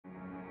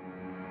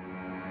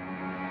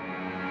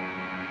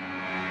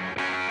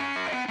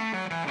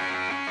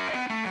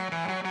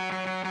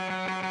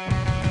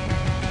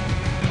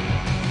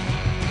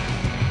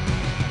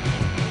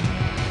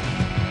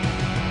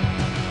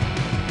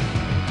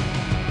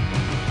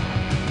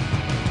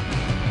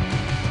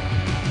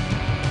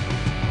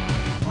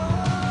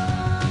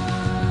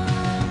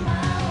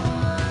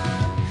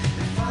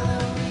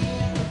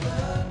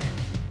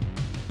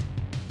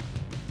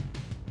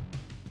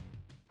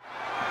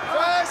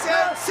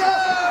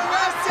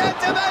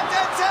gentlemen,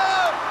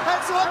 han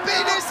slår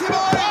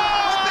benissimo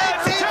with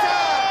Benzita.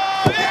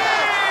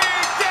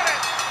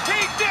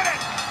 He did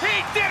it! He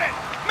did it!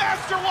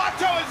 Master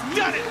Wato has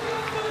done it!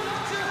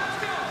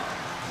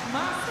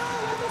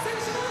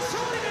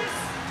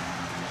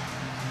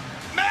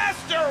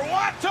 Master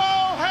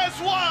Wato has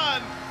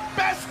won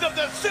Best of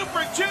the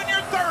Super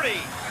Junior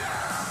 30.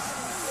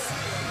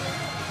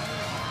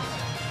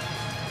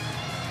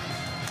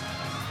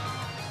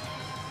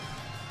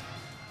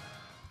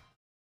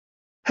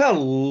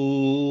 Hello,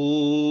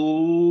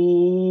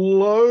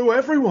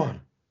 everyone,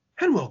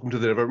 and welcome to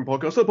the Never Open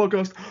Podcast, a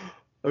podcast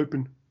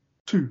open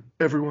to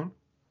everyone,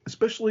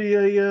 especially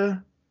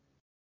a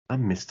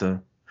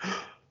Mr.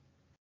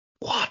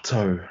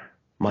 Wato.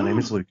 My name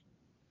is Luke.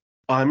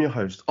 I'm your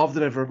host of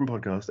the Never Open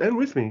Podcast, and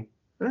with me,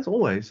 as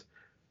always,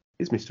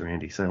 is Mr.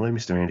 Andy. Say hello,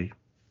 Mr. Andy.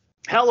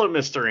 Hello,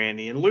 Mr.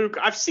 Andy. And Luke,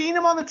 I've seen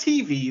him on the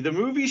TV, the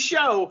movie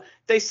show.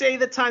 They say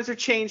the times are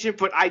changing,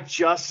 but I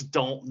just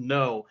don't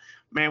know.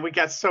 Man, we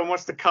got so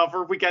much to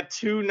cover. We got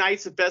 2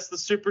 nights of Best of the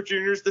Super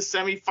Juniors, the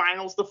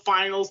semifinals, the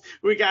finals.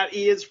 We got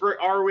Ian's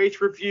ROH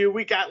review.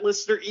 We got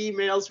listener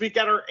emails. We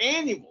got our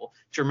annual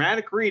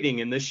dramatic reading,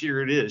 and this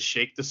year it is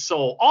Shake the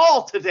Soul.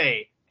 All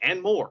today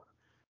and more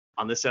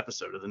on this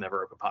episode of the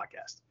Never Open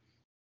Podcast.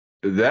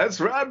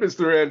 That's right,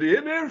 Mr. Andy.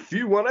 And if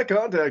you want to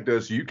contact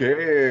us, you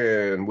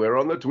can. We're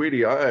on the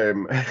Tweety.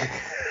 I'm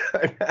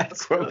at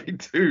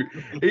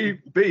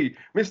Swelpy2EB.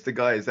 Mr.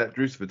 Guy is at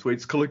Juice for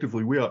Tweets.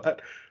 Collectively, we are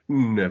at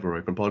Never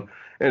Open Pod.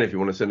 And if you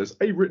want to send us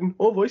a written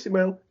or voice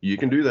email, you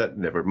can do that.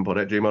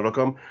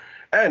 neveropenpod@gmail.com.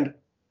 And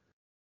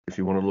if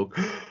you want to look,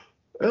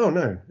 oh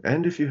no,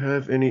 and if you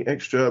have any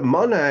extra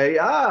money,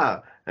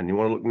 and you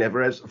want to look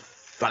never as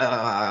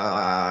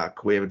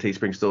fuck, we have a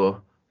Teespring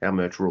store. Our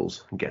merch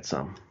rules. Get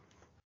some.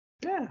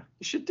 Yeah,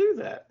 you should do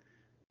that.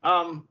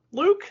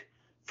 Luke,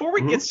 before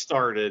we get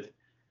started,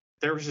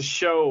 there was a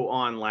show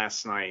on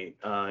last night.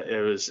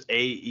 It was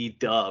AE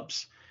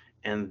Dubs,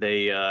 and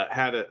they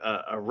had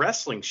a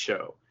wrestling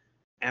show.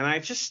 And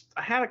I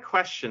had a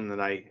question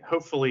that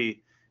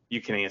hopefully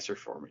you can answer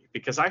for me,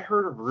 because I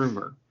heard a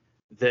rumor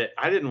that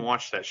I didn't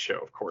watch that show,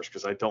 of course,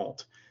 because I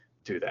don't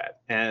do that.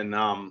 And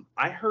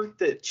I heard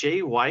that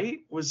Jay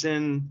White was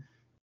in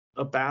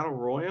a battle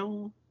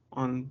royal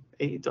on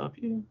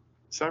AEW.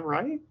 Is that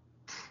right?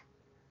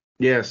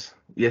 Yes,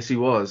 he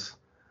was.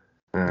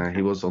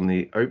 He was on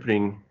the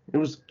opening. It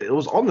was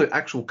on the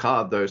actual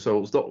card though, so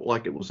it was not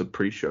like it was a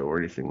pre-show or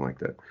anything like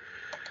that.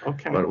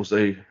 Okay. But it was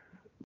a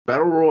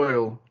battle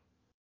royal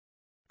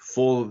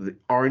for the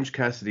Orange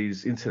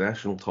Cassidy's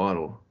international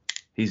title.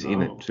 He's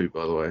in it too,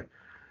 by the way.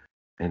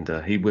 And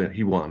he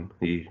won.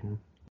 He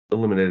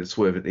eliminated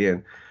Swerve at the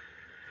end.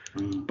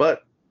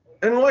 But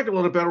and like a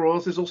lot of battle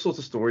royals, there's all sorts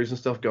of stories and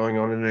stuff going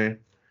on in there.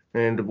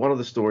 And one of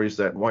the stories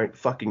that won't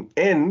fucking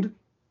end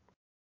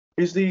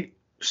is the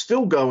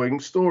still going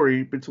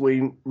story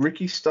between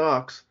Ricky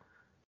Starks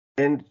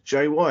and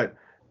Jay White.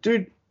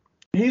 Dude,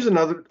 here's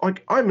another,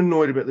 like, I'm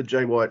annoyed about the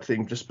Jay White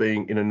thing just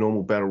being in a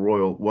normal battle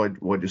royal.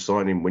 Why'd you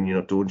sign him when you're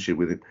not doing shit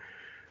with him?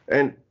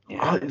 And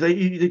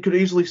they could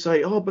easily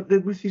say, but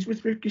he's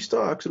with Ricky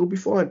Starks, it'll be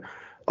fine.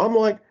 I'm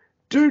like,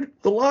 dude,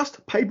 the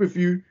last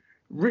pay-per-view,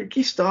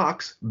 Ricky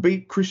Starks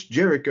beat Chris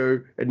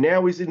Jericho, and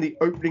now he's in the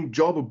opening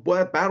job of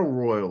Battle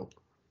Royal.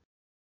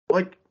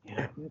 Like,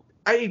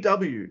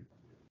 AEW.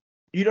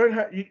 You don't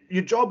have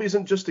your job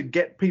isn't just to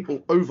get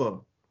people over.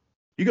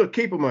 You got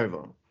to keep them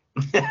over.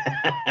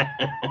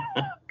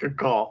 Good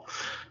call.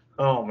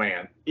 Oh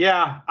man.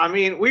 Yeah. I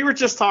mean, we were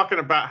just talking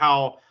about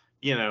how,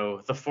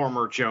 the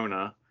former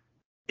Jonah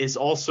is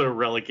also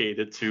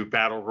relegated to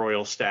battle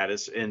royal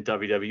status in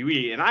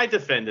WWE, and I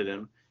defended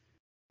him.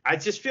 I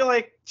just feel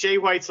like Jay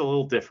White's a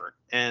little different,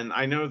 and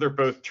I know they're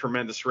both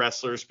tremendous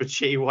wrestlers, but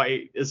Jay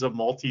White is a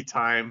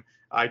multi-time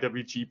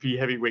IWGP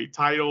heavyweight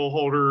title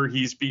holder.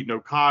 He's beaten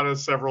Okada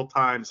several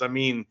times. I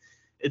mean,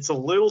 it's a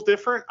little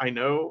different. I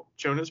know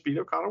Jonah's beat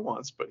Okada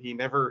once, but he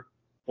never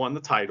won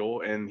the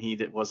title, and he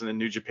wasn't in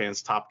New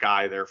Japan's top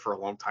guy there for a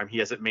long time. He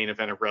hasn't main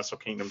evented Wrestle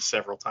Kingdom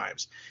several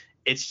times.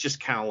 It's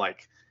just kind of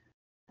like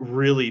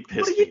really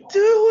pissed me off. What are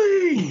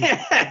you doing?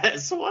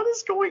 Yes, what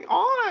is going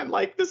on?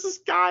 Like, this is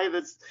guy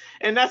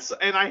I'm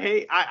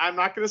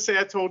not going to say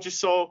I told you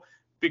so,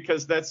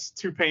 because that's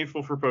too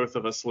painful for both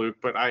of us, Luke,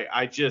 but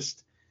I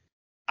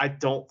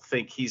don't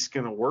think he's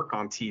going to work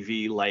on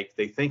TV like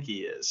they think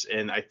he is.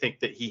 And I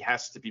think that he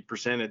has to be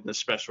presented in a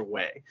special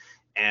way.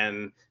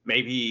 And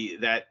maybe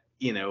that,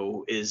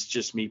 is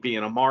just me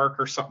being a mark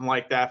or something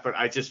like that. But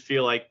I just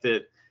feel like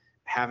that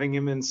having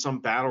him in some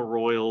battle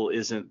royal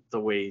isn't the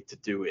way to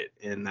do it.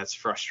 And that's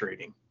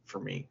frustrating for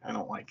me. I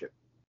don't like it.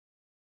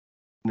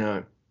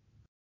 No,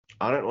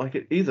 I don't like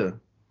it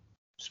either.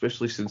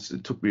 Especially since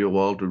it took me a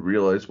while to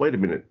realize, wait a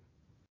minute.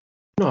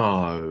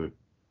 No.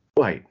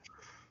 Wait.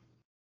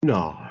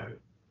 No.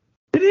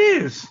 It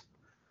is.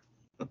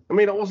 I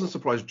mean, I wasn't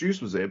surprised Juice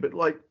was there, but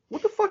like,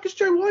 what the fuck is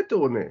Jay White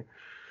doing there?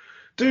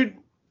 Dude,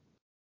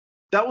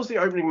 that was the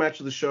opening match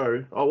of the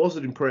show. I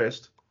wasn't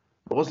impressed.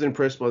 I wasn't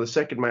impressed by the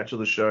second match of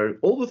the show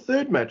or the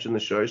third match in the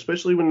show,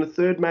 especially when the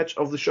third match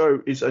of the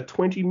show is a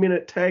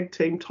 20-minute tag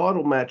team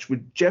title match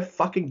with Jeff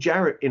fucking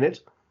Jarrett in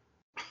it.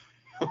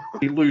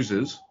 He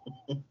loses.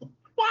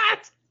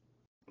 What?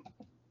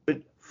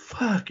 But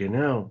fucking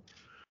hell.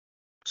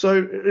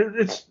 So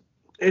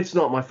it's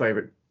not my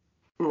favorite.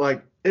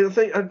 Like, I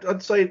think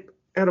I'd say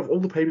out of all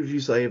the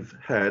pay-per-views they have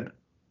had,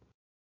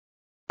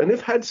 and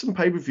they've had some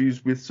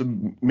pay-per-views with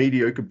some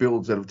mediocre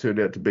builds that have turned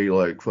out to be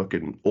like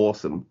fucking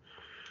awesome.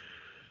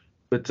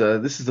 But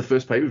this is the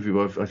first pay-per-view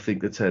I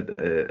think that's had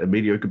a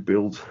mediocre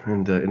build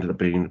and ended up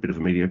being a bit of a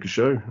mediocre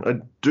show.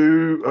 I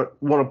do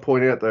want to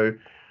point out though,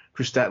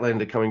 Chris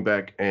Statlander coming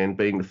back and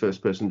being the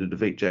first person to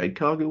defeat Jade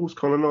Cargill was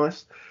kind of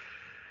nice.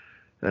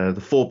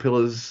 The Four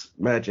Pillars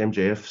match,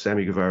 MJF,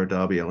 Sammy Guevara,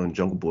 Darby Allin,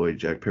 Jungle Boy,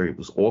 Jack Perry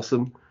was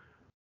awesome.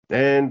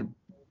 And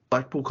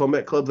Blackpool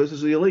Combat Club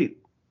versus the Elite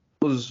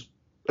was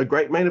a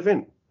great main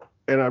event.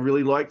 And I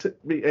really liked it.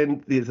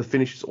 And the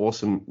finish is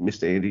awesome,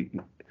 Mr. Andy.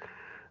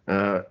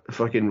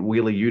 Fucking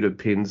Wheeler Yuta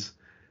pins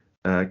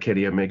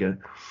Kenny Omega.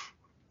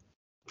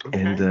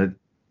 Okay.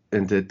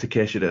 And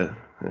Takeshita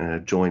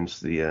joins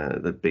the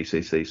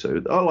BCC.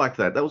 So I like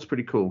that. That was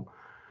pretty cool.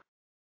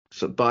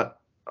 So, but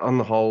on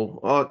the whole,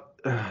 I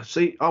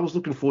was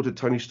looking forward to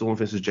Tony Storm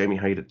versus Jamie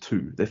Hayter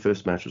too. Their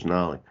first match was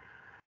gnarly.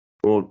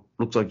 Well,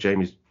 looks like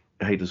Jamie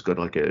Hayter's got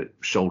like a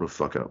shoulder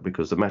fuck up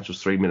because the match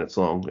was 3 minutes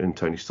long and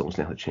Tony Storm's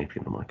now the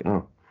champion. I'm like,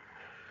 oh.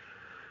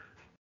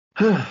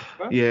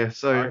 Yeah,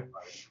 so.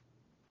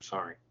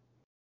 Sorry.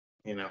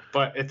 You know,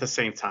 but at the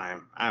same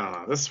time, I don't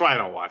know. This is why I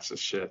don't watch this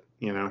shit,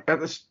 you know. At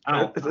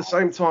the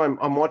same time,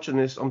 I'm watching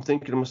this, I'm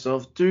thinking to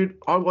myself, dude,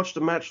 I watched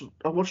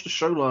a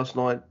show last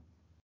night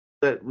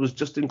that was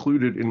just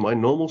included in my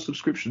normal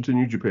subscription to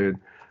New Japan,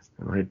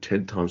 and I had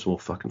 10 times more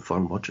fucking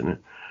fun watching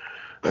it.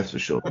 That's for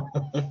sure.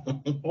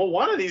 Well,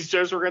 one of these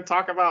shows we're going to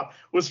talk about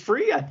was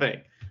free, I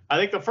think. I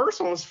think the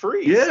first one was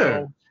free. Yeah.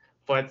 So,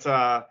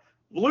 but,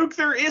 Luke,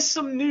 there is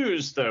some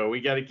news, though,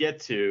 we got to get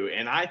to.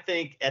 And I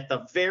think at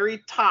the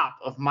very top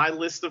of my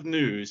list of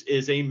news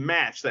is a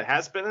match that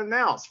has been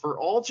announced for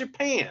All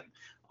Japan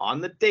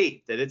on the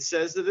date that it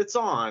says that it's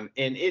on.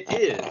 And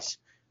it's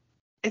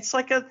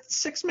like a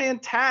 6-man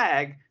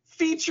tag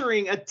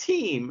featuring a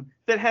team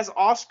that has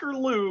Oscar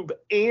Lube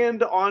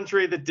and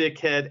Andre the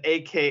Dickhead,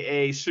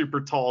 a.k.a.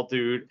 Super Tall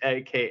Dude,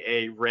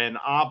 a.k.a. Ren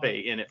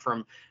Abe in it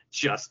from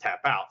Just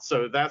Tap Out.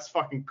 So that's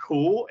fucking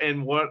cool.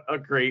 And what a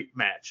great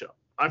matchup.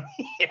 I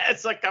mean, yeah,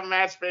 it's like a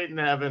match made in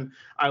heaven.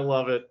 I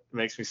love it. It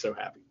makes me so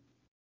happy.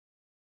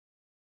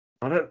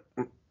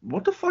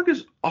 What the fuck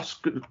is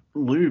Oscar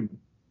Lube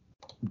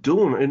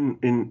doing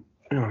in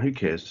who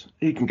cares?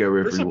 He can go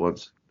wherever he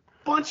wants.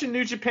 Bunch of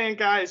New Japan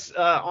guys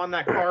on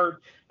that card.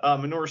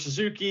 Minoru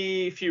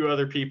Suzuki, a few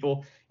other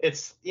people.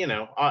 It's, you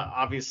know,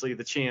 obviously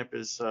the champ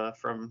is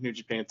from New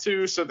Japan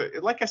too. So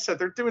like I said,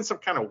 they're doing some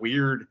kind of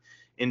weird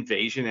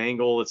invasion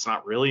angle. It's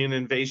not really an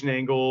invasion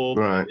angle,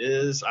 right? But it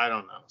is. I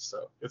don't know.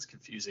 So it's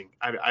confusing.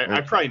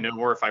 I probably know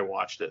more if I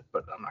watched it,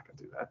 but I'm not gonna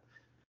do that.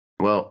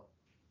 Well,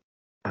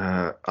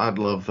 I'd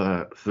love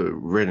for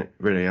Rene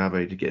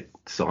Abe to get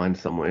signed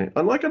somewhere.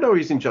 And like I know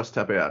he's in Just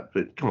Tap Out,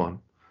 but come on,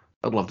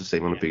 I'd love to see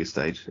him on a bigger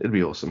stage. It'd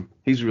be awesome.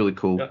 He's really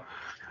cool. Yeah.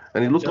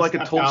 And he looked like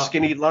a tall,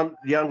 skinny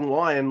young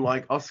lion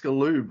like Oscar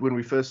Lube when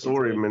we first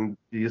saw him. And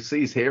you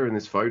see his hair in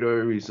this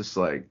photo. He's just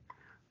like,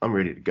 I'm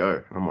ready to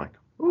go. I'm like,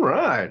 all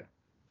right.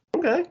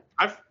 Okay.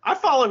 I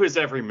follow his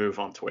every move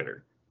on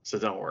Twitter, so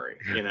don't worry.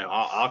 You know,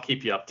 I'll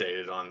keep you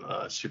updated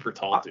on Super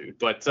Tall Dude.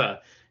 But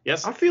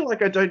yes, I feel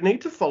like I don't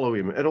need to follow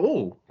him at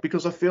all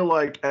because I feel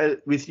like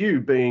with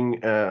you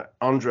being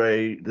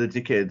Andre the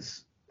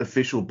Dickhead's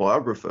official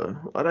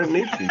biographer, I don't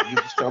need to. You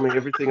just tell me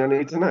everything I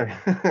need to know.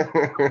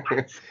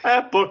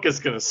 That book is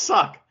gonna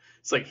suck.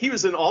 It's like he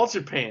was in All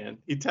Japan.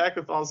 He tagged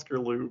with Oscar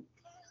Lube.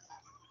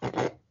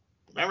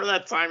 Remember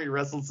that time he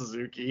wrestled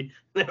Suzuki?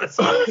 That was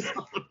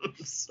awesome.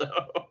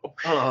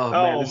 Oh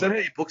man, is that how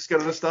your book's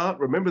gonna start?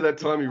 Remember that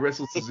time he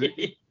wrestled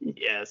Suzuki?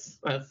 Yes,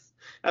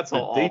 that's how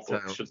all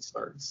books should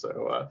start.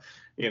 So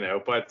you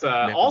know, but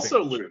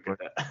also Luke,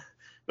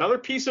 another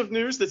piece of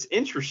news that's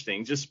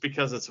interesting, just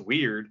because it's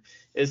weird,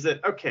 is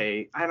that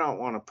okay, I don't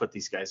want to put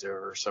these guys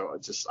over, so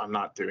I'm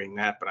not doing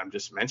that, but I'm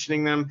just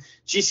mentioning them.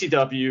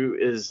 GCW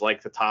is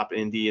like the top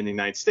indie in the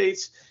United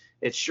States.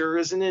 It sure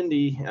is an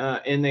indie,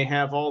 and they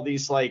have all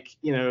these, like,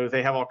 you know,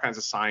 they have all kinds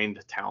of signed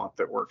talent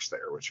that works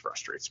there, which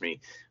frustrates me,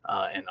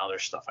 and other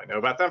stuff I know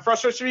about them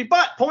frustrates me.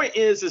 But point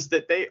is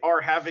that they are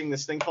having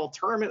this thing called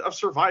Tournament of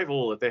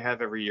Survival that they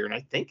have every year, and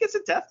I think it's a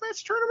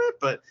deathmatch tournament,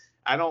 but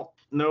I don't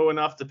know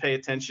enough to pay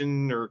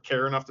attention or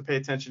care enough to pay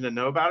attention to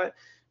know about it.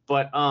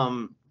 But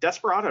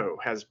Desperado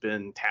has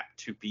been tapped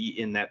to be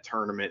in that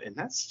tournament, and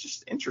that's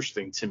just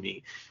interesting to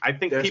me. I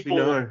think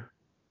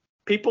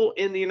people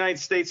in the United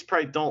States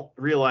probably don't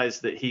realize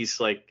that he's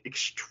like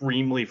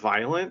extremely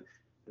violent.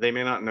 They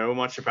may not know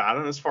much about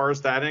him as far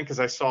as that end,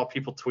 because I saw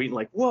people tweeting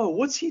like, whoa,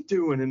 what's he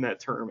doing in that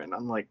tournament?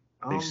 I'm like,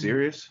 are you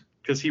serious?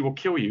 Because he will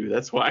kill you.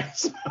 That's why.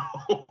 So.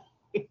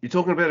 You're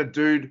talking about a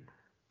dude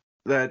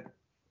that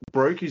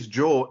broke his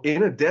jaw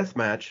in a death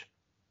match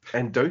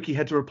and Doki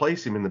had to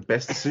replace him in the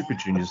best of Super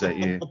Juniors that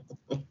year.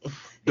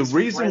 The He's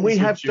reason we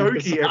have friends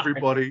with Doki, Junior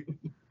everybody,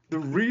 the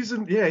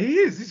reason, yeah, he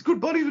is. He's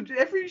good buddies with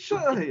every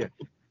show here.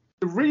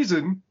 The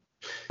reason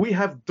we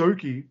have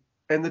Doki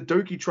and the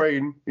Doki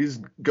train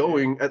is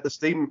going at the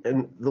steam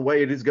and the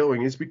way it is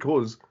going is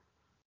because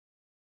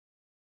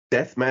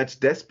Deathmatch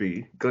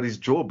Despy got his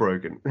jaw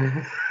broken.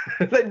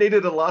 They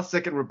needed a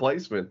last-second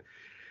replacement.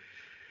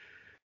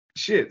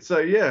 Shit, so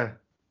yeah,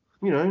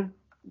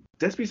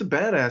 Despy's a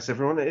badass,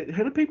 everyone.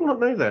 How do people not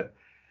know that?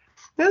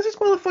 How's this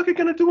motherfucker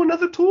going to do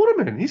another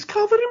tournament? He's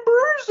covered in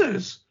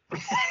bruises.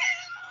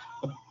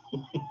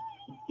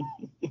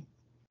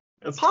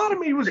 Part of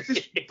me was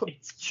this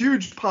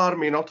huge part of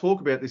me, and I'll talk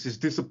about this, is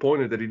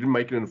disappointed that he didn't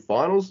make it in the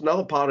finals.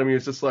 Another part of me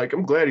is just like,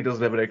 I'm glad he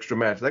doesn't have an extra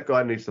match. That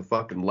guy needs to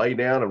fucking lay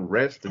down and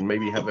rest and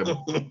maybe have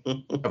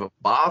a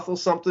bath or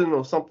something,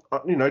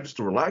 just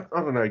to relax.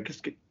 I don't know.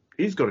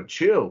 He's got to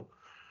chill.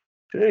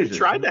 Jesus. He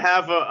tried to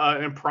have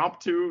an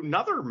impromptu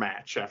another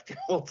match after.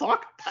 We'll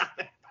talk about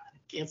it.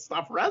 Can't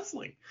stop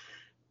wrestling.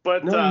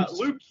 But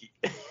Luke,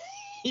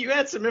 you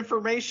had some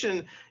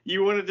information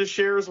you wanted to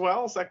share as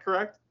well. Is that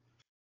correct?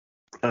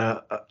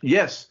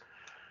 Yes.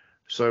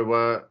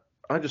 So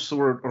I just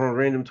saw it on a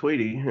random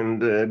tweety,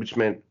 and which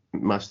meant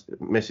must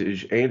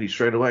message Andy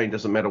straight away. It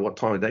doesn't matter what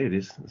time of day it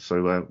is.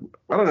 So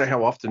I don't know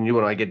how often you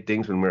and I get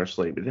dings when we're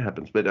asleep. It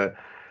happens. But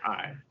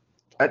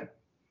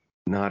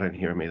no, I don't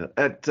hear him either.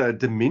 At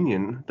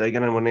Dominion, they're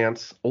going to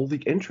announce all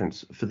the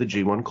entrants for the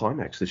G1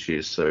 Climax this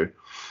year. So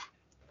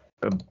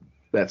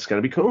that's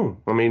going to be cool.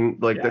 I mean,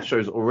 that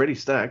show's already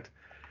stacked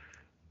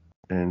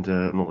and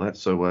all that.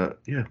 So,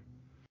 yeah.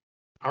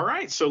 All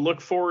right. So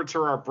look forward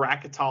to our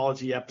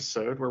bracketology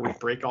episode where we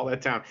break all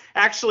that down.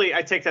 Actually,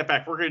 I take that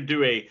back. We're going to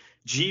do a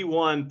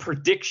G1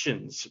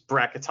 predictions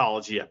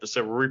bracketology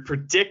episode where we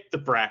predict the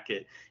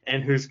bracket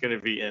and who's going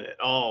to be in it.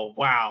 Oh,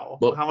 wow.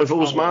 Well, if it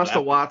was Master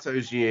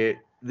Wato's year,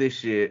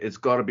 this year, it's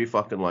got to be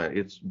fucking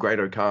it's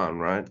Great-O-Khan,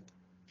 right?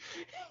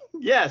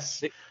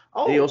 Yes.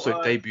 He also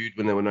debuted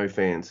when there were no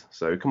fans.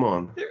 So come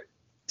on.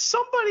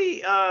 Somebody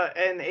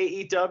in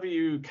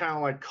AEW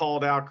kind of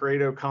called out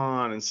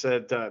Great-O-Khan and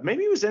said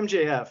maybe it was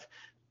MJF.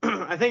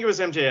 I think it was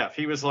MJF.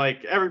 He was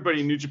like, everybody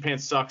in New Japan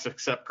sucks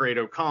except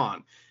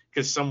Great-O-Khan,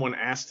 because someone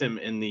asked him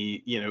in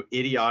the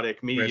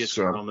idiotic media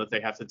scrum that they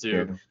have to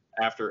do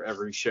after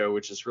every show,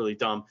 which is really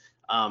dumb.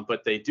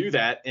 But they do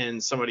that,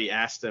 and somebody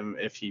asked him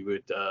if he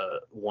would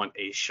want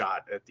a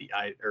shot at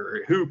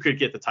or who could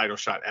get the title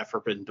shot at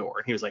Forbidden Door,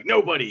 and he was like,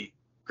 nobody.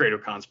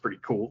 Great-O-Khan's pretty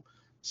cool,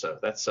 so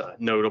that's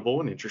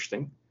notable and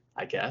interesting,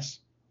 I guess,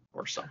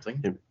 or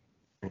something.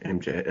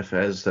 MJF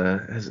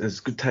has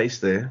good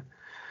taste there.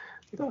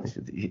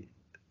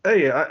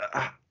 Hey,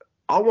 I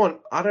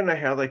don't know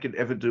how they could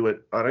ever do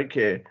it. I don't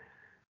care,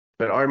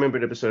 but I remember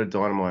an episode of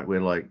Dynamite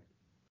where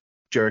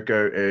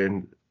Jericho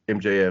and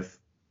MJF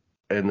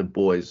and the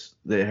boys,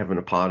 they're having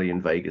a party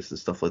in Vegas and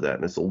stuff like that,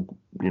 and it's all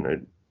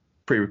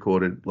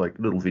pre-recorded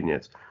little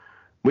vignettes.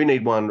 We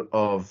need one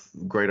of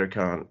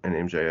Great-O-Khan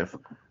and MJF,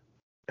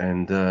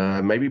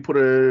 and maybe put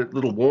a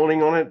little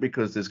warning on it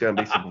because there's going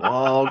to be some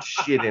wild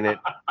shit in it,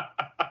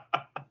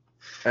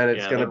 and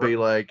it's going to be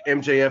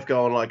MJF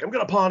going I'm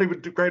going to party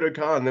with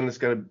Great-O-Khan, and then it's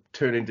going to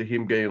turn into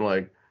him being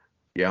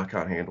yeah, I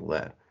can't handle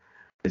that.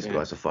 This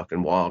guy's a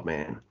fucking wild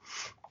man.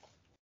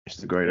 It's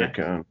the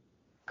Great-O-Khan.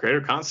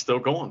 Great-O-Khan's still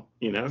going,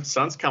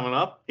 sun's coming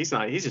up. He's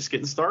just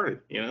getting started,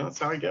 that's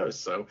how he goes.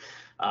 So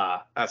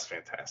that's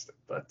fantastic.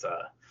 But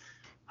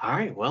all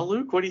right, well,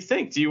 Luke, what do you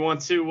think? Do you want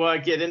to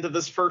get into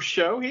this first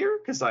show here?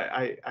 Because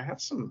I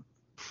have some,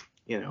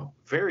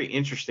 very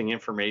interesting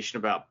information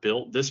about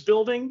this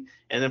building.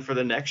 And then for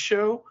the next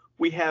show,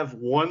 we have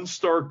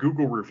 1-star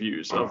Google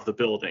reviews of the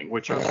building,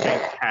 which are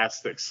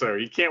fantastic. So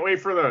you can't wait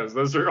for those.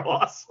 Those are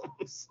awesome.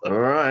 All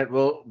right,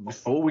 well,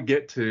 before we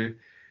get to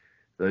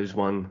those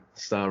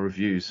 1-star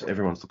reviews,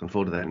 everyone's looking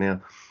forward to that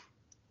now.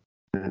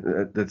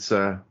 That's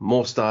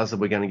more stars than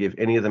we're going to give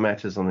any of the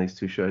matches on these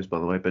two shows, by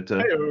the way. But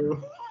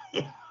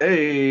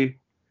hey,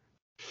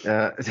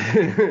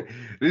 it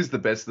is the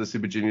best of the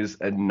Super Juniors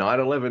at Night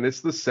 11.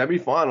 It's the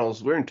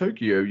semi-finals. We're in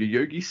Tokyo,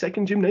 Yoyogi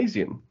Second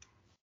Gymnasium.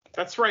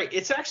 That's right.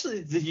 It's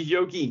actually the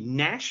Yoyogi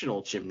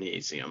National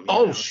Gymnasium.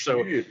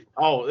 Shit.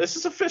 So, this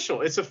is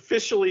official. It's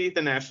officially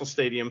the national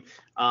stadium,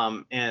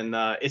 and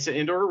it's an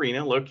indoor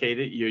arena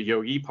located at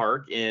Yoyogi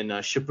Park in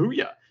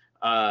Shibuya,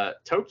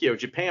 Tokyo,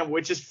 Japan,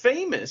 which is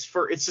famous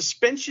for its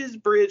suspension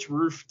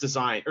roof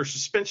design.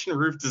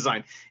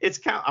 It's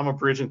I'm a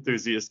bridge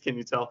enthusiast, can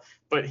you tell?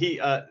 But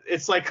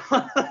it's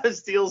one of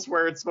those deals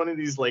where it's one of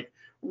these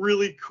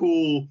really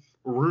cool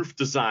roof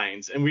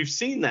designs, and we've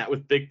seen that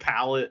with Big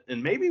Palette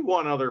and maybe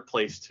one other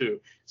place too.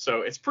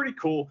 So it's pretty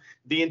cool.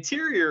 The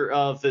interior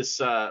of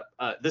this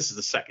is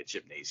the second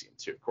gymnasium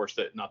too, of course,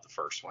 not the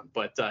first one,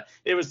 but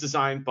it was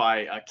designed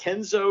by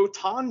Kenzo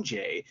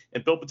Tange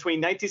and built between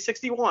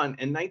 1961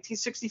 and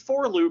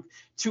 1964, Luke,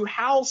 to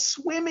house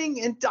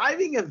swimming and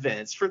diving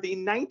events for the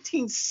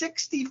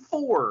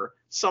 1964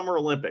 Summer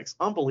Olympics.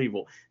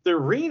 Unbelievable. The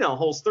arena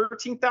holds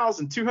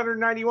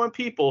 13,291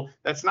 people.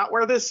 That's not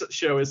where this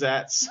show is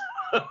at. So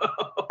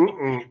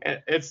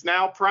it's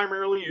now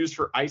primarily used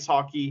for ice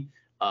hockey,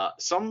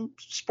 some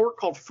sport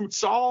called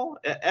futsal,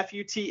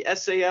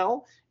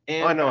 Futsal,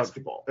 and I know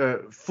basketball.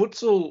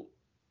 Futsal.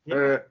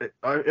 Yeah.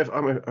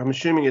 I'm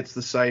assuming it's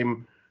the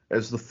same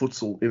as the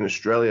futsal in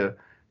Australia.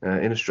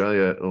 In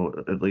Australia, or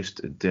at least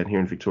down here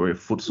in Victoria,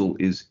 futsal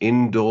is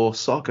indoor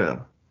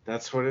soccer.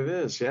 That's what it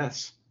is.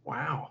 Yes.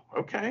 Wow.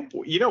 Okay.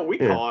 Well, you know what we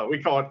call it?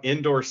 We call it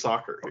indoor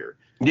soccer here.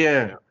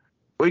 Yeah.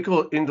 We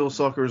call it indoor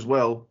soccer as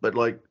well, but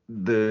like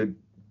the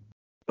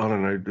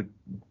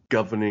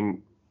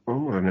governing,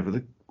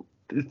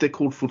 they're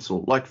called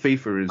futsal. Like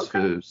FIFA is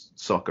for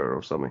soccer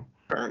or something.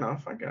 Fair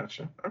enough. I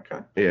gotcha. Okay.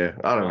 Yeah,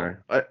 I don't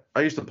know.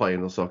 I used to play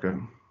indoor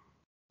soccer.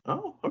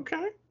 Oh,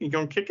 okay. You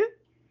gonna kick it?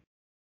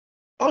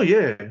 Oh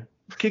yeah,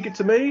 kick it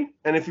to me,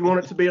 and if you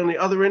want it to be on the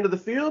other end of the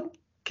field,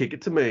 kick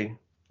it to me.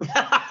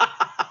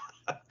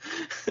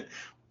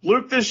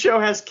 Luke, this show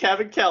has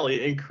Kevin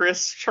Kelly and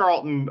Chris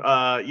Charlton,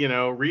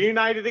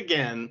 reunited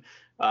again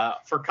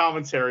for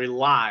commentary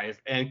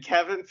live, and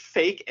Kevin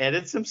fake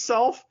edits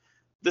himself.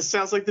 This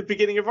sounds like the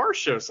beginning of our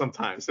show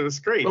sometimes. It was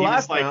great. He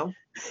was like,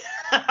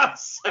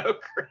 so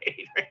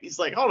great. He's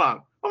like, hold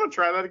on, I'm gonna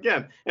try that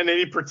again, and then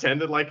he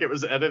pretended like it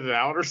was edited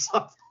out or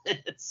something.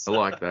 I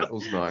like that. It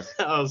was nice.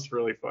 That was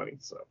really funny.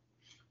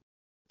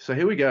 So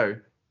here we go.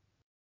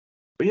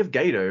 We have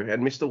Gato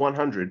and Mr.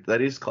 100. That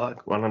is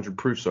Clark 100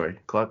 proof. Sorry,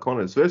 Clark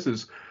Connors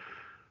versus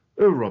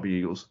Robbie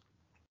Eagles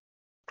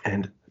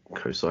and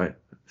Kosai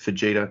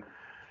Fujita.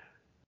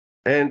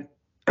 And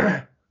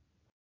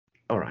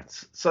all right,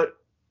 so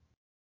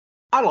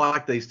I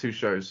like these two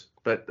shows,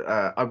 but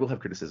I will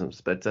have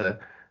criticisms. But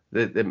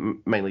they're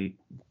mainly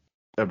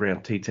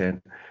around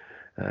Titan.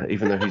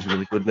 Even though he's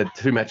really good in the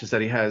two matches that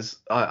he has,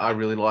 I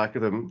really like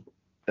them,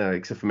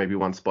 except for maybe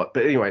one spot.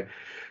 But anyway,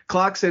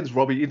 Clark sends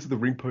Robbie into the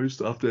ring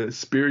post after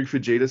spearing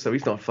Fujita, so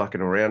he's not fucking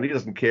around. He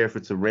doesn't care if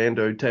it's a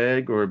rando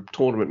tag or a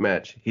tournament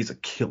match. He's a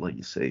killer,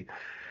 you see.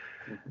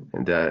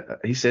 And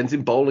he sends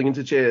him bowling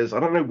into chairs. I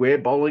don't know where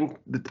bowling,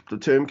 the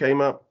term came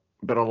up,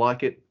 but I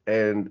like it,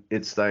 and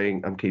it's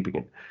staying. I'm keeping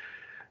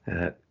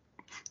it.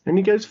 And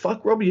he goes,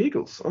 fuck Robbie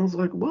Eagles. I was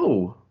like,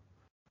 whoa,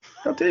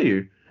 how dare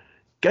you?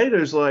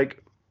 Gato's like,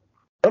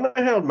 I don't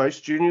know how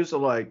most juniors are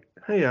like,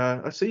 hey,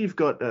 I see you've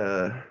got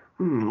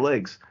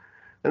legs.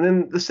 And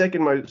then the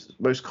second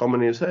most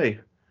common is, hey, I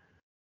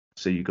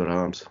see you got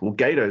arms. Well,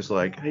 Gato's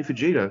like, hey,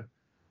 Fujita,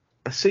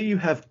 I see you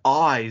have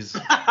eyes.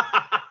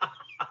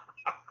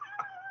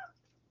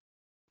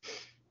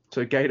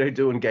 So Gato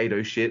doing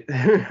Gato shit.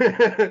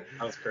 That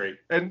was great.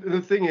 And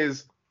the thing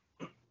is,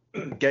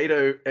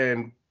 Gato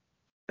and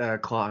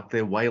Clark,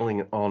 they're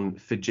wailing on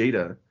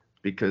Fujita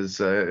because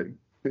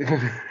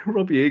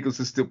Robbie Eagles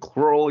is still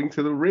crawling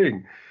to the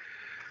ring.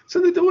 So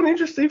they're doing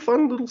interesting,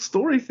 fun little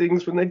story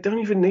things when they don't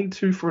even need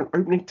to for an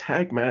opening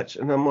tag match.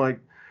 And I'm like,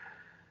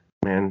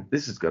 man,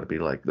 this has got to be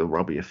like the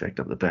Robbie effect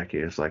up the back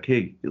here. It's like,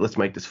 hey, let's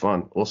make this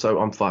fun. Also,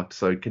 I'm fucked.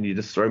 So can you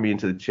just throw me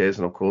into the chairs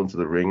and I'll crawl into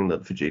the ring and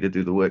let Fujita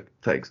do the work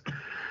it takes?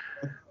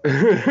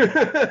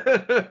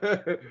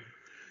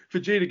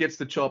 Fujita gets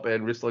the chop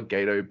and wrist on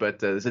Gato, but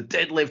there's a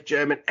deadlift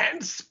German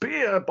and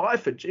spear by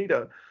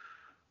Fujita.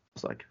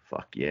 It's like,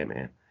 fuck yeah,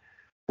 man.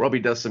 Robbie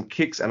does some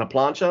kicks and a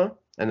plancha,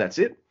 and that's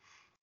it.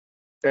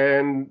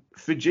 And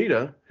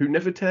Fujita, who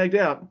never tagged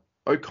out,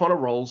 O'Connor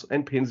rolls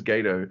and pins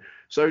Gato.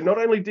 So not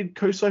only did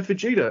Kosai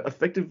Fujita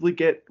effectively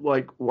get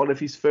like one of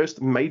his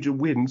first major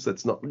wins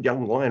that's not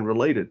Young Lion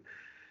related,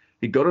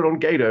 he got it on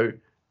Gato,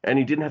 and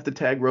he didn't have to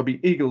tag Robbie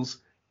Eagles.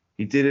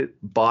 He did it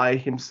by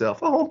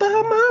himself, all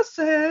by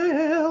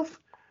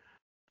myself,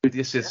 with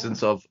the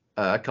assistance of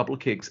a couple of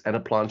kicks and a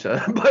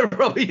plancha by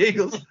Robbie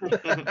Eagles.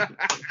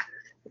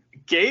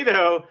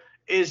 Gato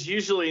is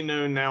usually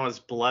known now as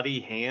Bloody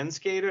Hands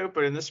Gato,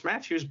 but in this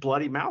match he was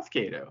Bloody Mouth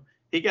Gato.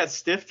 He got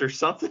stiffed or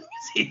something.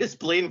 He is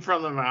bleeding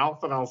from the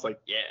mouth, and I was like,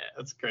 yeah,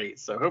 that's great.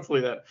 So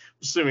hopefully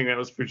assuming that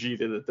was Fujita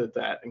that did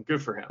that, and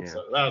good for him. Yeah.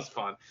 So that was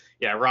fun.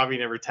 Yeah, Robbie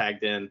never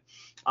tagged in.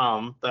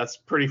 That's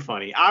pretty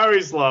funny. I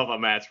always love a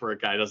match where a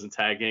guy doesn't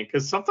tag in,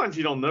 because sometimes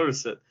you don't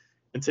notice it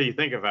until you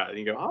think about it. And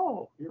you go,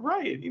 oh, you're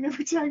right. You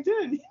never tagged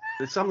in.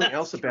 There's something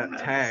else about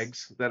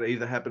tags that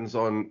either happens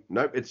on,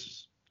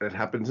 it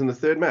happens in the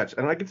third match,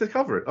 and I get to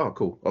cover it. Oh,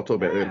 cool. I'll talk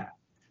about it then.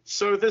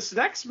 So this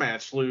next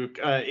match, Luke,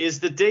 is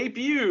the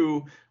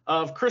debut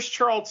of Chris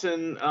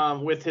Charlton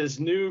with his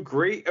new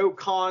Great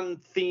O'Con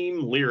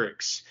theme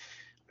lyrics.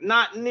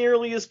 Not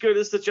nearly as good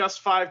as the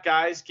Just Five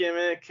Guys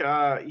gimmick,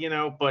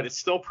 but it's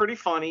still pretty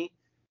funny.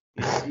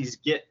 He's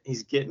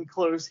getting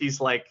close.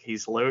 He's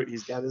low.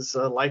 He's got his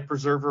life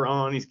preserver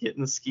on. He's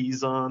getting the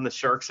skis on. The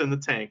shark's in the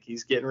tank.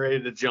 He's getting ready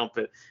to jump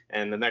it.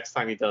 And the next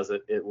time he does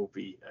it, it will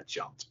be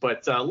jumped.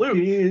 But Luke,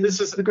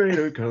 this is the Great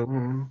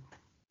O'Con.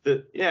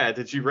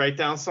 Did you write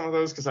down some of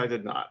those? Because I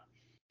did not.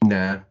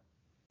 Nah.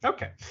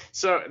 Okay,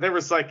 so there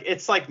was like,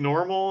 it's like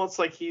normal. It's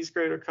like he's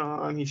Great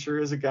Khan. He sure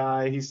is a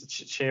guy. He's the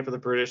champ of the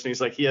British, and he's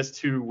like, he has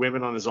 2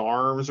 women on his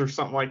arms or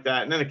something like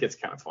that. And then it gets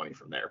kind of funny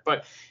from there,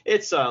 but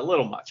it's a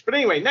little much. But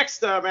anyway,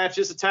 next match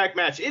is a tag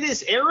match. It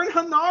is Aaron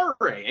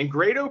Hanare and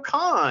Great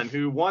Khan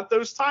who want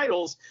those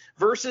titles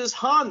versus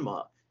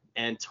Hanma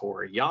and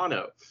Toru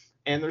Yano.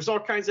 And there's all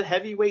kinds of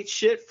heavyweight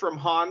shit from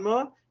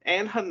Hanma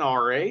and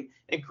Hanare,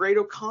 and Great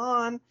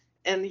Khan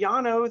and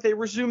Yano, they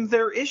resumed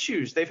their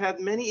issues. They've had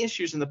many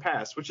issues in the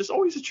past, which is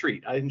always a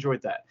treat. I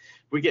enjoyed that.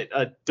 We get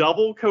a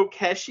double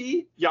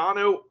Kokeshi.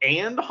 Yano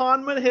and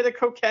Hanma hit a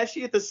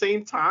Kokeshi at the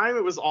same time.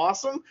 It was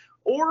awesome.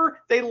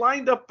 Or they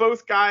lined up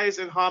both guys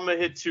and Hanma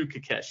hit 2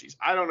 Kokeshis.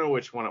 I don't know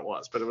which one it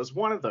was, but it was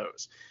one of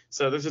those.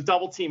 So there's a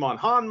double team on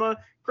Hanma.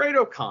 Great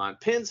Khan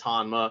pins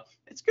Hanma.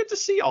 It's good to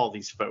see all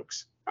these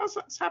folks. I was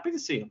happy to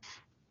see them.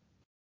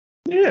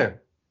 Yeah.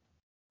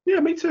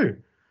 Yeah, me too.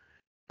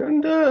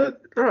 And, all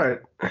right.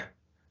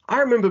 I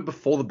remember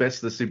before the Best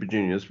of the Super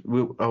Juniors,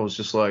 I was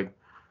just like,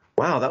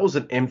 wow, that was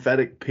an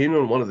emphatic pin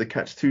on one of the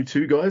Catch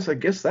 2-2 guys. I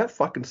guess that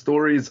fucking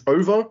story is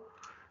over.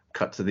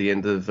 Cut to the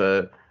end of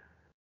the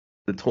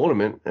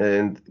tournament,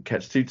 and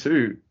Catch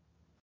 2-2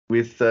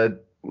 with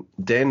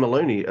Dan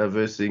Maloney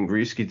versus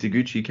Ryusuke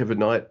Taguchi, Kevin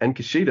Knight, and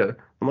Kushida.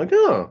 I'm like,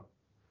 oh.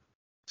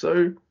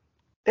 So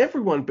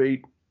everyone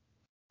beat,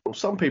 well,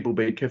 some people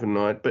beat Kevin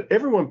Knight, but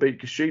everyone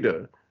beat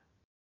Kushida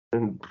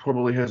and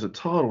probably has a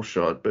title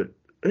shot. But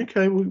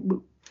okay,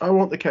 I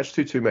want the Catch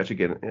 2-2 match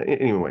again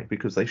anyway,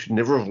 because they should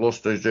never have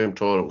lost those damn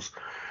titles.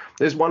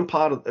 There's one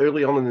part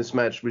early on in this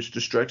match which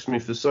distracts me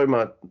for so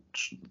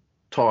much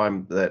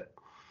time that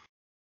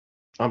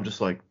I'm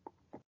just like,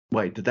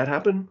 wait, did that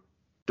happen?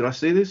 Did I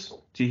see this?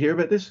 Do you hear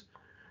about this?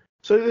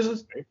 So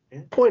there's a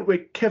point where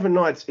Kevin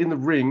Knight's in the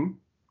ring,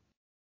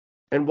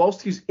 and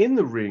whilst he's in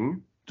the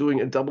ring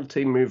doing a double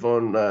team move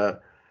on,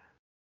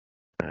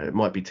 it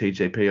might be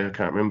TJP, I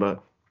can't remember.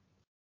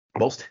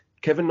 Whilst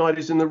Kevin Knight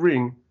is in the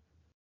ring,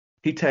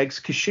 he tags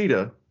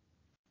Kushida,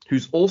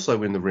 who's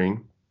also in the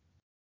ring,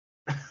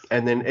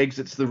 and then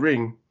exits the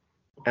ring,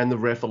 and the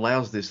ref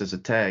allows this as a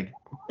tag.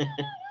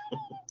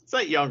 It's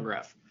that young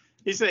ref.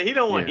 He said he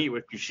don't want heat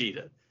with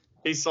Kushida.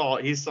 He saw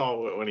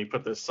when he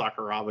put the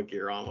Sakuraba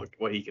gear on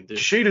what he can do.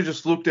 Kushida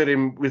just looked at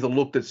him with a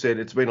look that said,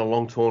 "It's been a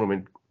long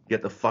tournament.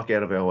 Get the fuck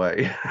out of our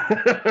way."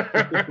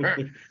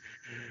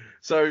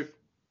 So,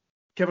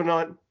 Kevin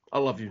Knight, I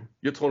love you.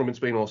 Your tournament's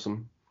been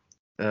awesome,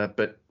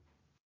 but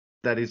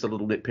that is a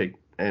little nitpick,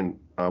 and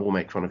I will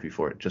make fun of you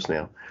for it just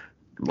now,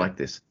 like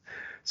this.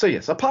 So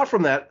yes, apart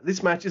from that,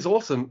 this match is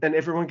awesome, and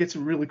everyone gets a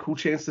really cool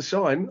chance to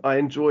shine. I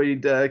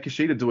enjoyed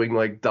Kushida doing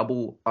like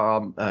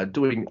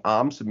doing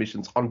arm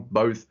submissions on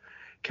both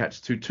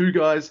Catch 2-2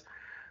 guys.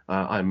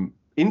 I'm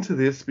into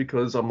this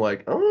because I'm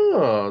like,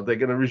 oh, they're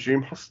going to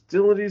resume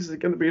hostilities. There's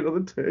going to be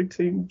another tag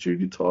team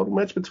junior title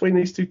match between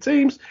these two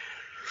teams,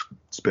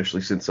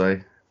 especially since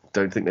I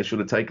don't think they should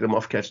have taken them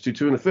off Catch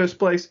 2-2 in the first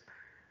place,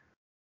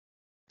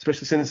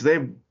 especially since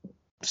their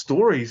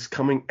stories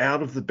coming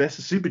out of the Best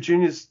of Super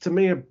Juniors to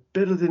me are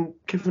better than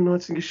Kevin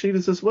Knight's and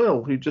Kushida's as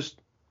well,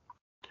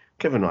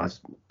 Kevin Knight's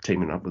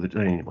teaming up with it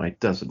anyway. It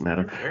doesn't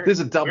matter. There's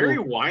a double. Very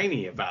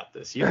whiny about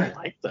this. You don't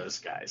like those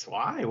guys.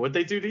 Why? What'd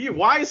they do to you?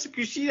 Why does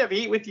Kushida have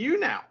heat with you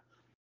now?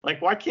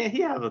 Like, why can't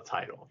he have the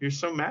title? You're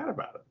so mad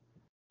about it.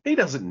 He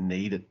doesn't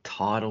need a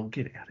title.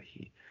 Get out of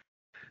here.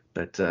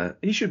 But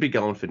he should be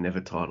going for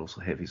never titles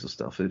or heavies or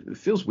stuff. It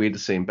feels weird to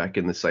see him back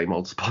in the same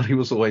old spot he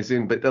was always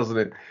in, but doesn't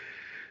it?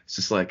 It's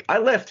just like, I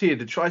left here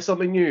to try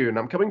something new, and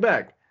I'm coming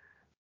back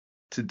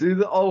to do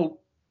the old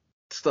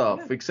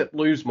stuff, except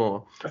lose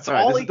more. That's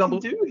all he can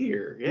do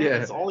here. Yeah,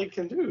 that's all he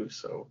can do.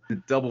 So the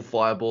double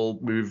fireball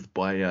move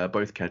by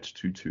both Catch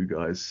 2-2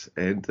 guys,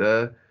 and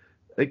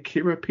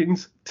Akira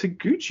pins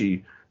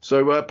Taguchi.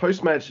 So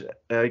post-match,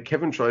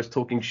 Kevin tries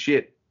talking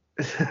shit.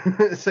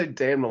 So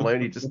Dan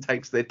Maloney just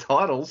takes their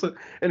titles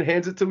and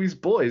hands it to his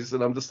boys,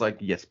 and I'm just like,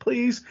 yes,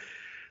 please.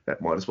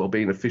 That might as well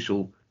be an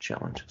official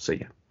challenge. So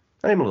yeah,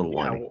 I am a little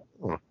whiny.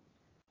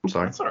 I'm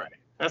sorry. That's all right.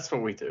 That's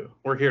what we do.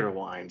 We're here to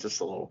whine just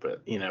a little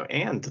bit,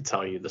 and to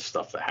tell you the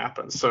stuff that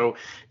happens. So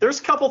there's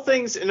a couple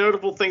things,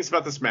 notable things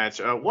about this match.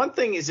 One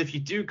thing is, if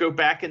you do go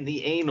back in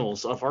the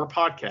annals of our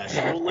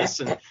podcast, you'll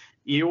listen.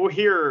 You will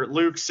hear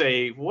Luke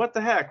say, "What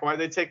the heck? Why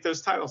did they take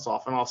those titles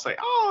off?" And I'll say,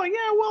 "Oh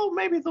yeah, well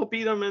maybe they'll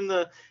beat them in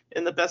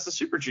the Best of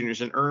Super Juniors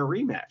and earn a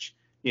rematch."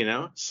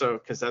 So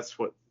because that's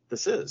what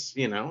this is.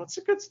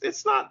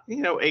 It's not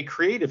a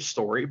creative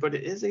story, but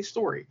it is a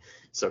story.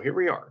 So here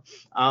we are.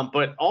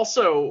 But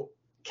also,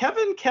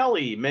 Kevin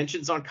Kelly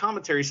mentions on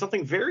commentary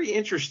something very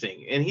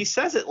interesting, and he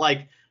says it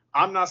like,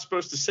 I'm not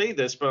supposed to say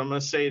this, but I'm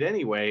going to say it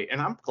anyway, and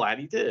I'm glad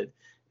he did,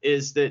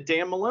 is that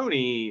Dan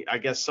Maloney, I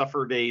guess,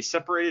 suffered a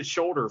separated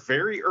shoulder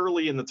very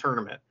early in the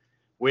tournament,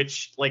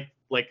 which like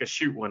a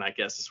shoot one, I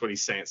guess is what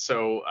he's saying.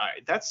 So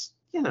that's,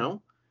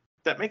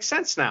 that makes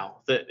sense now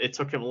that it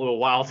took him a little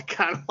while to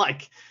kind of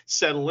like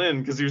settle in,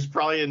 because he was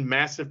probably in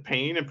massive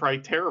pain and probably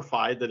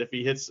terrified that if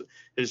he hits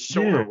his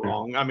shoulder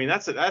wrong, I mean,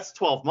 that's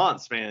 12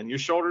 months, man. Your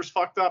shoulder's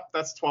fucked up.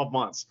 That's 12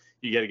 months.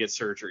 You got to get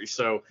surgery.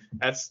 So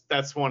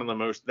that's one of the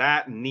most,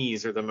 that and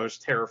knees are the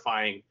most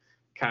terrifying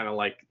kind of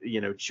like,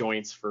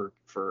 joints for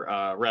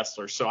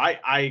wrestlers. So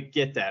I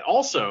get that.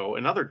 Also,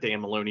 another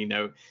Dan Maloney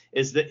note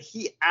is that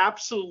he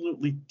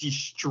absolutely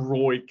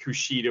destroyed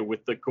Kushida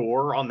with the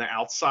gore on the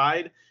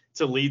outside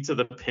to lead to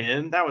the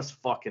pin. That was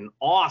fucking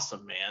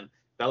awesome, man.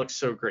 That looks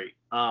so great.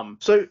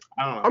 So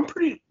I don't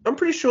know. I'm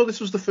pretty sure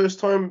this was the first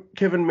time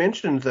Kevin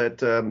mentioned that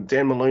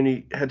Dan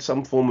Maloney had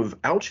some form of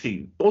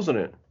ouchie, wasn't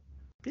it?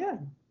 Yeah.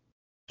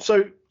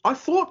 So I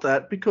thought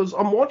that because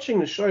I'm watching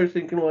the show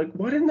thinking like,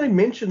 why didn't they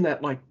mention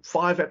that like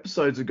 5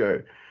 episodes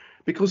ago?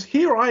 Because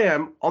here I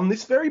am on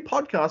this very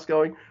podcast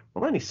going,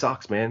 Maloney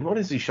sucks, man. Why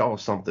does he show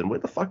us something?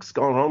 What the fuck's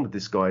going on with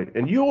this guy?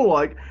 And you're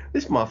like,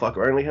 this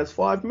motherfucker only has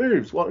 5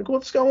 moves.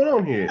 What's going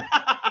on here?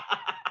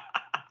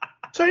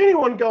 So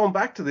anyone going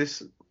back to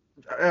this,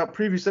 our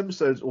previous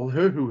episodes, or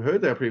who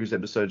heard our previous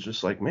episodes,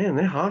 just like, man,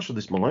 they're harsh with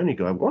this Maloney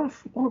guy. What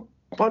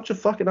a bunch of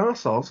fucking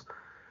assholes.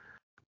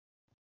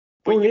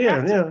 Well,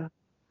 yeah.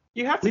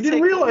 You have to. We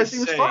didn't realize he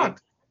was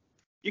fucked.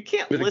 You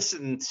can't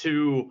listen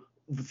to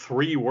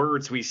 3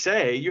 words we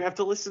say. You have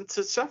to listen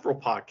to several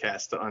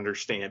podcasts to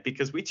understand,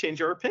 because we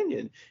change our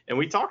opinion, and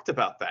we talked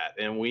about that,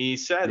 and we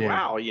said,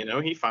 wow,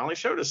 he finally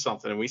showed us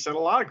something, and we said a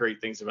lot of great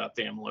things about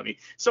Dan Maloney.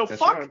 So That's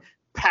fuck right.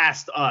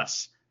 Past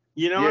us.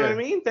 You know what I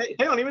mean? They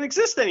don't even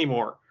exist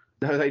anymore.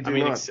 No, they do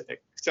not.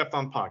 Except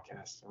on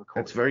podcasts.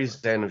 That's very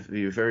zen of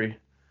you. Very.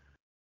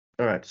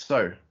 All right.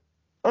 So.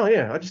 Oh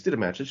yeah, I just did a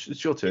match.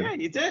 It's your turn. Yeah,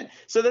 you did.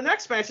 So the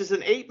next match is an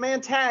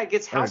 8-man tag.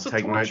 It's House of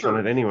Torture. Take notes on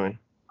it anyway.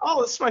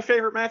 Oh, this is my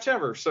favorite match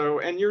ever.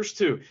 So, and yours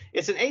too.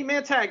 It's an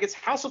 8-man tag. It's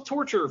House of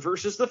Torture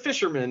versus the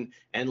Fishermen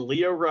and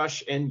Lio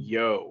Rush and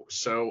Yo.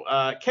 So,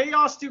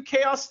 Chaos do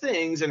Chaos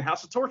things, and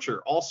House of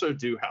Torture also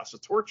do House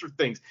of Torture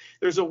things.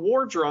 There's a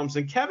War Drums,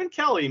 and Kevin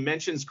Kelly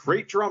mentions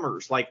great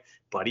drummers like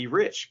Buddy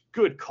Rich.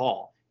 Good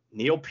call.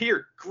 Neil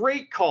Peart.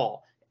 Great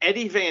call.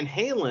 Eddie Van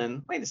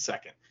Halen. Wait a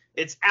second.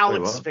 It's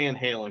Alex Van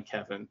Halen,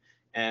 Kevin.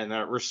 And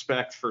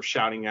respect for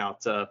shouting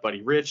out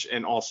Buddy Rich.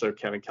 And also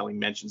Kevin Kelly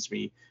mentions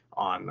me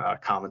on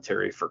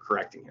commentary for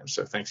correcting him.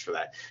 So thanks for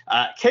that.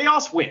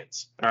 Chaos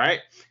wins. All right.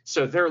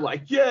 So they're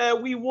like, yeah,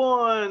 we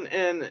won.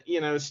 And,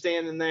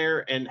 standing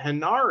there, and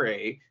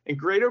Hanare and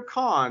Great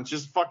Khan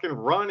just fucking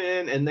run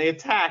in and they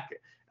attack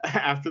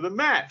after the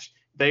match.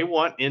 They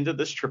want into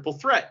this triple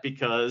threat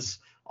because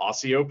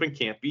Aussie Open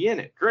can't be in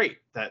it. Great.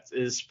 That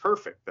is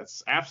perfect.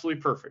 That's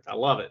absolutely perfect. I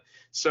love it.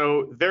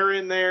 So they're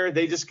in there.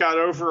 They just got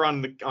over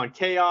on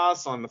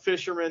Chaos, on the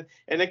Fisherman,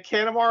 and a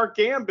Kanemaru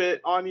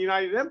Gambit on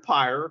United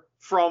Empire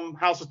from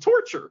House of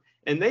Torture.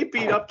 And they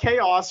beat up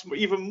Chaos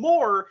even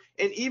more,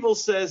 and Evil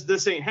says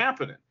this ain't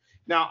happening.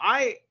 Now,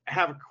 I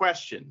have a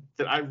question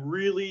that I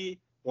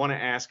really want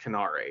to ask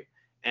Hanare,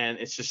 and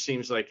it just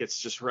seems like it's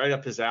just right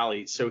up his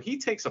alley. So he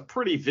takes a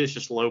pretty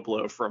vicious low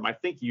blow from, I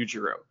think,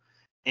 Yujiro.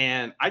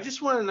 And I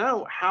just want to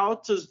know, how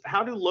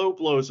do low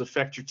blows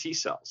affect your T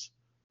cells?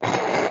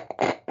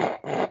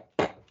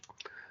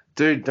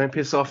 Dude, don't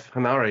piss off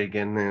Hanare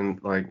again,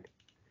 and like,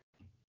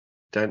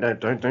 don't do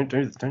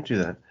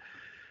that.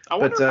 I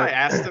wonder if I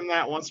asked him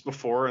that once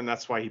before, and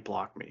that's why he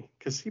blocked me,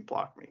 because he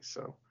blocked me.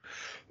 So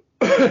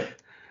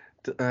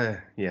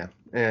yeah,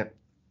 I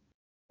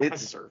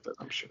deserved it,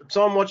 I'm sure.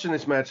 So I'm watching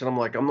this match, and I'm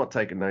like, I'm not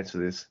taking notes of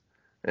this.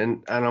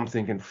 And I'm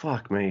thinking,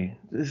 fuck me,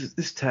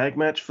 this tag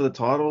match for the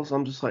titles.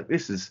 I'm just like,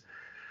 this is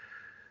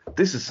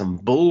some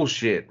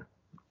bullshit.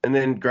 And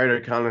then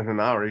Great Khan and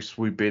Hanare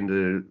swoop in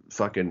to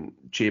fucking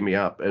cheer me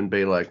up and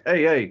be like,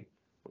 hey,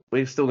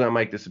 we're still gonna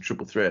make this a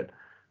triple threat.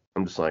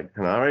 I'm just like,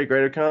 Hanare,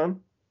 Great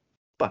Khan,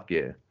 fuck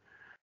yeah.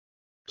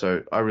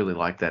 So I really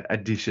like that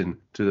addition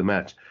to the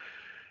match,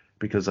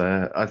 because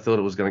I thought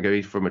it was gonna go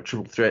from a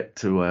triple threat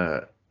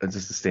to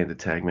just a standard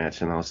tag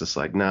match, and I was just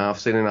like, nah, I've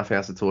seen enough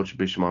House of Torture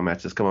Bishamon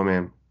matches. Come on,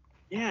 man.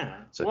 Yeah.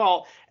 So,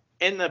 well,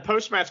 in the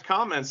post-match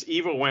comments,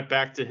 Evil went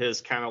back to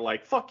his kind of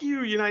like, fuck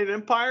you, United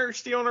Empire,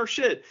 stealing our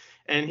shit.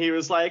 And he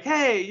was like,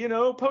 hey,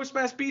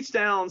 post-match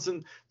beatdowns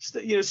and,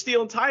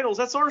 stealing titles,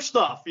 that's our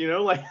stuff,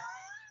 like,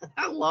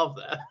 I love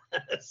that.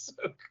 That's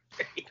so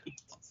great.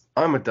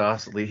 I'm a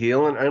Dastardly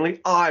heel, and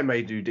only I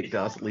may do Dick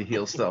Dastardly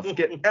heel stuff.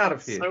 Get out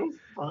of here. So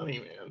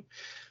funny,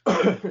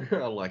 man.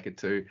 I like it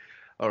too.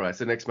 All right,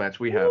 so next match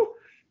we have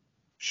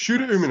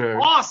Shooter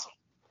Umino, awesome,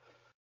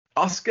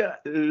 Oscar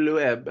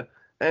Loeb,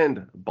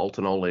 and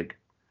Bolton Oleg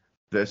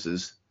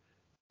versus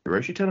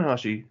Hiroshi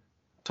Tanahashi,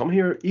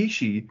 Tomohiro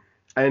Ishii,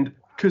 and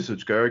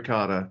Kazuchika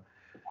Okada.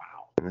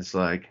 Wow. And it's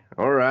like,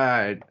 all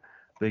right,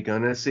 we're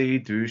gonna see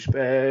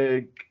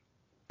douchebag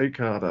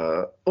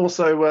Okada.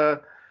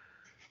 Also,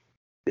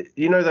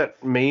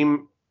 that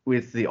meme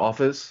with the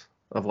Office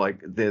of like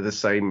they're the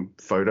same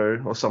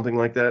photo or something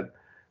like that?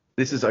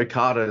 This is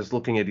Okada is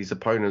looking at his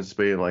opponents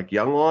being like,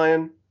 young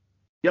lion,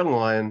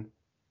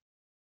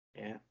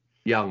 yeah,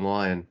 young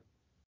lion.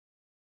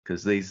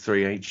 Because these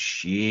 3 ain't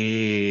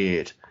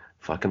shit.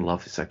 Fucking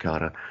love this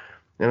Okada.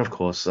 And of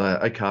course,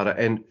 Okada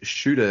and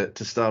Shooter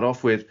to start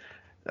off with,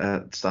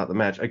 start the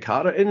match.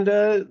 Okada and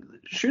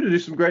Shooter do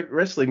some great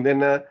wrestling.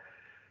 Then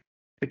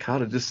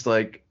Okada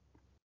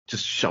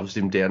just shoves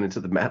him down into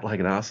the mat like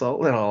an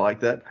arsehole, and I like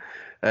that.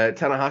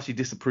 Tanahashi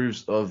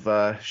disapproves of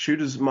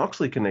Shooter's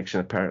Moxley connection,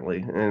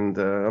 apparently, and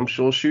I'm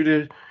sure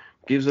Shooter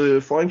gives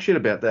a flying shit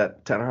about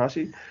that,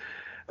 Tanahashi.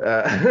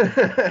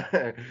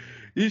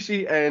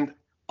 Ishii and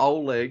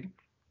Oleg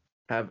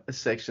have a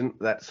section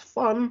that's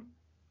fun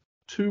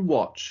to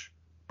watch,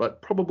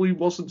 but probably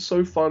wasn't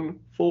so fun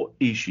for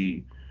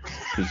Ishii,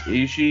 because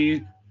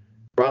Ishii,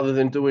 rather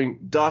than doing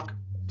duck,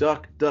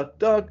 duck, duck,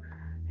 duck,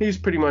 he's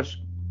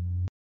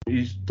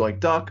like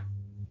duck,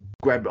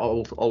 grab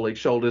Oleg's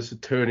shoulders,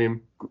 turn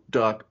him,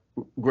 duck,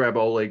 grab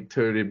Oleg,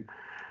 turn him.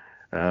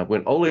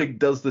 When Oleg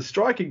does the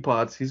striking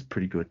parts, he's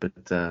pretty good,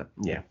 but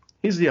yeah,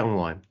 he's the young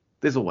lion.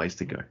 There's a ways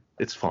to go.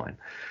 It's fine.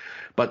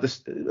 But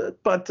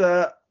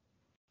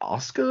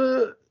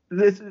Asuka,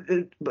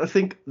 I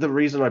think the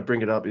reason I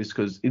bring it up is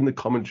because in the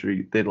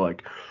commentary they're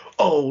like,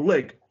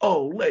 Oleg,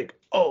 Oleg,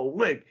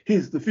 Oleg,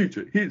 here's the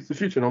future,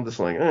 and I'm just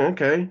like,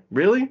 okay,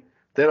 really?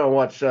 Then I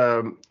watch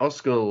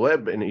Asuka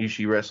Webb and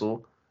Ishii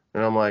wrestle,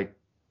 and I'm like,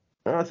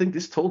 I think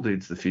this tall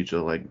dude's the future.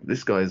 Like,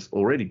 this guy's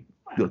already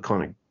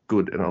kind of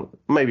good, and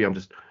maybe I'm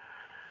just,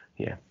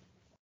 yeah.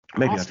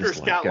 Maybe Oscar's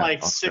got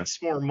like Oscar.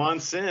 6 more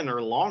months in or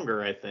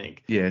longer, I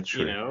think. Yeah,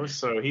 true. You know,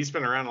 so he's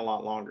been around a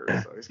lot longer.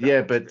 So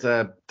yeah, but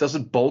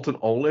doesn't Bolt and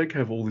Oleg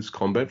have all this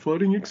combat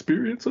fighting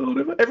experience or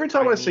whatever? Every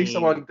time I see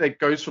someone that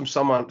goes from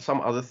some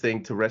other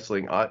thing to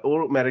wrestling,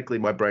 automatically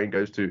my brain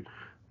goes to,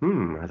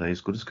 are they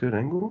as good as Kurt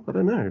Angle? I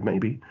don't know,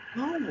 maybe.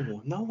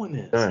 No one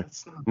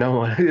is. No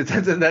one.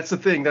 That's the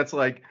thing. That's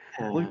like,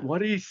 why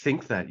do you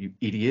think that, you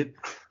idiot?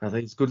 Are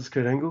they as good as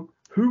Kurt Angle?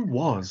 Who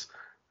was?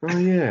 Oh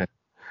yeah.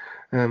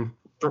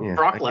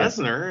 Brock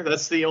Lesnar.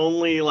 That's the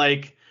only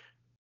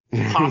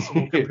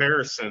possible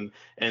comparison,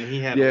 and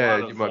he had a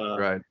lot of. You might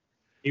be right.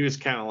 He was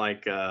kind of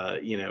like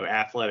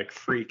athletic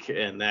freak,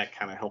 and that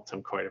kind of helped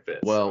him quite a bit.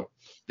 Well,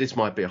 this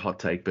might be a hot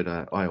take, but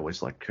I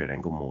always like Kurt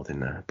Angle more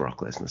than Brock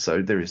Lesnar,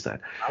 so there is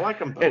that. I like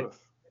them both.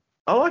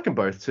 I like them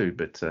both too,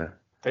 but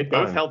they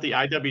both held the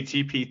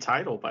IWGP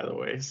title, by the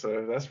way,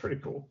 so that's pretty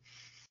cool.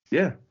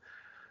 Yeah.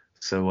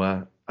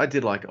 So I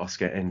did like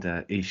Oscar and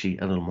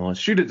Ishii a little more.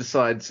 Shooter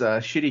decides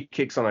shitty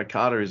kicks on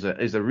Okada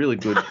is a really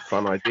good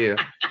fun idea,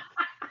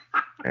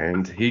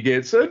 and he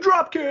gets a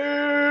drop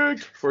kick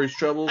for his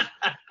troubles.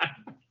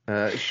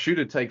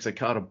 Shooter takes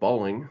Okada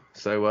bowling,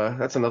 so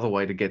that's another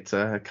way to get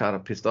Okada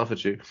pissed off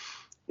at you.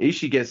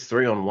 Ishii gets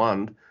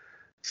 3-on-1,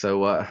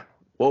 so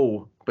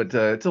whoa. But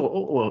it's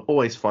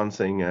always fun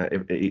seeing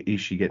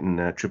Ishii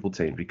getting triple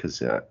team,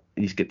 because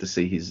you get to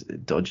see his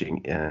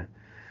dodging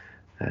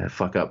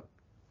fuck up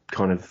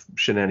kind of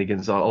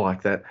shenanigans. I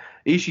like that.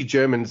 Ishii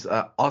Germans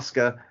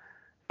Oscar,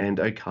 and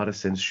Okada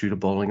sends Shooter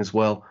bowling as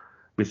well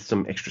with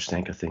some extra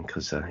stank, I think,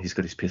 because he's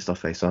got his pissed off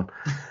face on.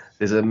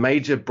 There's a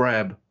major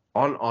brab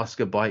on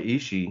Oscar by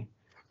Ishii,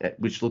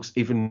 which looks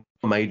even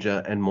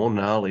major and more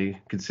gnarly,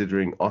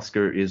 considering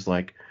Oscar is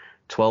like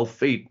 12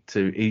 feet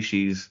to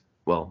Ishii's,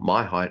 well,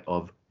 my height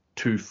of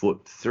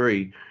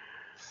 2'3",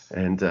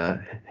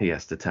 and he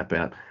has to tap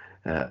out.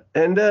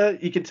 And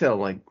you can tell,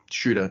 like,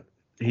 Shooter,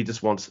 he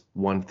just wants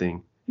one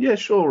thing. Yeah,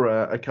 sure,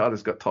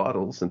 Okada's got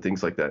titles and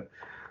things like that,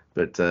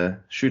 but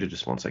Shooter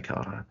just wants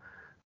Okada.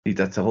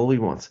 That's all he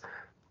wants.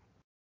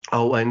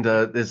 Oh, and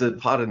there's a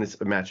part in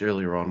this match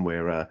earlier on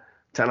where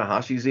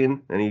Tanahashi's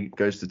in, and he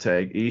goes to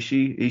tag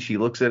Ishii. Ishii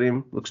looks at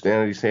him, looks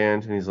down at his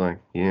hand, and he's like,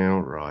 yeah,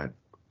 all right,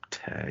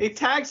 tag. He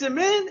tags him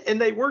in,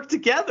 and they work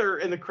together,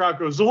 and the crowd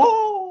goes,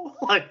 oh,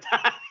 like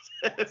that.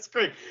 It's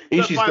great.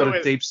 Ishii's got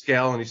a deep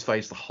scowl on his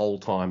face the whole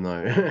time,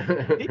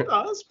 though. He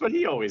does, but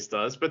he always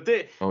does. But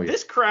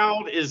this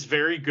crowd is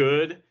very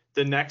good.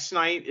 The next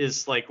night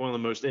is like one of the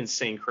most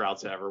insane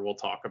crowds ever. We'll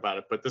talk about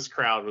it, but this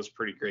crowd was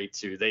pretty great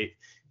too. They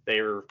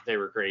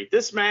were great.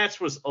 This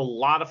match was a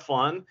lot of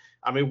fun.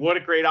 I mean, what a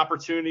great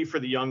opportunity for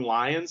the young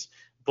Lions.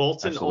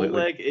 Bolton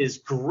Oleg is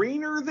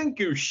greener than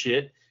goose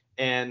shit.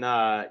 And,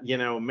 man,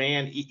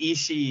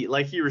 Ishii,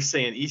 like you were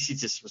saying, Ishii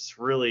just was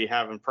really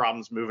having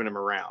problems moving him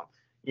around.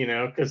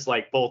 Because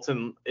like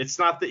Bolton, it's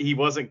not that he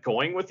wasn't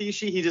going with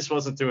Ishii, he just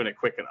wasn't doing it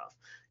quick enough,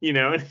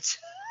 and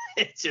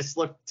it just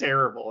looked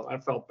terrible, and I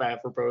felt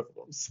bad for both of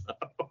them. So,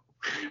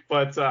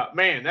 but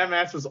man, that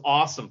match was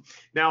awesome.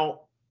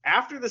 Now,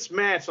 after this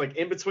match, like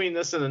in between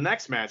this and the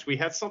next match, we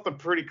had something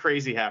pretty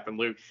crazy happen,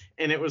 Luke,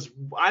 and it was,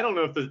 I don't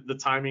know if the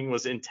timing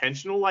was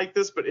intentional like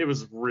this, but it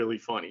was really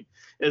funny.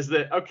 Is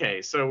that,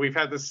 okay, so we've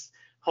had this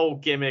whole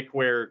gimmick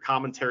where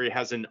commentary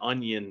has an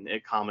onion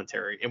at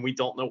commentary, and we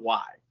don't know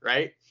why,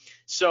 right?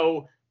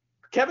 So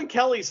Kevin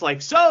Kelly's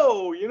like,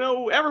 so,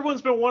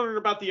 everyone's been wondering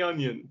about the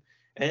onion,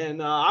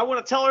 and I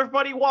want to tell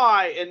everybody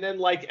why. And then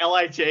like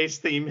LIJ's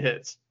theme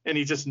hits, and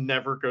he just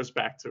never goes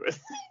back to it.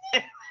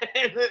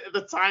 And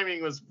the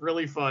timing was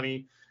really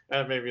funny.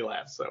 That made me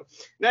laugh. So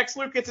next,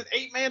 Luke, it's an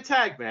 8-man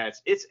tag match.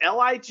 It's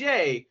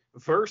LIJ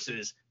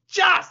versus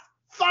just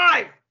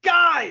 5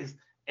 guys.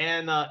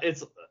 And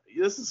it's,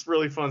 this is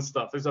really fun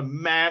stuff. There's a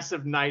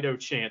massive Naito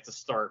chant to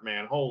start,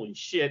 man. Holy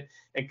shit.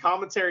 And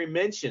commentary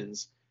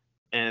mentions,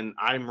 and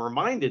I'm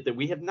reminded that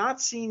we have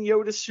not seen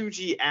Yota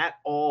Tsuji at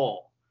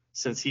all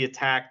since he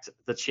attacked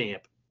the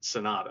champ,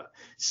 Sonata.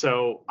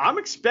 So I'm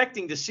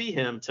expecting to see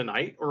him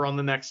tonight or on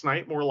the next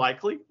night, more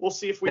likely. We'll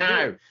see if we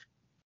do.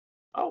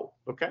 Oh,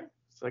 okay.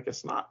 So I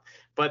guess not.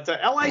 But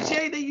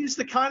LIJ, they used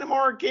the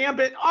Kanemaru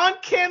Gambit on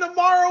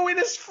Kanemaru and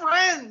his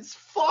friends.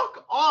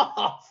 Fuck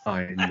off.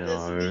 I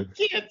know.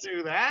 You can't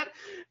do that.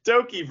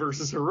 Doki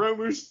versus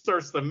Hiromu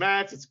starts the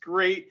match. It's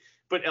great.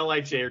 But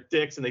LIJ are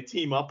dicks and they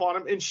team up on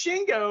him. And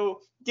Shingo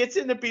gets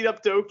in to beat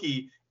up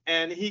Doki.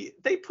 And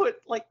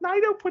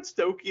Naito puts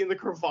Doki in the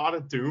Cravat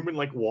of Doom and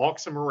like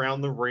walks him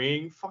around the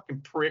ring.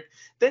 Fucking prick.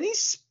 Then he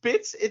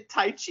spits at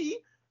Taichi,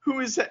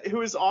 who is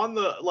on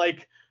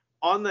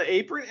the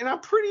apron, and I'm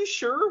pretty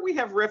sure we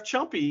have Ref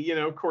Chumpy,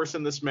 of course,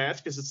 in this match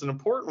because it's an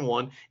important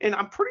one, and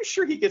I'm pretty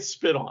sure he gets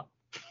spit on.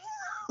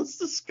 It's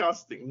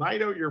disgusting.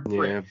 Naito, you're a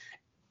prick. Yeah.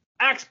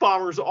 Axe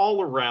bombers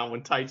all around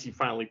when Taichi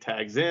finally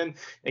tags in,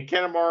 and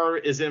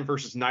Kanemaru is in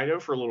versus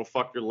Naito for a little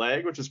fuck your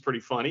leg, which is pretty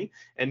funny,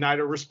 and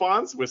Naito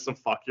responds with some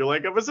fuck your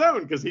leg of his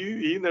own because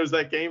he knows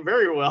that game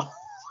very well.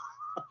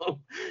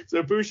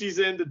 So Bushi's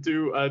in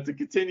to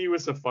continue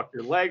with some fuck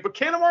your leg, but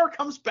Kanemaru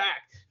comes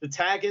back to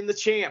tag in the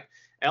champ.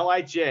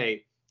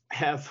 LIJ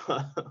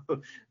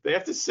they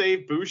have to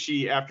save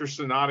Bushi after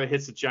Sonata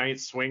hits a giant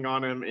swing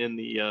on him in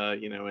the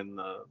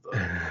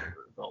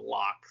the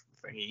lock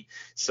thingy.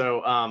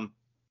 So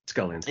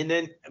Skull-ins. And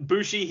then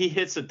Bushi, he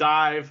hits a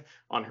dive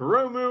on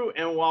Hiromu,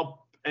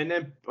 and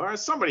then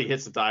somebody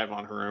hits a dive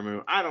on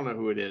Hiromu. I don't know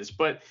who it is,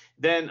 but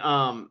then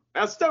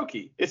that's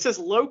Doki. It says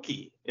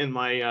Loki in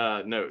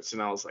my notes,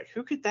 and I was like,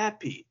 who could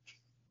that be?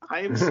 I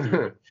am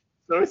stupid.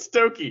 So it's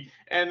Doki,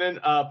 and then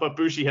but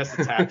Bushi has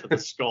to tap to the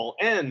skull.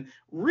 And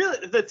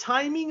really, the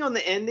timing on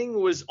the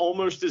ending was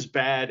almost as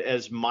bad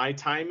as my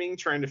timing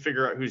trying to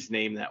figure out whose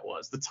name that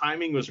was. The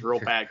timing was real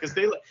bad because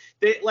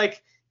they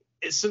like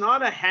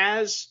Sonata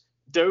has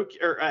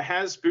Doki or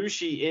has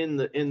Bushi in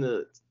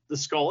the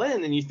skull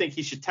end, and you think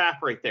he should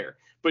tap right there,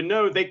 but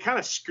no, they kind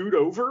of scoot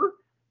over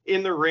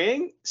in the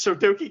ring so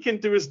Doki can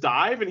do his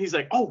dive, and he's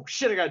like, oh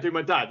shit, I gotta do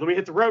my dive. Let me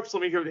hit the ropes.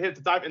 Let me go hit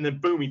the dive, and then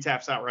boom, he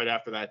taps out right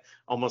after that,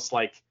 almost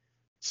like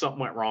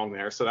something went wrong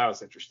there. So that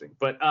was interesting.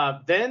 But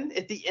then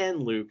at the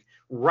end, Luke,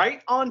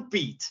 right on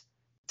beat,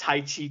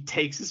 Taichi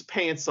takes his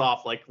pants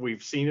off like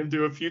we've seen him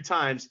do a few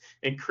times,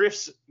 and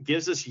Chris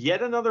gives us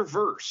yet another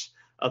verse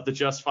of the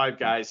Just Five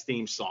Guys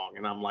theme song.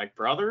 And I'm like,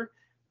 brother,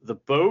 the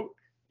boat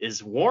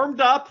is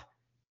warmed up.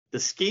 The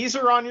skis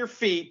are on your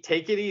feet.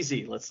 Take it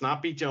easy. Let's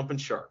not be jumping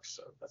sharks.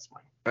 So that's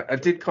mine. I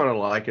did kind of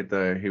like it,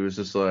 though. He was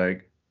just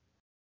like,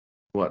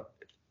 what?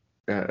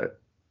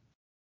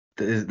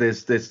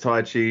 There's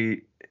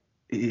Taichi.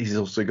 He's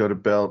also got a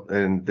belt,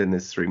 and then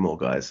there's three more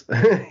guys.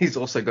 He's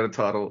also got a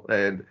title,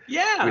 and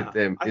with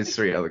them is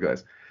three other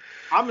guys.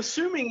 I'm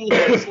assuming he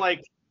has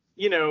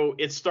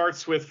it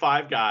starts with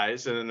five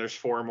guys, and then there's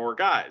four more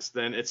guys.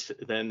 Then it's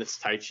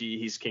Taichi,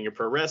 he's king of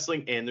pro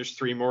wrestling, and there's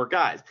three more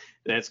guys.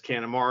 Then it's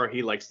Kanemaru,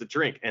 he likes to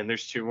drink, and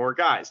there's two more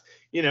guys.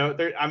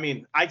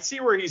 I see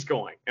where he's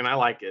going, and I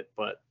like it,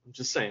 but I'm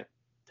just saying,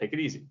 take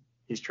it easy.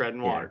 He's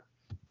treading water.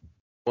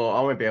 Well,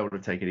 I won't be able to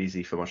take it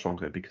easy for much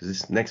longer because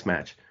this next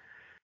match.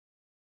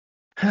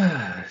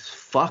 It's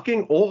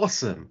fucking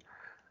awesome.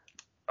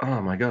 Oh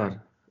my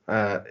god.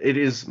 It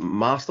is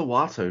Master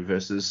Wato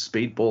versus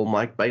Speedball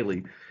Mike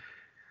Bailey.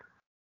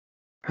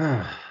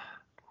 In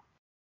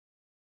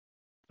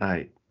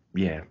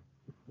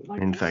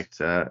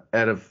fact, out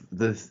of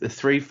the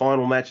three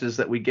final matches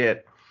that we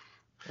get,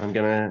 I'm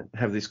gonna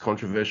have this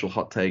controversial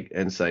hot take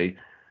and say,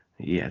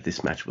 yeah,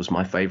 this match was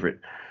my favorite.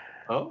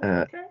 Oh,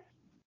 okay.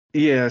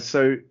 Yeah,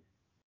 so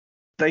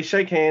they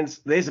shake hands.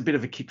 There's a bit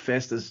of a kick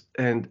fest,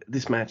 and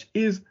this match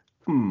is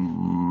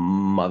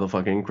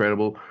motherfucking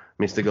incredible.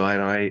 Mr. Guy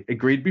and I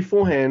agreed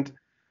beforehand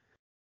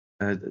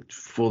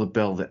for the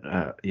bell that,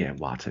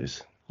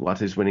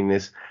 Wato's winning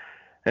this.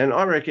 And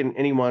I reckon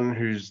anyone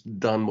who's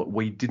done what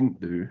we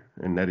didn't do,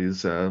 and that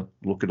is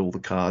look at all the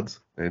cards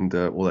and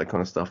all that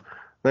kind of stuff,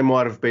 they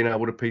might have been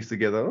able to piece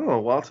together,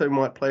 Wato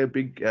might play a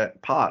big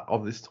part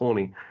of this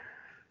tourney.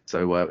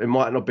 So it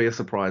might not be a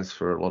surprise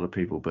for a lot of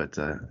people, but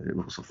it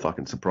was a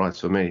fucking surprise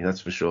for me,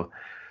 that's for sure.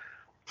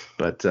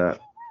 But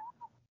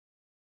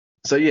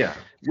so yeah,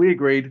 we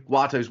agreed.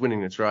 Wato's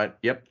winning this, right?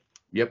 Yep.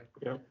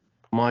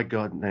 My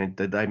God, man,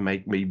 did they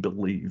make me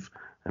believe?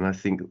 And I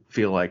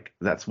feel like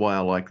that's why I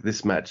like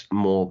this match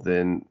more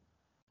than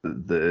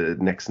the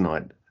next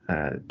night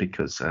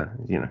because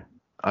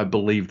I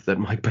believed that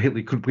Mike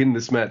Bailey could win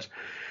this match.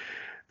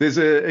 There's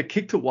a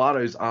kick to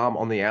Wato's arm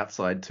on the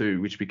outside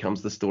too, which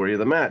becomes the story of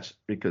the match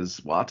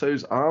because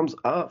Wato's arms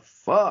are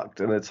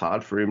fucked and it's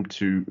hard for him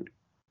to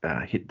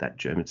hit that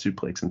German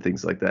suplex and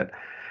things like that.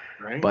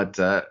 Right. But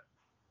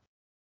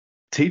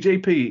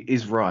TJP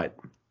is right.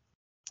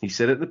 He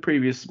said it the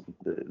previous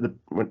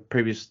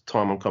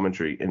time on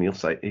commentary, and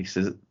he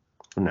says it.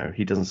 No,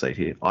 he doesn't say it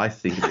here. I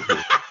think it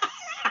here.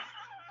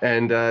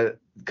 And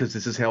because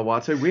this is how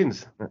Wato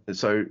wins.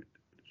 So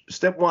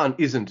step one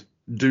isn't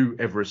do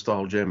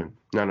Everest-style German.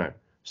 No.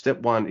 Step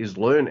one is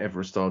learn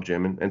Everest-style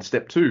German, and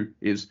step two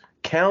is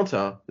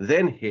counter,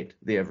 then hit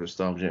the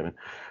Everest-style German.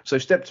 So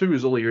step two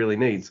is all he really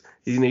needs.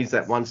 He needs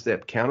that one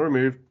step, counter a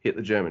move, hit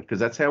the German, because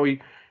that's how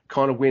he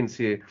kind of wins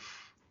here.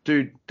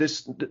 Dude,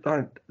 there's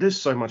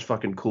so much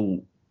fucking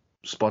cool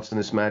spots in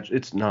this match.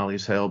 It's gnarly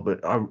as hell,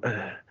 but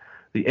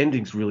the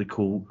ending's really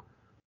cool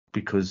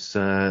because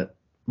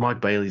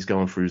Mike Bailey's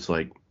going through his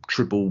like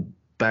triple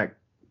back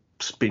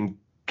spin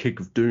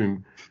kick of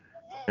doom.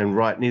 And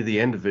right near the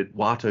end of it,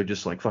 Wato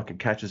just like fucking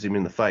catches him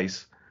in the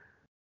face.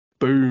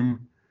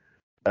 Boom.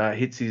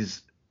 Hits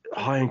his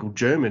high ankle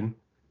German.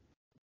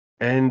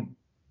 And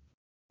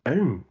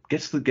boom.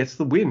 Gets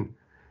the win.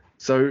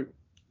 So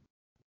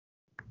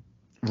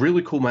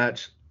really cool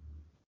match.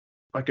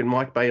 Like in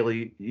Mike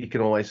Bailey, you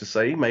can always just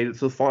say he made it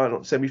to the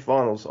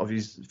semi-finals of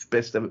his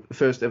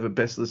first ever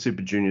Best of the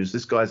Super Juniors.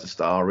 This guy's a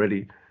star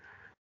already.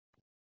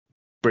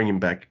 Bring him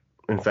back.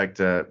 In fact,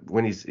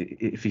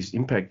 if his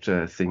Impact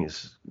thing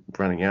is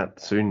running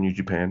out soon, New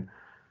Japan.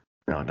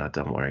 No,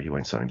 don't worry, you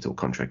won't sign him to a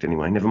contract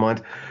anyway. Never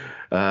mind.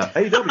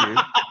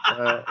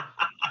 AEW.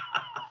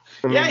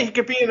 Yeah, he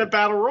could be in a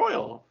battle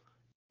royal.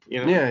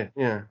 You know?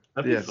 Yeah.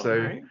 Fun, so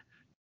right?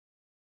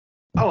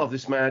 I love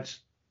this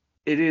match.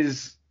 It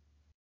is,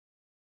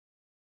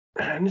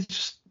 and it's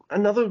just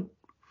another.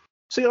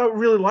 See, I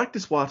really like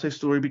this Wato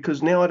story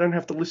because now I don't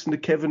have to listen to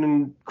Kevin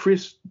and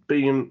Chris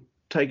being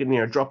taking,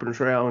 dropping a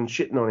trowel and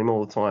shitting on him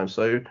all the time.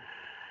 So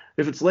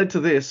if it's led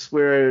to this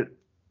where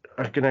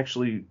I can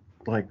actually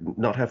like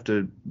not have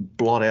to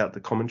blot out the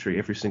commentary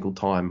every single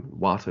time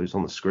Wato's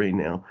on the screen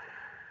now,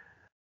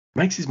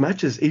 makes his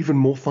matches even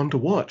more fun to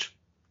watch.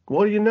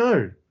 What do you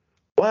know?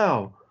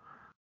 Wow.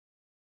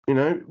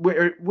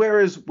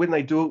 Whereas when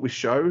they do it with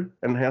Show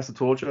and House of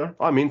Torture,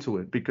 I'm into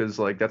it because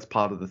like that's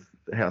part of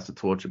the House of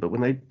Torture. But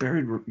when they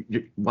buried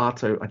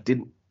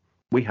Wato,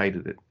 we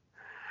hated it.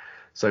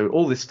 So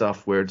all this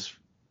stuff where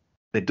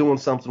they're doing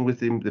something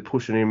with him, they're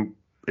pushing him,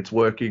 it's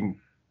working.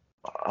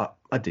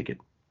 I dig it,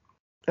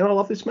 and I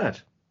love this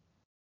match.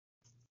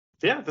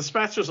 Yeah, this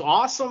match was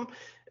awesome.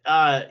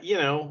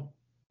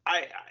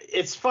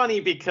 It's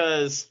funny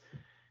because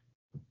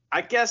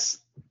I guess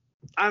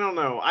I don't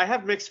know. I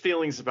have mixed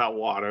feelings about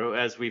Wato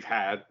as we've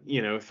had,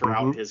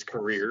 throughout his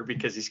career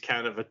because he's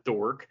kind of a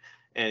dork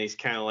and he's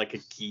kind of like a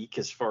geek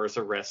as far as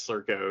a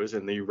wrestler goes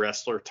in the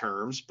wrestler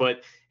terms.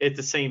 But at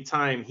the same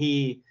time,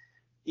 he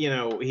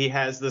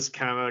has this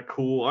kind of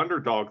cool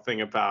underdog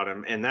thing about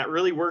him, and that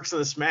really works in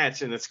this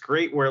match. And it's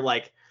great where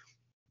like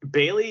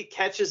Bailey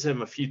catches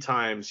him a few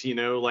times,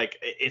 like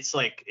it's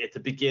like at the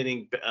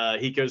beginning,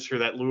 he goes through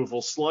that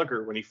Louisville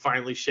Slugger when he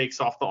finally shakes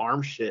off the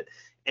arm shit.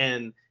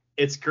 And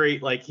it's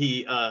great. Like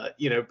he,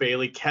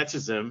 Bailey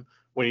catches him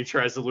when he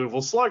tries the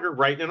Louisville Slugger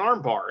right in an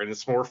arm bar, and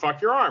it's more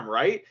fuck your arm.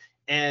 Right.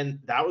 And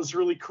that was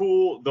really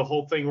cool. The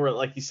whole thing where,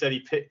 like you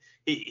said,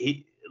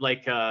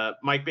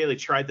 Mike Bailey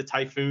tried the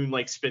Typhoon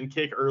like spin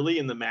kick early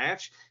in the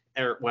match,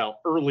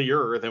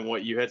 earlier than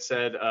what you had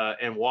said,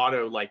 and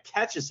Wato like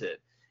catches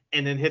it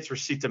and then hits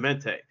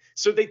Resitamente.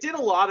 So they did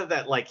a lot of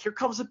that, like here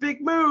comes a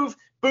big move,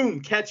 boom,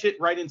 catch it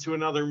right into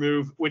another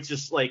move, which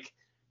is like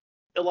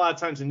a lot of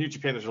times in New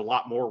Japan there's a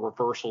lot more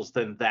reversals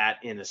than that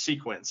in a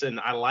sequence, and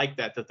I like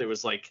that there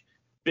was like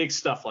big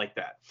stuff like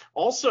that.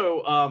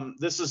 Also,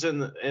 this is in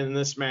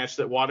this match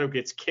that Wato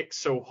gets kicked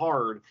so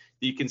hard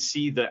that you can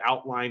see the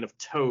outline of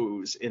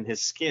toes in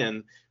his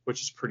skin,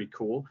 which is pretty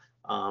cool.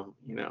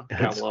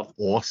 That's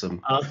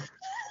awesome.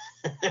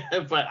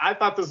 But I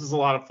thought this was a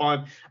lot of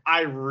fun.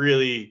 I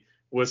really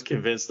was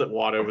convinced that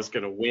Wato was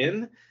going to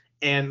win.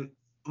 And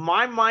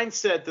my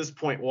mindset at this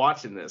point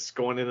watching this,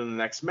 going into the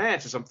next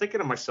match, is I'm thinking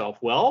to myself,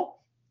 well,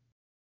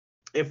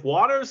 if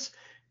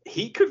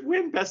he could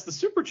win Best of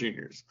Super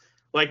Juniors.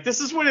 Like, this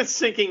is when it's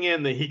sinking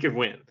in that he could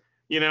win.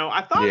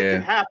 I thought it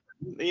could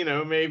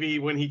happen, maybe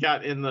when he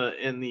got in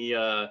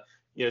the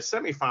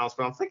semifinals.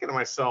 But I'm thinking to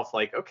myself,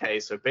 like,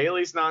 okay, so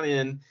Bailey's not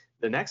in.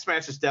 The next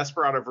match is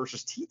Desperado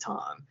versus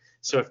Teton.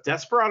 So if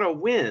Desperado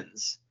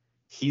wins,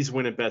 he's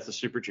winning Best of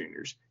Super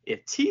Juniors.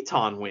 If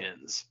Teton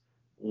wins,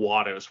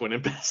 Wato's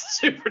winning Best of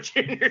Super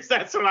Juniors.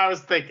 That's what I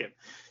was thinking.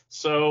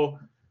 So,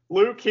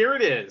 Luke, here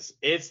it is.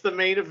 It's the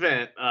main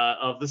event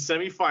of the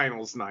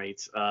semifinals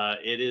night.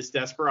 It is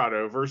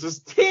Desperado versus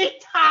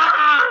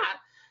Teton.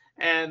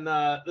 And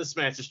this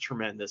match is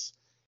tremendous.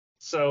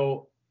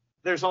 So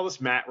there's all this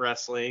mat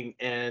wrestling,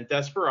 and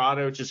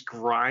Desperado just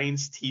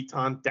grinds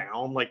Teton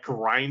down, like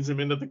grinds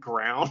him into the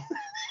ground.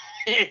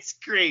 It's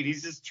great.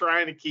 He's just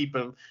trying to keep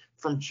him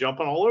from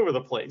jumping all over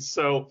the place.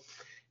 So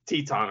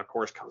Teton, of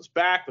course, comes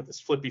back with his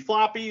flippy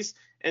floppies,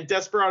 and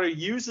Desperado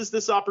uses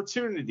this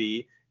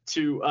opportunity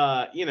to,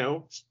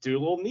 do a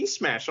little knee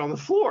smash on the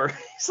floor.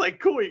 He's like,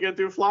 cool, you going to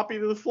do a floppy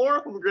to the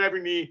floor? Let me grab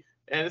your knee.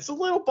 And it's a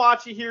little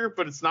botchy here,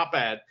 but it's not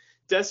bad.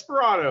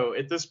 Desperado,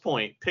 at this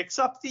point, picks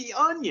up the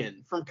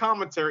onion from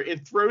commentary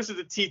and throws it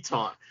at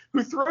Teton,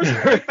 who throws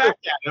it right back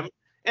at him.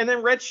 And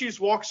then Red Shoes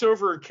walks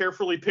over and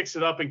carefully picks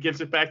it up and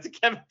gives it back to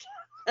Kevin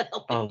Kelly.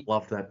 I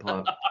love that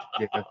part.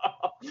 Yeah.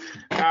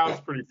 That was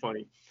pretty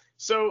funny.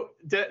 So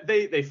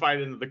they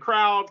fight into the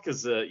crowd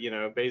because,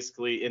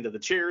 basically into the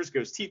chairs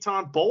goes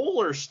Teton,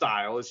 bowler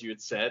style, as you had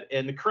said.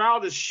 And the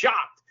crowd is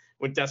shocked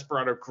when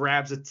Desperado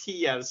grabs a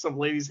tea out of some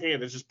lady's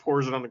hand and just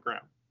pours it on the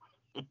ground.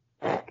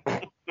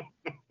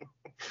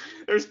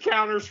 There's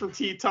counters from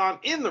Teton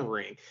in the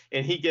ring,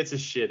 and he gets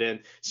his shit in.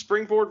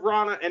 Springboard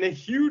Rana and a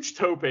huge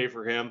tope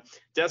for him.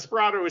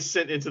 Desperado is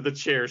sent into the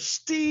chair.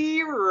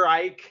 Steve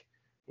Reich.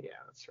 Yeah,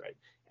 that's right.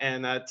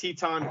 And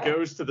Teton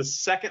goes to the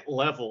second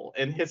level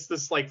and hits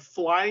this like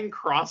flying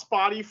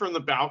crossbody from the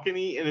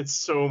balcony, and it's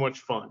so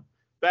much fun.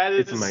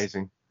 It's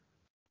amazing.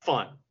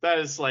 Fun. That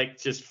is like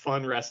just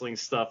fun wrestling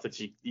stuff that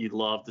you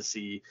love to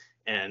see.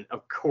 And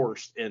of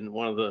course, in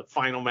one of the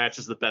final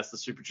matches, the best of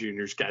Super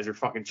Juniors, guys are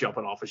fucking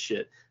jumping off of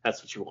shit.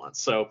 That's what you want.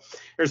 So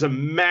there's a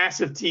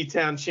massive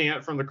T-Town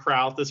chant from the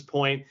crowd at this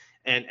point.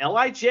 And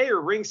LIJ are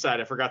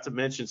ringside, I forgot to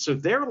mention. So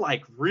they're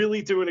like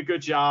really doing a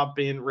good job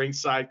being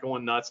ringside,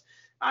 going nuts.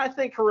 I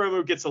think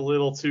Hiromu gets a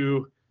little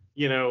too,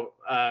 he gets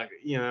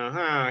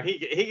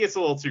a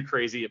little too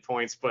crazy at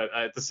points, but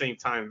at the same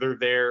time, they're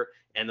there.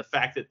 And the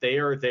fact that they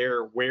are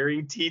there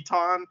wearing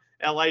Teton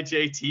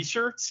LIJ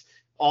t-shirts,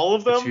 all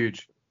of them. It's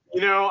huge.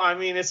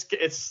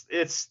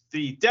 It's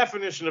the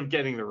definition of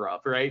getting the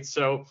rub, right?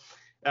 So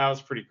that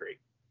was pretty great.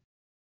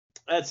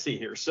 Let's see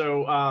here.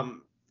 So,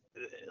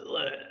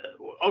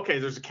 okay,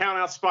 there's a count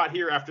out spot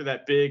here after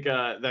that big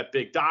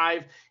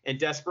dive, and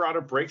Desperado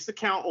breaks the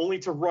count only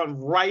to run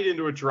right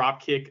into a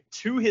drop kick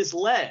to his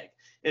leg.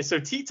 And so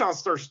Teton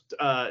starts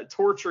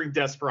torturing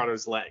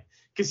Desperado's leg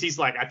because he's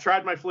like, I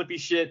tried my flippy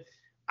shit.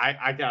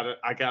 I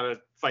gotta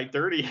fight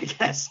dirty, I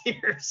guess,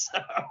 here. So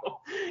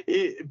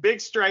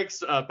big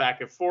strikes back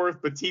and forth,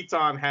 but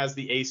Teton has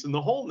the ace in the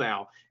hole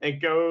now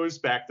and goes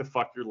back to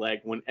fuck your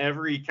leg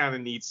whenever he kind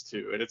of needs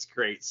to, and it's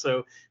great.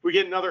 So we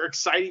get another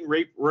exciting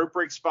rope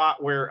break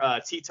spot where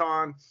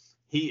Teton,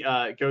 he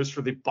goes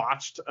for the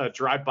botched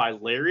drive-by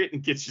lariat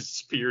and gets just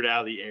speared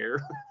out of the air.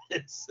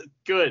 It's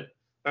good.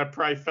 That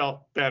probably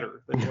felt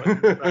better than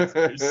what the rest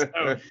do.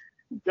 So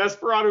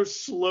Desperado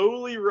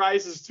slowly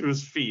rises to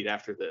his feet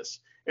after this,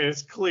 and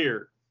it's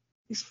clear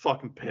he's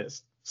fucking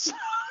pissed.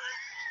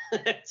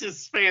 It's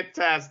just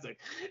fantastic.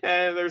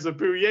 And there's a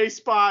Bouye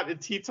spot,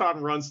 and Teton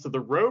runs to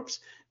the ropes,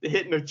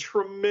 hitting a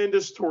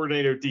tremendous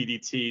tornado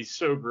DDT.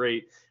 So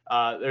great.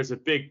 There's a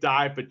big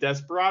dive, but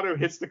Desperado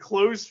hits the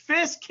closed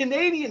fist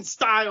Canadian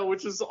style,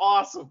 which is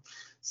awesome.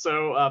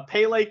 So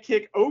Pele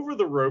kick over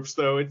the ropes,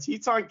 though, and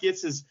Teton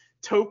gets his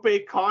tope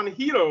con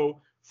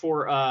hilo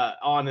for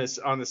on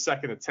the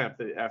second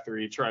attempt after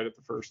he tried it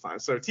the first time.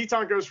 So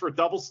Teton goes for a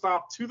double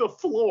stomp to the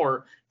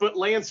floor, but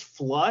lands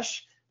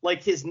flush,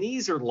 like his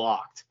knees are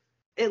locked.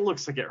 It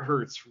looks like it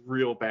hurts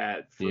real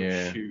bad for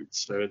a shoot.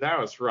 So that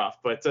was rough.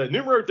 But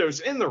Numero Dos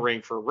in the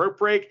ring for a rope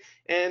break,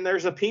 and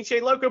there's a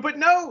Pinche Loco, but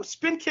no,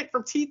 spin kick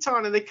from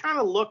Teton, and they kind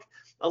of look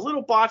a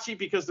little botchy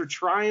because they're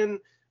trying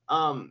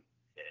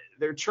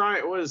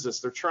what is this?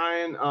 They're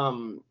trying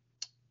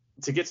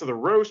to get to the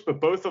roast, but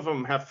both of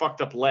them have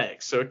fucked up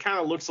legs. So it kind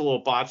of looks a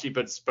little botchy,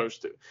 but it's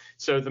supposed to.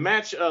 So the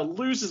match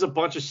loses a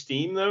bunch of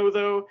steam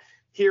though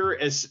here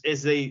as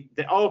they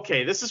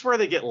okay, this is where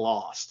they get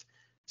lost.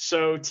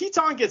 So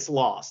Teton gets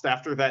lost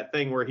after that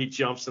thing where he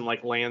jumps and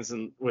like lands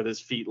with his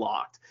feet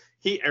locked.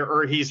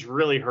 He's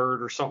really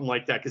hurt or something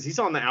like that because he's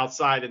on the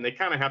outside and they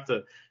kind of have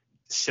to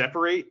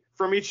separate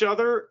from each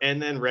other,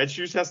 and then Red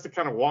Shoes has to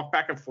kind of walk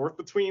back and forth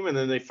between them, and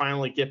then they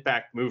finally get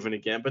back moving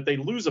again. But they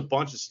lose a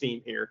bunch of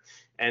steam here,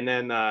 and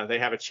then they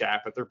have a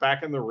chat, but they're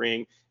back in the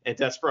ring, and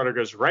Desperado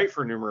goes right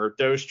for Numero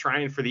Dos,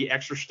 trying for the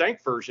extra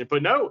stank version,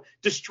 but no,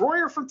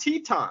 Destroyer from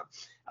Teton.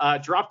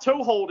 Drop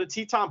toe hold, and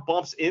Teton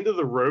bumps into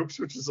the ropes,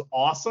 which is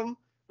awesome.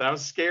 That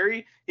was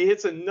scary. He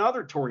hits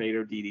another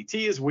tornado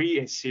DDT as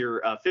we see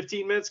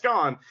 15 minutes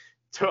gone.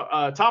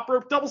 Top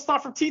rope double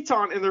stop from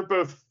Teton, and they're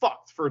both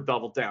fucked for a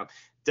double down.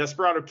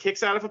 Desperado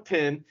kicks out of a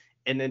pin,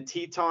 and then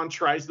Teton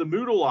tries the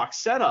Moodle Lock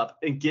setup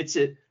and gets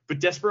it, but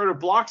Desperado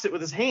blocks it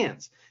with his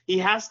hands. He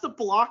has to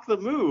block the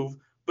move,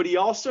 but he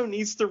also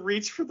needs to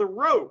reach for the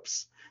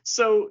ropes.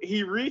 So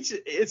he reaches.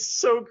 It's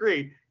so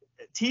great.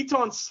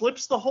 Teton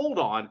slips the hold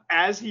on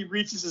as he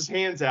reaches his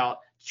hands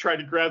out to try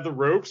to grab the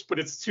ropes, but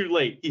it's too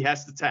late. He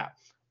has to tap.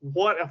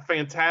 What a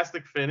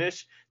fantastic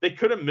finish. They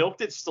could have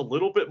milked it just a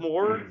little bit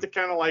more to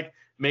kind of like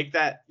make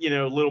that, a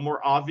little more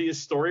obvious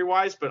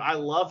story-wise, but I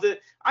loved it.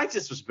 I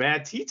just was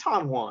mad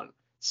Teton won.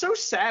 So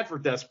sad for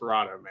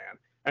Desperado, man.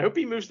 I hope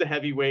he moves to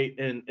heavyweight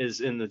and is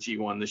in the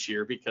G1 this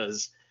year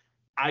because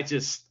I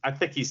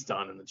think he's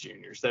done in the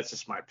juniors. That's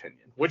just my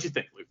opinion. What'd you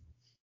think, Luke?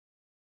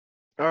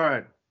 All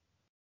right.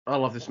 I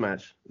love this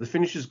match. The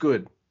finish is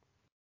good.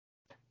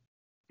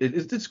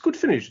 It's a good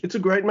finish. It's a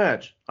great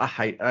match. I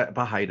hate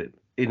it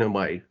in a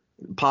way.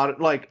 I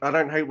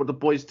don't hate what the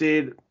boys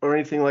did or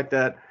anything like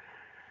that.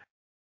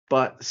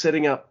 But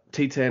setting up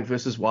T10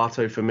 versus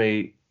Wato for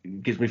me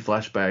gives me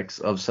flashbacks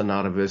of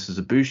Sanada versus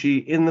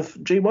Ibushi in the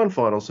G1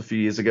 finals a few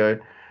years ago,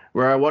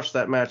 where I watched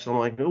that match and I'm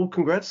like, oh,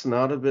 congrats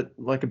Sanada, but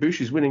like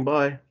Ibushi's winning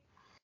by.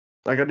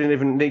 Like I didn't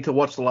even need to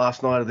watch the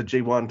last night of the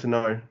G1 to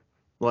know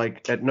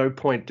Like, at no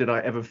point did I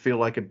ever feel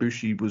like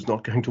Ibushi was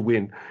not going to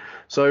win.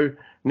 So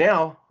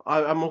now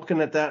I'm looking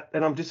at that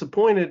and I'm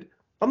disappointed.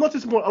 I'm not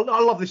disappointed.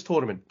 I love this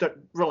tournament.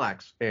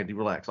 Relax, Andy,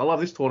 relax. I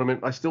love this tournament.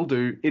 I still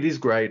do. It is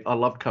great. I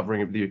love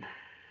covering it with you.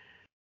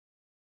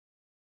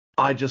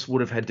 I just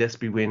would have had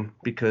Despy win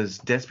because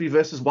Despy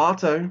versus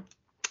Wato,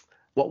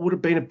 what would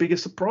have been a bigger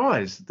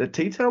surprise? That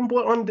T-Town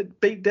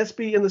beat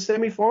Despy in the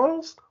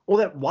semifinals or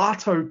that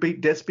Wato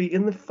beat Despy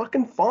in the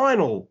fucking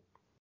final?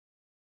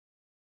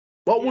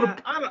 What would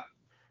have...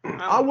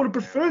 I would have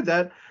preferred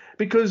that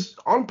because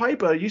on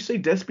paper, you see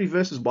Despy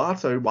versus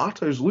Wato.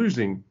 Wato's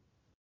losing,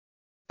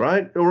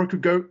 right? Or it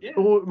could go,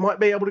 or it might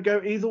be able to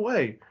go either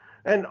way.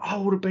 And I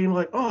would have been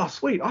like, oh,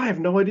 sweet. I have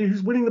no idea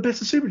who's winning the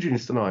best of Super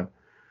Juniors tonight.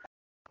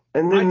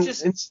 And then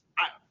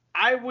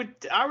I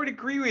would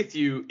agree with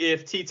you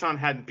if Teton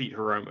hadn't beat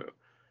Hiromu.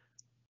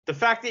 The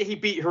fact that he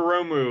beat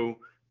Hiromu,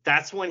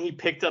 that's when he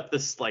picked up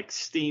this like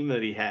steam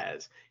that he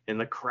has, and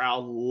the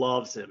crowd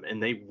loves him,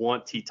 and they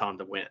want Teton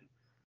to win.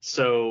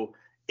 So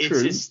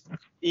it's just,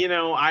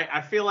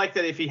 I feel like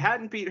that if he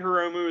hadn't beat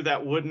Hiromu,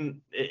 that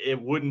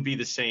wouldn't be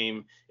the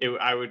same.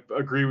 I would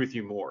agree with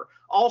you more.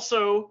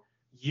 Also,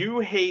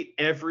 you hate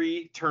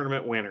every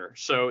tournament winner,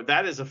 so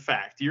that is a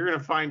fact. You're going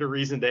to find a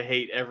reason to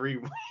hate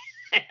every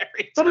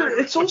But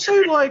it's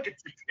also like,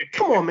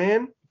 come on,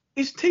 man.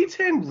 Is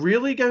T10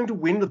 really going to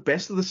win the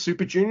best of the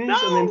Super Juniors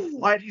and then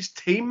fight his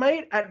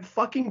teammate at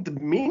fucking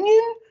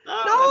Dominion? No!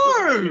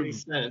 That doesn't make any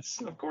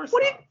sense. Of course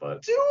what not.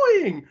 What are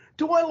you doing?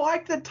 Do I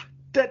like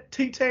that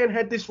T10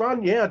 had this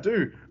run? Yeah, I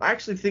do. I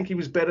actually think he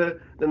was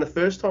better than the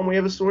first time we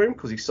ever saw him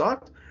because he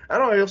sucked.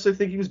 And I also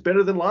think he was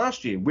better than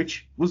last year,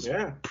 which was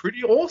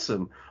pretty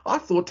awesome. I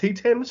thought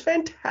T10 was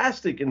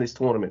fantastic in this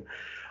tournament.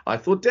 I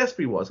thought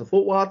Despy was. I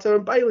thought Wato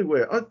and Bailey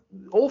were.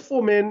 All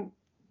four men,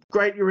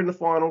 great, you're in the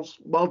finals.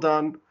 Well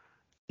done.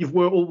 You've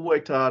all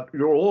worked hard.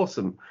 You're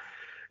awesome.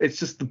 It's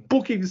just the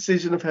booking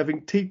decision of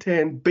having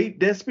T10 beat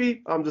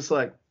Despy. I'm just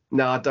like,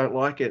 no, I don't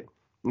like it.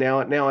 Now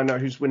I know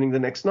who's winning the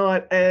next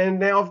night, and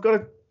now I've got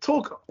to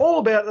talk all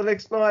about the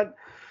next night.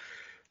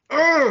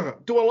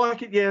 Do I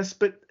like it? Yes,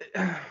 but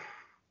wow,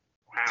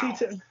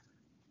 T10,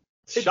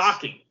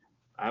 shocking.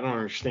 I don't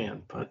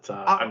understand, but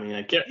I mean,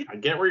 I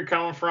get where you're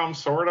coming from,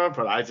 sort of,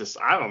 but I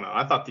don't know.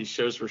 I thought these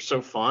shows were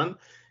so fun,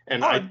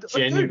 and I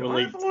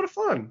genuinely had a lot of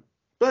fun.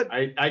 But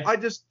I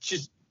just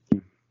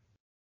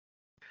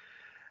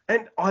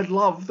and I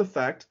love the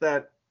fact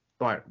that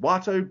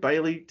Wato,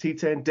 Bailey,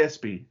 T10,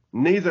 Despy,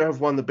 neither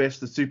have won the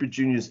best of Super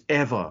Juniors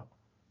ever.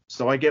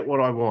 So I get what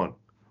I want.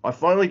 I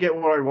finally get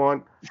what I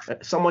want.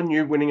 Someone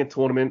new winning a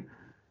tournament,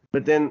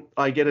 but then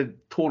I get a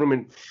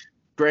tournament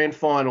grand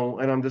final,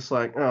 and I'm just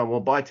like, oh,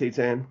 well, bye,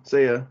 T10.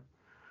 See ya.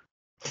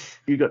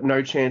 You got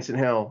no chance in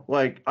hell.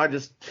 Like,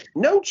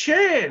 no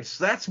chance.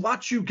 That's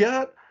what you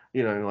got.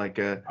 All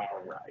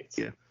right.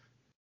 Yeah.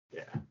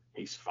 Yeah,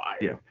 he's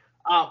fired. Yeah.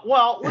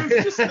 Well, Luke,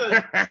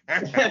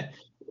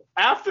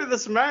 after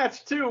this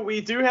match, too,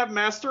 we do have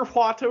Master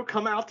Wato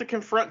come out to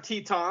confront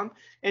Teton,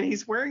 and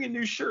he's wearing a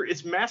new shirt.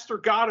 It's Master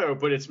Gato,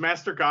 but it's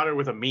Master Gato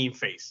with a mean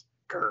face.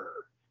 Grr.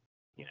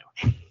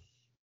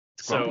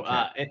 So,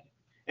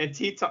 and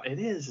Teton,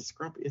 it's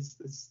grumpy.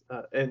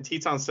 And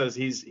Teton says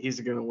he's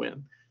going to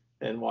win.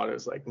 And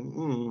Wato's like,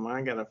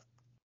 I got a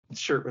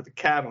shirt with a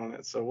cat on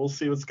it, so we'll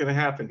see what's going to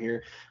happen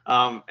here.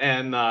 I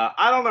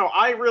don't know.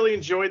 I really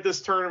enjoyed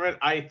this tournament.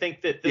 I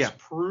think that this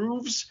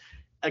proves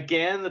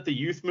again that the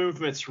youth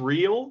movement's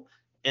real,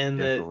 and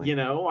Definitely.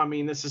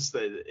 That this is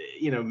the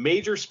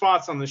major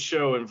spots on the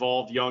show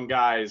involve young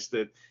guys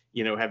that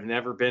have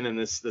never been in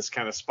this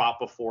kind of spot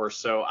before.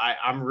 So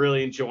I'm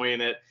really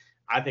enjoying it.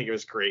 I think it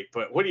was great.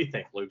 But what do you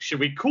think, Luke?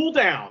 Should we cool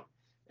down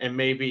and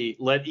maybe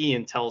let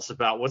Ian tell us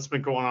about what's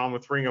been going on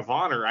with Ring of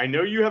Honor? I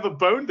know you have a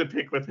bone to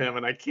pick with him,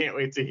 and I can't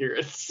wait to hear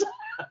it.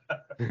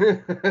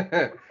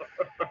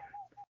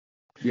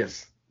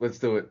 Yes, let's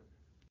do it.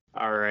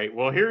 All right.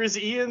 Well, here is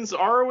Ian's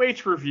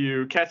ROH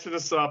review, catching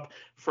us up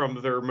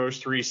from their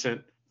most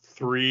recent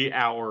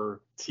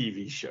 3-hour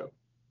TV show.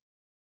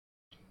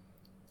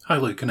 Hi,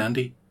 Luke and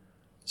Andy.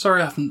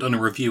 Sorry I haven't done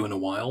a review in a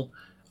while.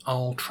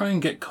 I'll try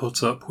and get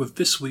caught up with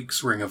this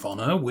week's Ring of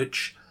Honor,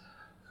 which...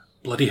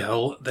 bloody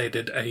hell, they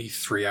did a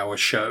 3-hour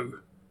show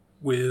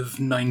with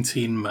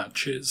 19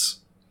 matches.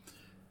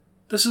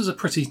 This is a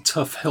pretty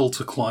tough hill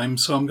to climb,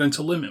 so I'm going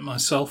to limit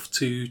myself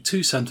to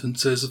 2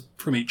 sentences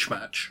from each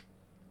match.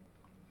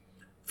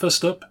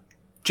 First up,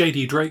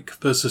 JD Drake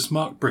versus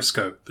Mark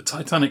Briscoe, the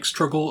titanic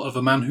struggle of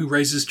a man who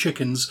raises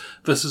chickens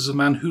versus a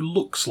man who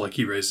looks like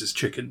he raises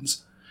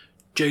chickens.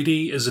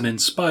 JD is an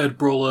inspired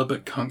brawler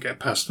but can't get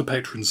past the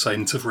patron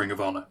saint of Ring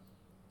of Honor.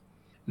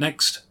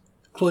 Next,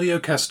 Claudio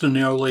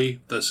Castagnoli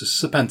versus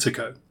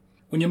Serpentico.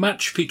 When your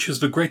match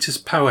features the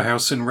greatest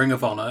powerhouse in Ring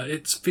of Honor,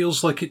 it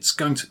feels like it's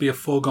going to be a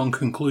foregone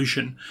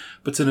conclusion,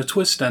 but in a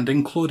twist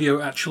ending,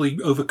 Claudio actually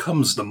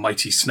overcomes the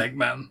mighty Snake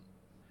Man.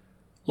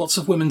 Lots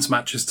of women's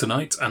matches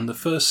tonight, and the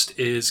first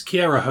is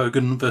Kiera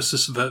Hogan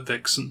versus Vert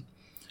Vixen.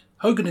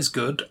 Hogan is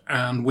good,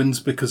 and wins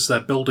because they're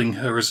building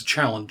her as a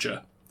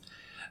challenger.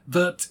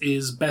 Vert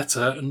is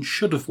better and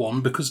should have won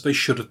because they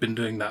should have been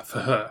doing that for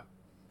her.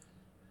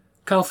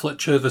 Kyle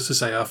Fletcher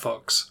versus AR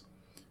Fox.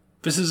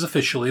 This is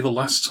officially the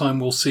last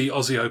time we'll see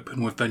Aussie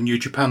Open with their New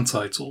Japan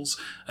titles,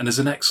 and is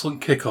an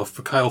excellent kickoff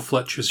for Kyle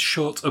Fletcher's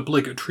short,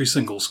 obligatory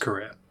singles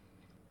career.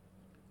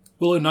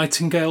 Willow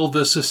Nightingale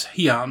versus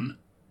Heian.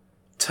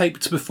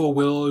 Taped before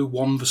Willow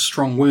won the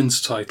Strong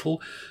Women's title,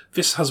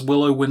 this has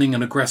Willow winning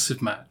an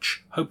aggressive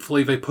match.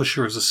 Hopefully they push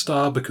her as a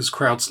star because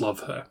crowds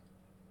love her.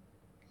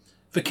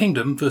 The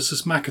Kingdom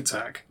versus Mac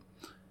Attack.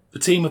 The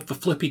team of the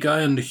Flippy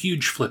Guy and the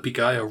Huge Flippy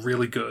Guy are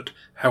really good.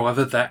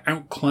 However, they're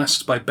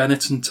outclassed by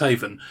Bennett and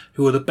Taven,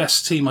 who are the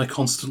best team I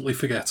constantly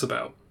forget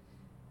about.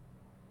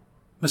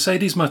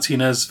 Mercedes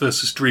Martinez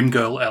versus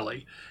Dreamgirl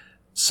Ellie.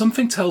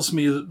 Something tells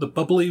me that the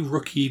bubbly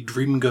rookie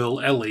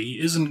Dreamgirl Ellie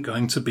isn't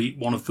going to beat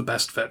one of the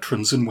best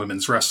veterans in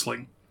women's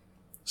wrestling.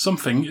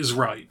 Something is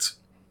right.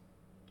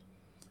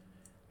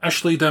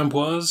 Ashley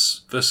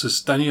D'Amboise versus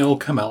Danielle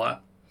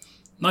Camella.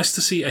 Nice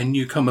to see a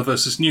newcomer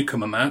versus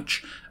newcomer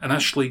match, and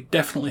Ashley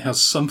definitely has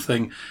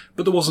something,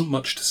 but there wasn't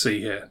much to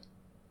see here.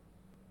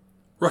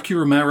 Rocky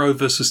Romero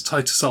versus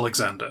Titus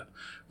Alexander.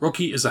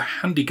 Rocky is a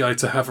handy guy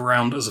to have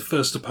around as a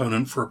first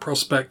opponent for a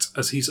prospect,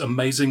 as he's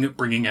amazing at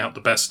bringing out the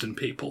best in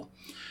people.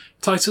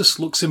 Titus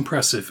looks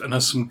impressive and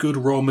has some good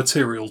raw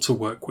material to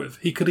work with.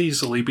 He could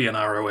easily be an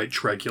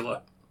ROH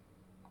regular.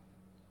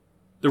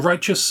 The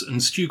Righteous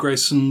and Stu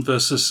Grayson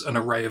versus an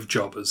array of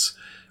jobbers.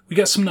 We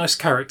get some nice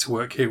character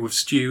work here with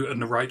Stu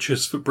and the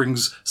Righteous that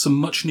brings some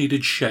much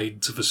needed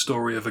shade to the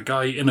story of a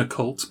guy in a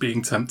cult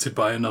being tempted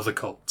by another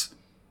cult.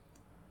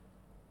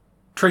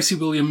 Tracy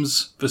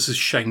Williams versus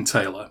Shane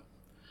Taylor.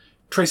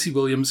 Tracy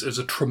Williams is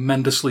a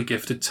tremendously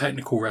gifted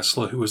technical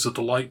wrestler who is a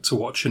delight to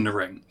watch in the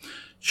ring.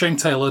 Shane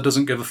Taylor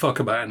doesn't give a fuck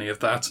about any of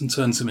that and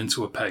turns him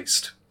into a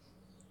paste.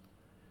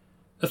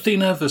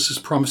 Athena versus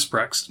Promise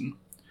Braxton.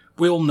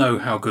 We all know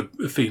how good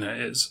Athena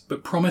is,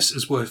 but Promise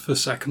is worth a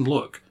second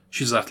look.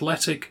 She's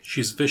athletic,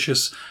 she's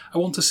vicious, I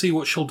want to see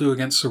what she'll do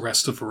against the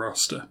rest of the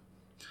roster.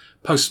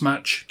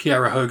 Post-match,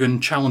 Kiara Hogan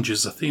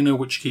challenges Athena,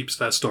 which keeps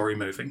their story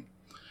moving.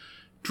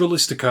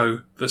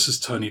 Drilistico versus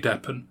Tony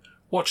Deppen.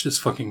 Watch this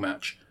fucking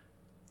match.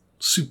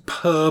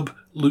 Superb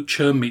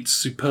lucha meets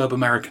superb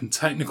American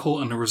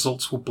technical, and the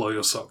results will blow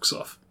your socks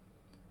off.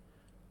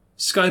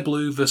 Sky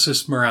Blue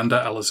versus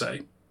Miranda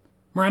Alizé.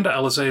 Miranda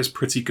Alizé is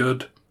pretty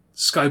good.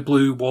 Sky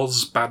Blue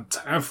was bad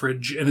to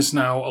average and is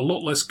now a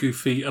lot less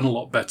goofy and a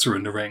lot better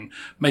in the ring,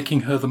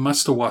 making her the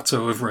Master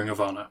Wato of Ring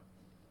of Honor.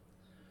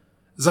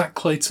 Zach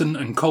Clayton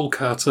and Cole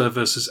Carter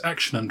versus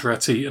Action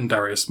Andretti and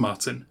Darius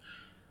Martin.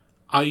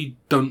 I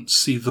don't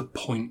see the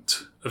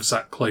point of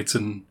Zach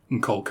Clayton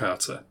and Cole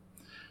Carter.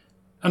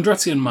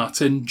 Andretti and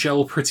Martin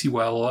gel pretty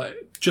well,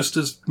 just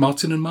as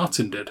Martin and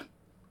Martin did.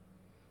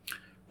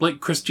 Blake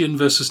Christian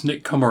versus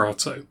Nick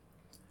Comoroto.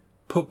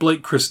 Put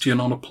Blake Christian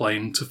on a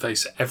plane to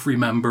face every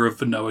member of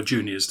the Noah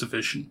Juniors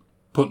division.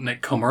 Put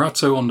Nick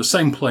Comoroto on the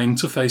same plane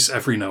to face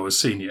every Noah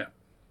Senior.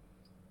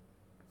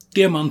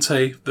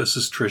 Diamante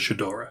versus Trish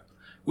Adora.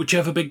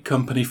 Whichever big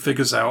company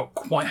figures out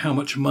quite how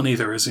much money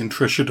there is in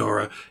Trish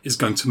Adora is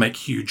going to make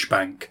huge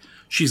bank.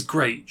 She's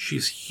great,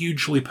 she's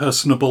hugely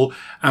personable,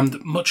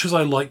 and much as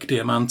I like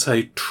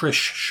Diamante, Trish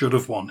should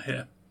have won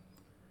here.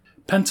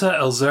 Penta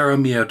El Zero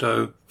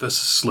Miedo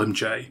versus Slim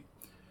J.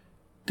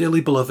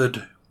 Dearly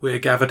beloved, we are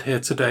gathered here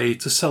today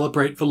to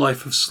celebrate the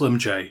life of Slim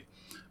J,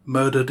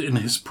 murdered in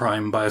his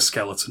prime by a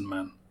skeleton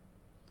man.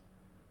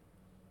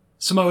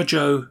 Samoa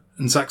Joe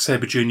and Zack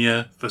Sabre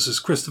Jr. versus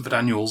Christopher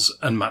Daniels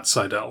and Matt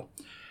Sydal.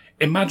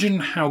 Imagine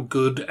how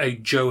good a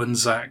Joe and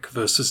Zack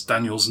versus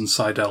Daniels and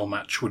Sydal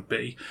match would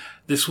be.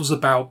 This was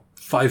about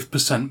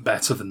 5%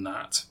 better than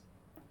that.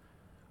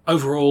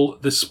 Overall,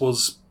 this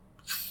was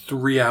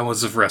 3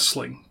 hours of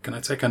wrestling. Can I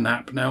take a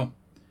nap now?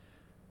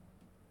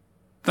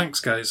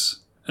 Thanks, guys.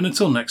 And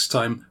until next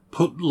time,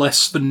 put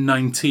less than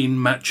 19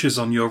 matches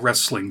on your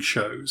wrestling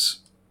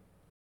shows.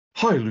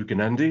 Hi, Luke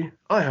and Andy.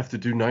 I have to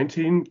do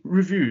 19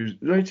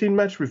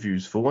 match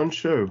reviews for one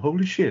show.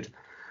 Holy shit.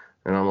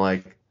 And I'm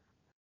like,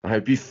 I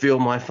hope you feel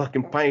my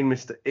fucking pain,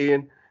 Mr.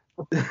 Ian.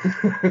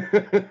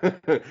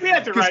 We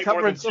had to write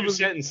more than 2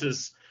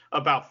 sentences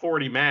about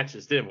 40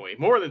 matches, didn't we?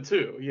 More than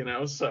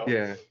 2, so.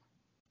 Yeah.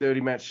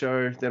 30 match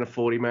show, then a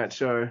 40 match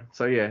show.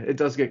 So yeah, it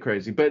does get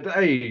crazy. But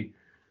hey,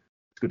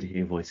 it's good to hear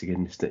your voice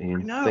again, Mr.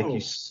 Ian. I know. Thank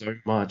you so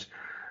much.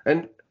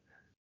 And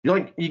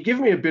you give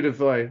me a bit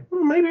of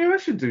maybe I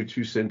should do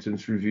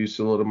 2-sentence reviews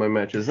to a lot of my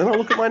matches. Then I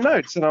look at my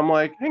notes and I'm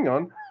like, hang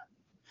on,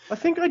 I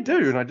think I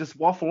do, and I just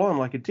waffle on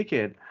like a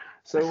dickhead.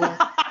 So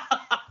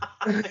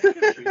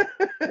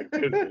it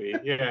could be,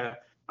 yeah.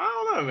 I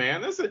don't know,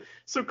 man. There's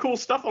some cool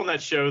stuff on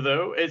that show,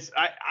 though. I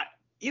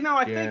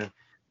think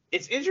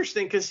it's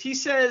interesting because he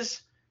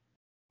says,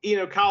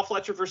 Kyle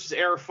Fletcher versus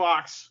AR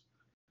Fox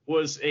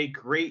was a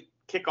great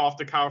kickoff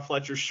to Kyle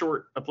Fletcher's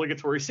short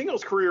obligatory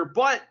singles career,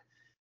 but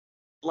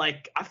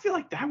I feel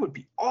like that would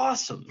be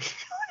awesome. You know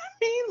what I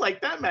mean?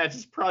 Like, that match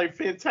is probably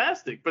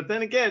fantastic. But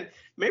then again,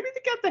 maybe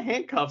they got the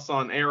handcuffs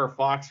on AR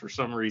Fox for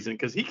some reason,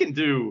 because he can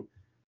do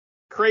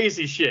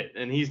crazy shit,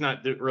 and he's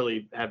not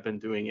really have been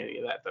doing any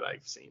of that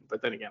I've seen.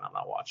 But then again, I'm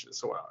not watching it,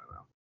 so I don't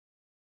know.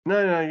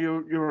 No,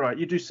 you're right.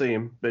 You do see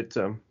him, but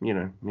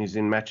he's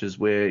in matches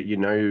where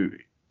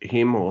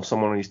him or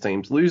someone on his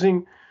team's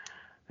losing,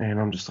 and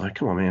I'm just like,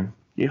 come on, man,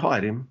 you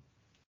hide him.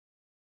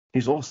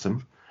 He's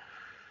awesome.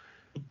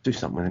 Do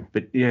something with him.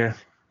 But yeah,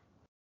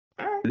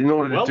 in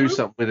order to do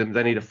something with him,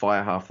 they need to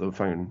fire half the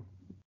phone.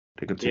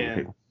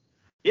 People.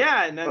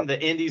 Yeah, and then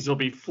the indies will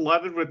be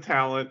flooded with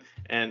talent,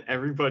 and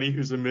everybody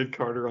who's a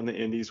mid-carder on the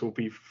indies will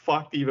be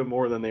fucked even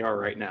more than they are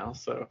right now.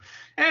 So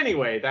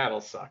anyway,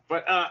 that'll suck.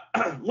 But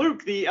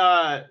Luke,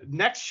 the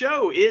next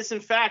show is,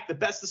 in fact, the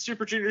Best of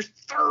Super Juniors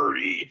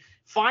 30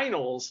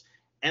 finals.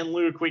 And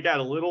Luke, we got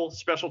a little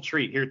special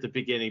treat here at the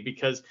beginning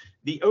because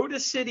the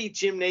Otis City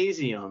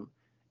Gymnasium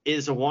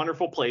is a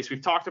wonderful place.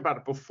 We've talked about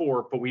it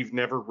before, but we've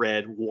never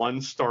read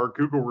 1-star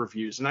Google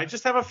reviews. And I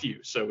just have a few,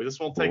 so this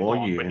won't take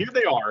long. Yeah. But here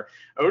they are.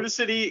 Otis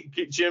City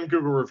Gym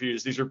Google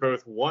reviews. These are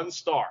both 1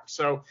 star.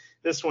 So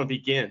this one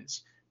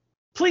begins.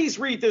 Please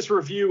read this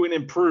review and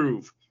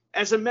improve.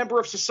 As a member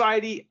of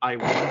society, I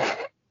want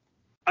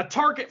a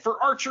target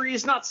for archery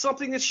is not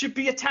something that should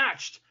be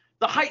attached.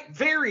 The height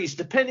varies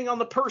depending on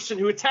the person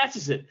who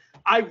attaches it.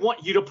 I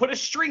want you to put a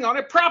string on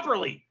it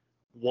properly.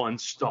 1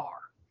 star.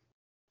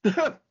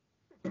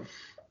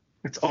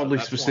 It's oddly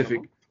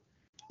specific.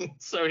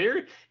 So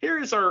here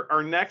is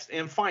our next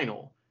and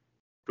final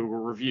Google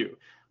review.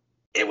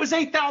 It was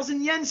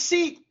 8,000 yen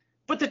seat,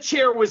 but the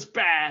chair was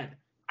bad.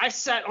 I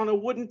sat on a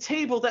wooden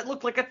table that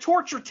looked like a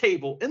torture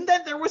table, and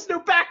then there was no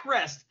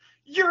backrest.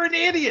 You're an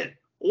idiot.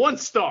 1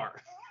 star.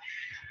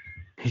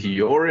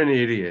 You're an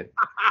idiot.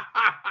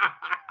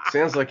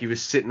 Sounds like he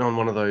was sitting on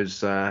one of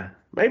those,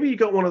 maybe he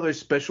got one of those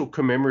special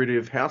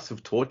commemorative House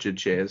of Torture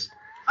chairs.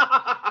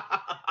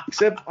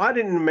 Except I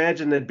didn't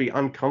imagine they'd be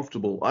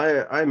uncomfortable.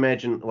 I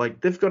imagine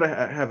like they've got to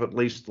have at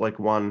least like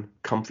one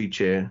comfy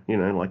chair,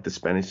 like the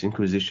Spanish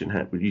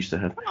Inquisition used to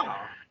have. Oh,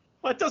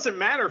 well, it doesn't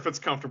matter if it's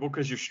comfortable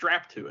because you're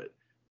strapped to it,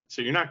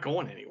 so you're not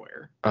going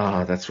anywhere.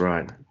 Ah, that's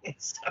right.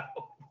 So,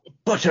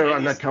 put her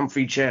on the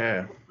comfy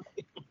chair.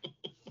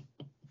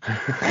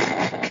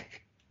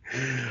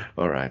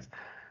 All right.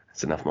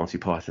 That's enough Monty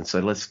Python. So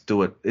let's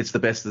do it. It's the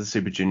Best of the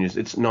Super Juniors.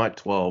 It's night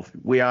 12.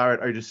 We are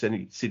at Otis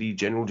City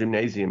General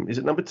Gymnasium. Is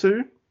it number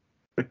 2?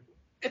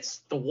 It's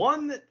the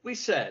one that we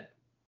said.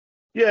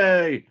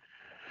 Yay.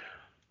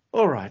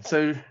 All right.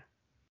 So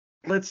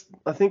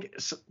I think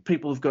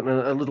people have gotten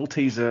a little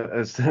teaser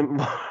as to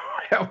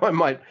how I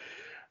might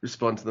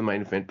respond to the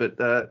main event. But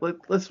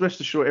let's rest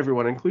assured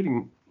everyone,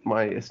 including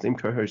my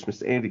esteemed co-host,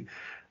 Mr. Andy,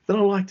 that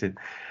I liked it.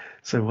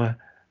 So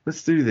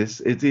let's do this.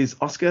 It is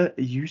Oscar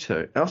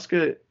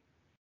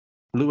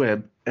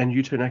Loeb and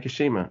Yuto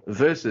Nakashima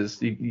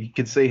versus, you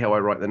can see how I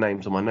write the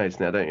names on my notes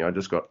now, don't you? I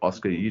just got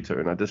Oscar Yuto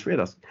and I just read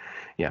us.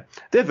 Yeah.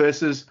 They're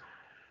versus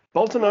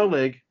Boltin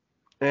Oleg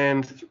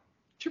and... It's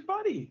your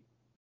buddy.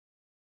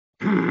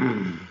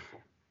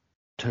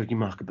 Togi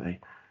Makabe.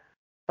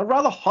 I'd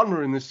rather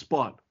Honma in this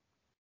spot.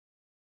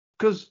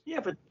 Because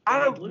but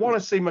I don't want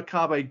to see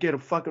Makabe get a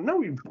fucking...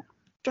 No, you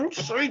don't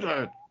say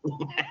that.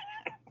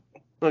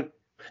 Look,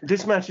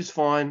 this match is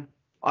fine.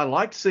 I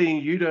liked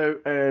seeing Yuto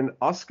and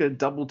Oscar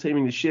double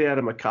teaming the shit out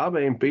of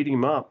Makabe and beating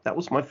him up. That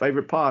was my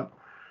favorite part.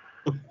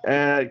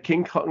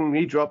 King Kong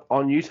knee drop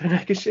on Yuto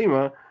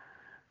Nakashima.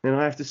 And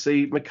I have to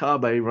see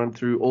Makabe run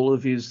through all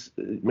of his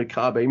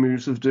Makabe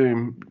moves of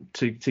doom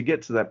to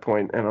get to that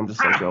point. And I'm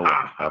just like, oh,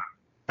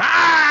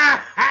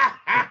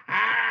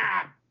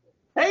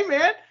 hey,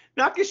 man.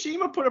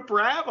 Nakashima put a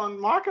brab on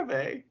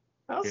Makabe.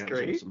 That was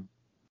great. Awesome.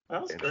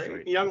 That was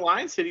great. The young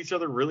lions hit each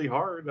other really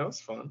hard. That was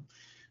fun.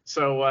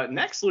 So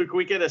next, Luke,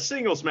 we get a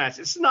singles match.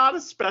 It's not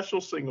a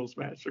special singles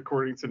match,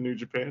 according to New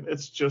Japan.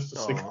 It's just a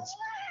singles match.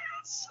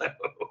 So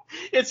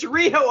it's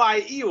Ryo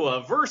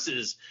Aiwa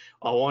versus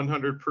a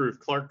 100 proof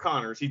Clark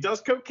Connors. He does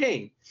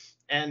cocaine.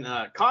 And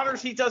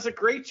Connors, he does a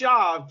great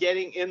job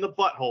getting in the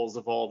buttholes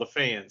of all the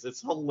fans.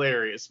 It's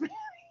hilarious.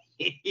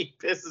 He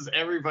pisses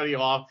everybody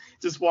off,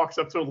 just walks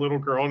up to a little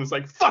girl and is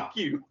like, fuck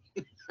you.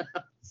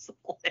 It's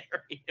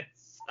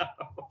hilarious. So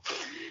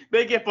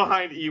they get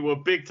behind Iwa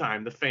big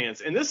time, the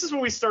fans. And this is when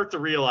we start to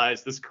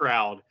realize this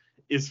crowd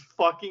is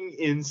fucking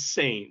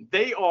insane.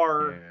 They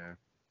are,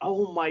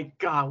 oh my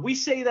God. We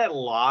say that a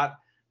lot,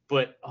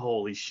 but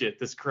holy shit,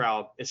 this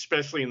crowd,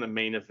 especially in the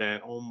main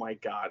event, oh my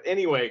God.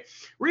 Anyway,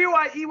 Ryo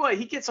Iwa,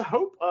 he gets a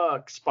hope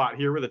spot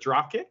here with a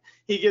dropkick.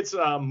 He gets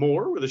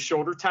more with a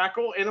shoulder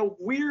tackle and a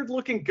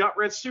weird-looking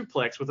gut-wrench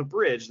suplex with a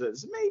bridge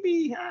that's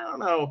maybe, I don't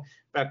know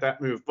about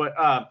that move, but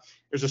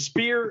there's a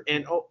spear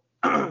and,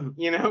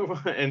 Ryo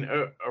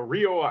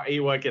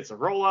Iwa gets a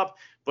roll-up,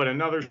 but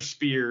another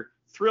spear,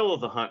 thrill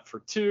of the hunt for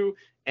 2.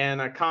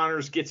 And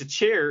Connors gets a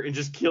chair and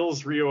just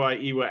kills Ryo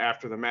Iwa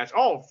after the match.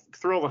 Oh,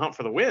 thrill of the hunt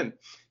for the win.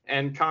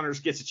 And Connors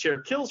gets a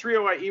chair, kills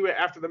Ryo Iwa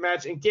after the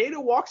match, and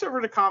Gato walks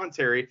over to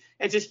commentary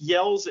and just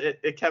yells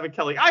at Kevin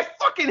Kelly, I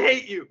fucking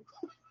hate you.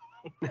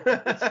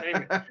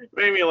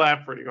 made me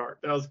laugh pretty hard.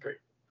 That was great.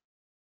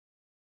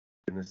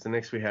 And so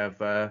next we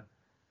have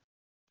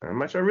A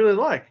match I really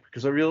like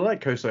because I really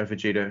like Kosei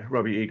Fujita,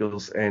 Robbie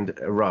Eagles, and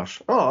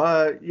Rush.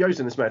 Yo's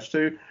in this match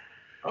too.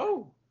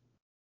 Oh.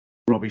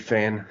 Robbie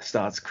fan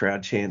starts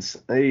crowd chants.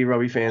 Hey,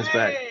 Robbie fan's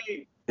back.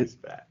 It's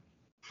back.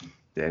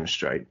 Damn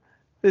straight.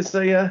 There's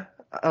a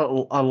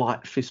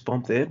light fist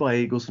bump there by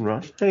Eagles and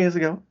Rush. Hey, how's it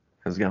going?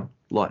 How's it going?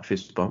 Light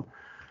fist bump.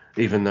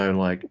 Even though,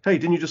 like, hey,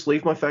 didn't you just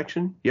leave my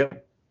faction?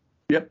 Yep.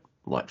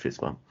 Light fist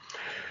bump.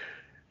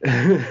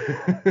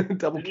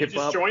 Double Did kip you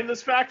just up. join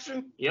this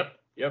faction? Yep.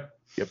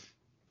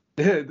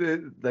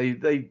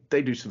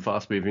 They do some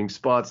fast moving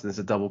spots. There's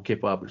a double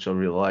kip up, which I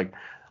really like.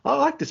 I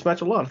like this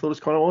match a lot. I thought it was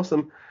kind of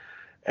awesome.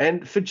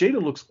 And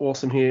Fujita looks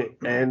awesome here.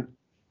 And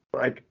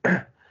like,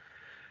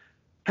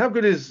 how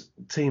good is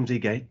Team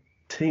MDK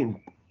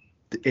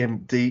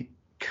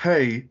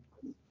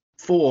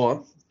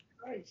for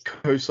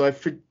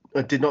Kosei?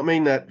 I did not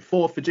mean that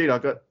for Fujita. I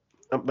got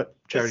but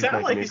Charity's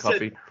making like me a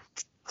coffee.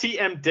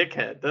 TM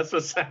Dickhead. That's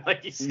what it sounded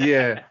like you said.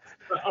 Yeah.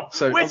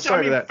 So Which, I'm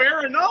sorry for that.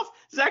 fair enough.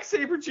 Zack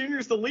Sabre Jr.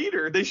 is the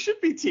leader. They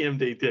should be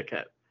TMD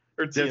Dickhead.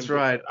 Or TM That's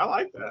right. Dickhead. I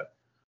like that.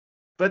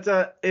 But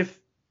if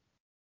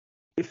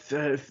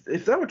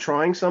they were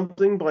trying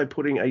something by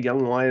putting a young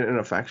lion in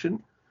a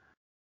faction,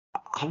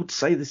 I would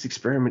say this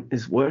experiment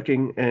is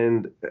working,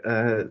 and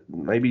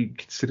maybe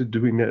consider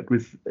doing that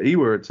with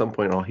Iwa at some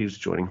point. Oh, he's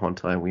joining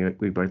Hontai.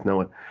 We both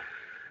know it.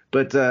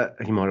 But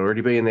he might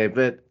already be in there.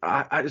 But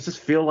I just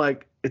feel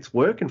like it's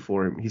working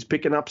for him. He's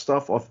picking up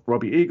stuff off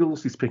Robbie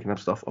Eagles. He's picking up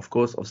stuff, of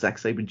course, of Zack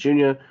Sabre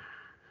Jr.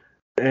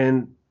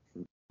 And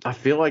I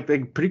feel like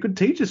they're pretty good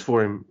teachers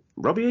for him.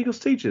 Robbie Eagles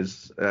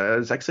teaches.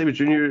 Zack Sabre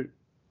Jr.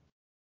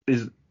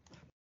 is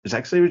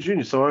Zack Sabre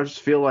Jr. So I just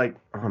feel like,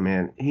 oh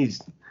man,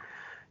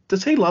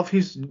 does he love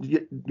his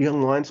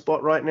young lion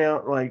spot right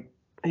now? Like,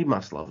 he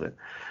must love it.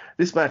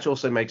 This match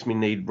also makes me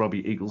need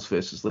Robbie Eagles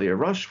versus Lio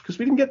Rush because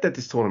we didn't get that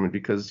this tournament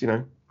because,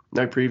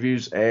 no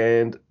previews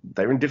and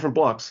they were in different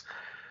blocks.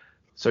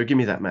 So give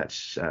me that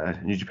match,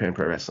 New Japan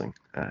Pro Wrestling.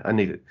 I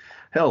need it.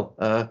 Hell,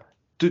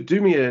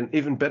 do me an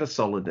even better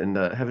solid and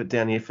have it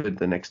down here for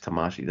the next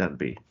Tamashi. That'd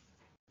be...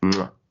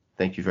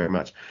 Thank you very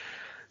much.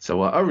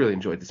 So I really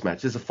enjoyed this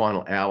match. There's a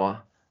final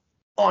hour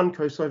on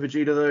Kosei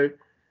Fujita, though.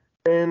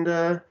 And,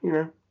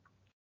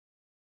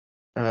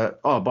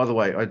 by the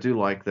way, I do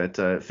like that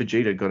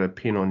Fujita got a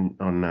pin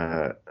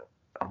on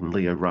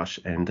Lio Rush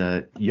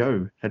and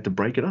Yo had to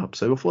break it up.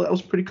 So before that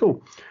was pretty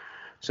cool.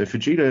 So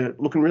Fujita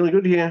looking really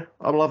good here.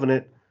 I'm loving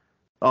it.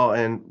 Oh,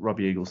 and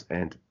Robbie Eagles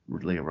and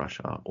Lio Rush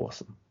are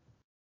awesome.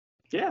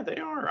 Yeah, they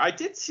are. I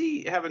did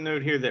have a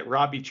note here that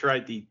Robbie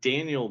tried the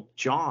Daniel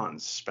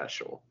Johns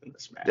special in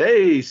this match.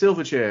 Hey,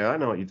 Silverchair, I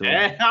know what you're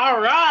doing.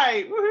 All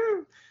right.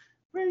 Woohoo.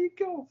 Where you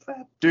go,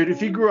 fat Dude, boy?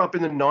 if you grew up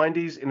in the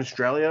 90s in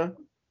Australia,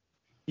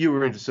 you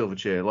were into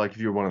Silverchair. Like, if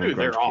you were one of the Dude,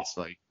 they're grunge kids.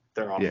 awesome. Like,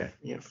 They're all, yeah.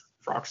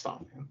 Frog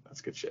Stomp, man.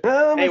 That's good shit.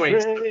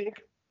 Anyways.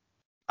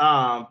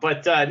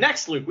 But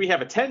next, Luke, we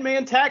have a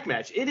 10-man tag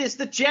match. It is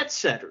the Jet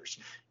Setters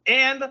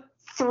and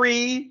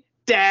 3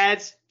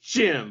 Dads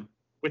Gym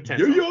with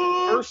 10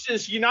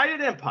 versus United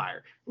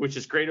Empire, which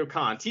is Great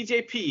O'Khan,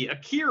 TJP,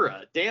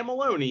 Akira, Dan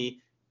Maloney,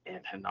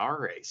 and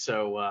Hanare.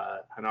 So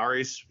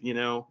Hanare's,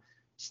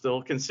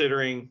 still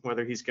considering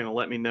whether he's going to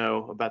let me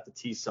know about the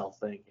T-cell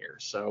thing here.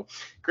 So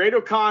Great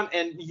O'Khan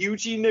and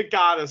Yuji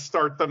Nagata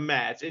start the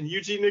match, and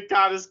Yuji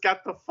Nagata's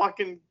got the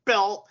fucking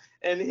belt,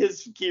 and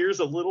his gear's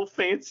a little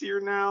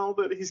fancier now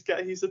that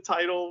he's a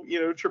title,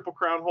 Triple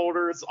Crown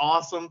holder. It's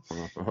awesome.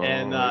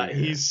 And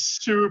he's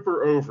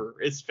super over.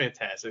 It's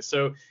fantastic.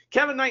 So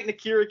Kevin Knight and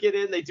Akira get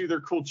in. They do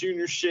their cool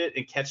junior shit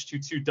and catch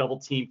 2-2 double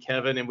team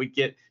Kevin. And we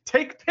get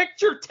take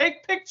picture,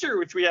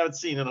 which we haven't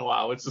seen in a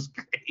while, which is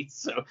great.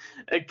 So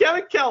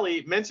Kevin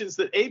Kelly mentions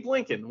that Abe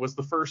Lincoln was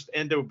the first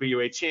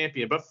NWA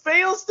champion, but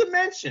fails to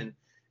mention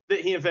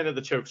that he invented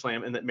the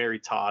chokeslam and that Mary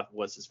Todd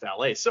was his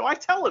valet. So I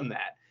tell him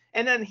that.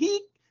 And then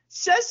he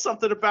says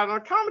something about it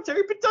on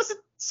commentary, but doesn't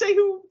say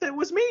who that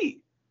was me.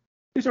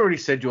 He's already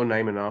said your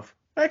name enough.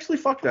 Actually,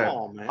 fuck that.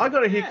 Oh, man. I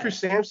got to hear Chris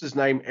Sampson's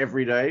name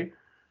every day.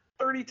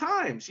 30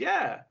 times,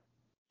 yeah.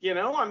 You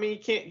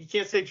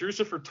can't say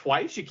Drusifer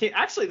twice. You can't.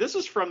 Actually, this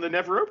is from the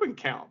Never Open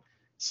count.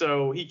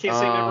 So he can't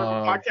say Never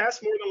Open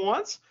podcast more than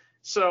once.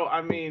 So,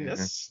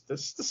 that's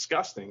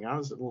disgusting. I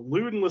was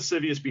lewd and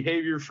lascivious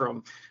behavior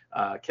from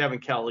Kevin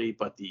Kelly,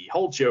 but the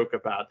whole joke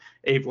about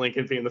Abe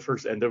Lincoln being the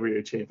first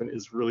NWA champion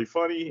is really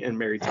funny, and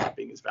Mary Todd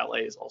being his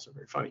valet is also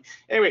very funny.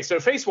 Anyway, so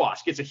Face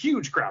Wash gets a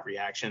huge crowd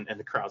reaction, and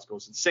the crowd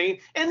goes insane.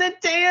 And then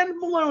Dan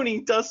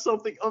Maloney does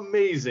something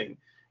amazing.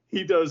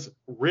 He does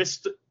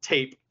wrist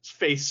tape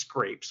face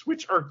scrapes,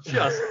 which are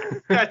just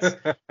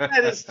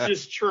that is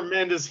just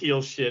tremendous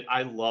heel shit.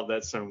 I love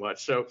that so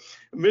much. So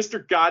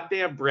Mr.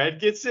 Goddamn Bread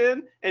gets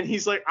in and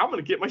he's like, I'm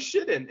gonna get my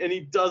shit in, and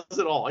he does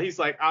it all. He's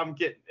like, I'm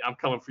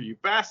coming for you,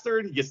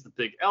 bastard. He gets the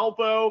big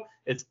elbow.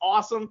 It's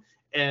awesome.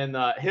 And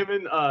him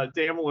and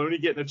Dan Maloney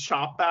get in a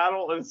chop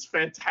battle, and it's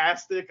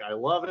fantastic. I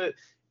love it.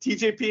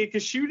 TJP and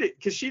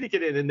Kushida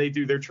get in, and they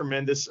do their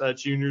tremendous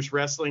juniors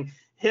wrestling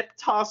hip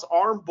toss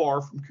arm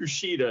bar from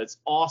Kushida. It's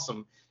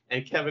awesome.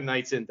 And Kevin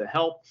Knight's in to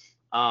help.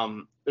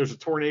 There's a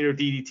tornado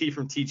DDT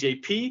from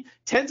TJP.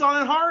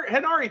 Tenzan and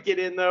Henare get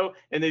in, though,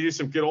 and they do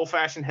some good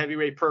old-fashioned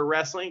heavyweight pro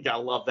wrestling.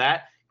 Gotta love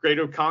that.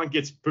 Great-O-Khan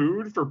gets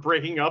booed for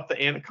breaking up the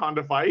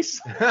Anaconda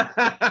Vice.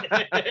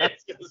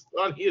 It's just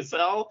funny as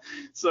hell.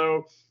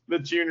 So the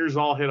juniors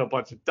all hit a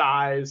bunch of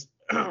dives.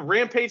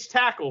 Rampage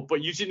tackle,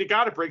 but Yuji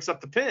Nagata breaks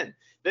up the pin.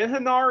 Then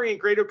Henare and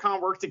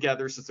Great-O-Khan work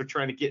together since they're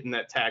trying to get in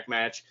that tag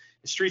match.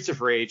 Streets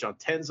of Rage on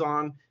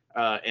Tenzan,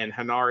 and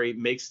Henare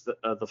makes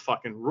the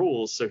fucking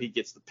rules, so he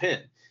gets the pin.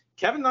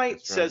 Kevin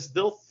Knight says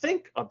they'll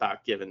think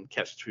about giving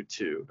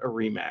Ketch-2 a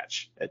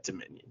rematch at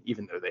Dominion,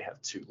 even though they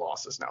have 2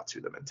 losses now to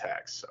them in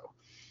tags. So,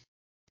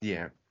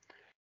 yeah,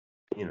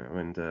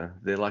 and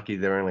they're lucky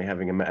they're only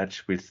having a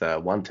match with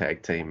one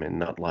tag team and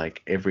not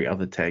like every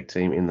other tag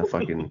team in the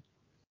fucking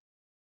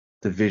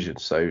division.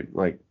 So,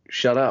 like,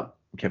 shut up,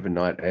 Kevin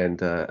Knight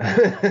and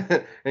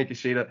and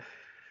Kushida.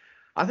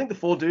 I think the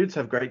 4 dudes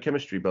have great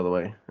chemistry, by the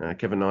way.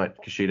 Kevin Knight,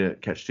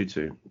 Kushida,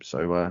 Ketch-2.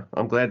 So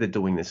I'm glad they're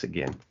doing this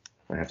again,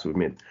 I have to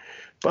admit.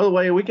 By the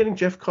way, are we getting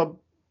Jeff Cobb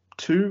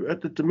 2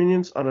 at the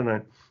Dominions? I don't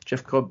know.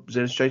 Jeff Cobb,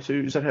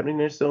 ZSJ2, is that happening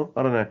there still?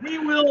 I don't know.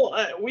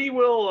 We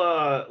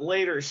will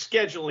later,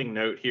 scheduling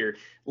note here,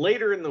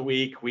 later in the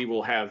week, we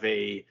will have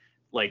a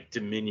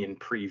Dominion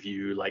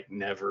preview,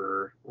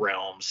 Never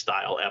Realm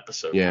style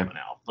episode coming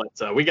out.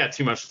 But we got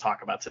too much to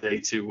talk about today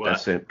to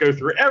go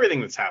through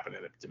everything that's happening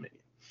at Dominion.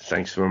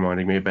 Thanks for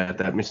reminding me about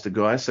that, Mr.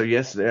 Guy. So,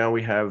 yes, now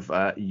we have,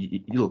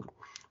 look,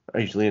 I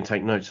usually don't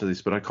take notes of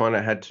this, but I kind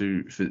of had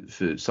to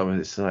for some of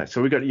this tonight.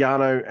 So we got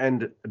Yano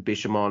and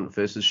Bishamon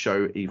versus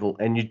Show, Evil,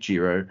 and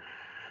Yujiro.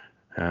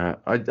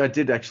 I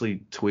did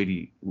actually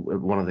tweet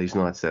one of these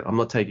nights that I'm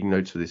not taking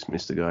notes for this,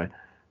 Mr. Guy.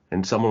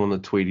 And someone on the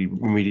tweet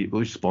immediately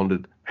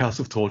responded, House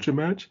of Torture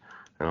match?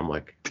 And I'm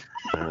like,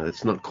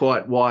 that's not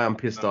quite why I'm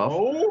pissed off.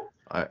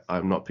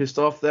 I'm not pissed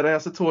off that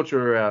House of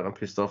Torture are out. I'm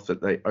pissed off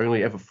that they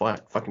only ever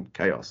fight fucking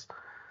Chaos.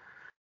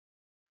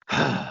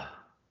 But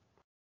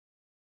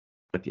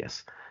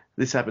yes,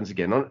 this happens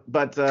again.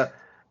 But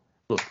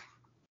look,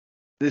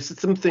 there's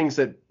some things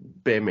that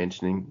bear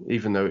mentioning,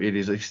 even though it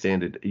is a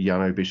standard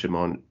Yano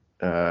Bishamon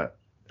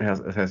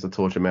House of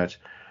Torture match.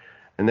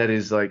 And that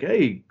is like,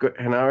 hey,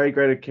 Henare,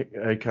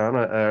 Great-O-Khan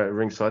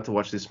ringside to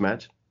watch this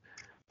match.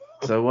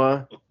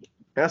 So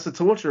House of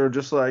Torture are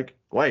just like,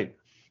 wait,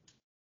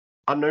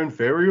 unknown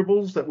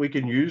variables that we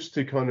can use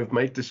to kind of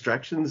make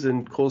distractions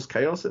and cause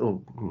chaos or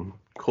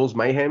cause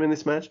mayhem in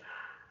this match.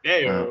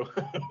 Yeah,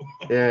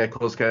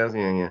 cause chaos.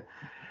 Yeah.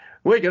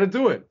 We're gonna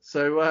do it.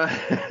 So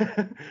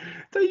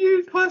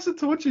House of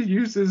Torture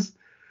uses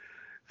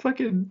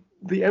fucking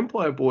the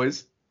Empire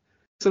Boys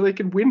so they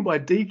can win by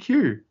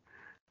DQ.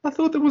 I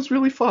thought that was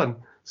really fun.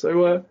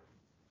 So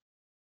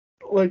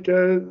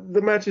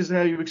the match is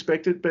how you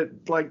expect it,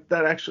 but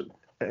that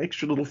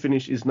extra little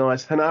finish is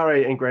nice.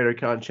 Henare and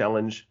Great-O-Khan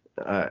challenge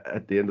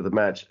at the end of the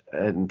match,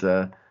 and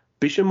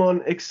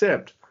Bishamon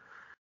accept.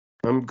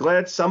 I'm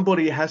glad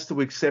somebody has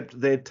to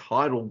accept their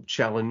title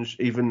challenge,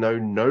 even though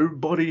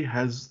nobody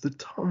has the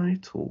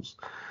titles.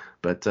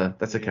 But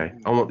that's okay.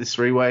 I want this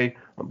 3-way.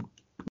 I'm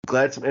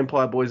glad some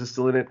Empire Boys are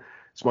still in it.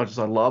 As much as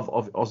I love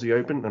Aussie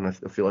Open, and I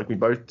feel like we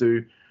both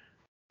do,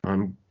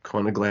 I'm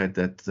kind of glad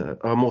that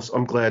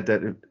I'm glad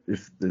that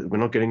if we're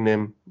not getting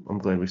them, I'm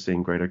glad we're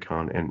seeing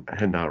Great-O-Khan and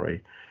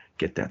Henare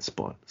get that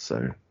spot.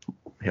 So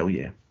hell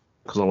yeah,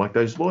 because I like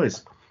those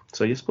boys.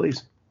 So yes,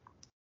 please.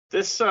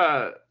 This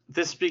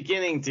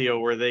beginning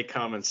deal where they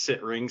come and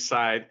sit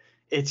ringside,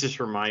 it just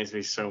reminds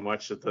me so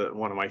much of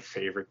one of my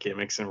favorite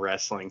gimmicks in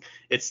wrestling.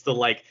 It's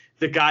the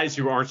guys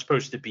who aren't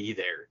supposed to be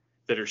there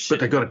that are sitting.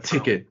 But they got a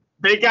ticket.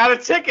 They got a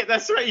ticket.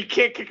 That's right. You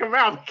can't kick them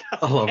out.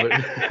 I love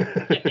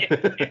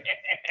it.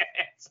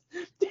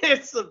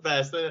 It's the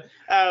best. That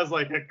was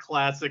like a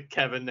classic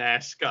Kevin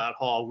Nash, Scott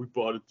Hall. We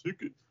bought a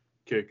ticket.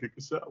 Can't kick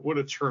us out. What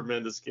a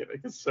tremendous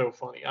gimmick. It's so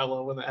funny. I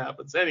love when that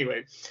happens.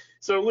 Anyway,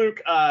 so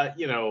Luke,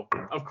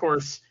 of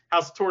course,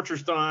 House of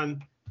Torture's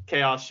done.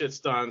 Chaos shit's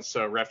done.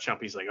 So Ref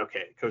Chumpy's like,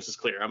 okay, coast is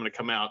clear. I'm going to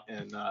come out.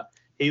 And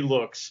he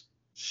looks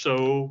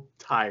so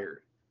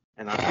tired.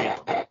 And I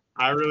feel him.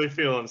 I really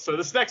feel him. So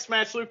this next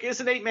match, Luke, is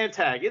an 8-man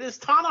tag. It is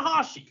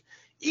Tanahashi,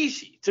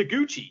 Ishii,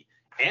 Taguchi,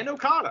 and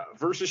Okada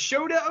versus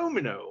Shota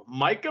Umino,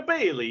 Micah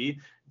Bailey,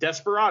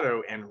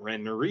 Desperado, and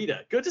Ren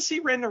Narita. Good to see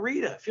Ren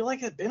Narita. I feel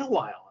like it's been a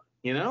while,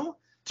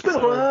 It's been a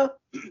while.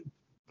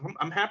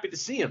 I'm happy to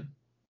see him.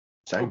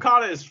 Same.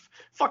 Okada is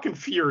fucking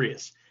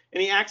furious,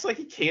 and he acts like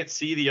he can't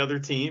see the other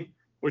team,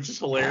 which is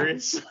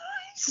hilarious.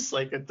 He's just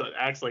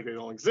acts like they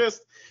don't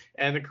exist,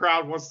 and the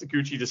crowd wants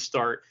Taguchi to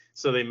start,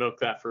 so they milk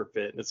that for a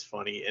bit, and it's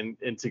funny. And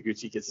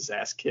Taguchi gets his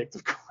ass kicked,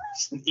 of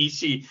course. And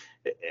Ishii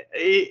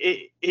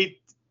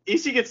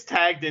gets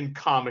tagged in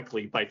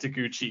comically by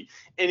Taguchi,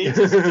 and he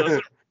just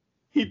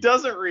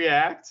doesn't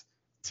react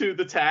to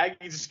the tag.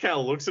 He just kind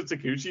of looks at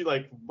Taguchi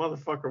like,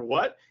 motherfucker,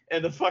 what?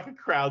 And the fucking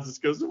crowd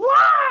just goes, wah!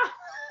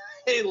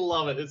 They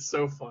love it. It's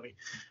so funny.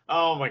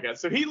 Oh my God.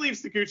 So he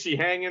leaves Taguchi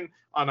hanging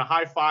on a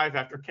high five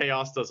after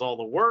Chaos does all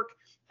the work,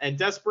 and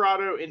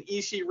Desperado and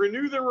Ishii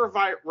renew their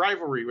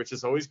rivalry, which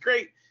is always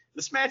great.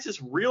 This match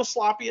is real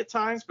sloppy at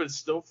times, but it's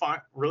still fun,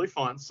 really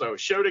fun. So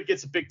Shota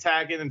gets a big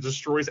tag in and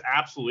destroys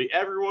absolutely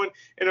everyone,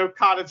 and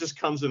Okada just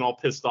comes in all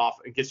pissed off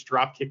and gets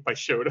drop kicked by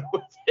Shota.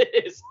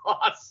 It is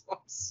awesome.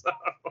 So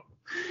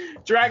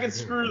Dragon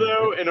Screw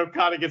though, and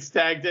Okada gets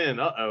tagged in.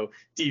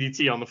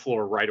 DDT on the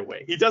floor right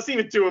away. He doesn't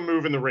even do a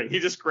move in the ring. He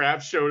just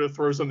grabs Shota,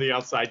 throws him the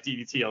outside,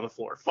 DDT on the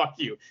floor. Fuck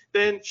you.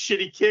 Then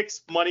shitty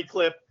kicks, money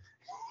clip.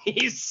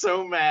 He's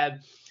so mad.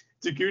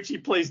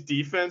 Taguchi plays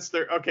defense.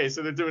 So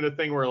they're doing a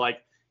thing where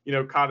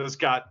Okada's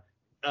got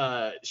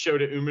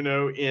Shota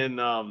Umino in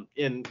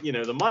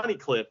the money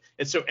clip,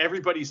 and so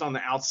everybody's on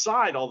the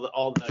outside.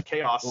 All the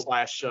chaos /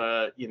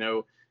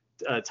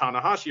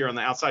 Tanahashi are on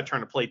the outside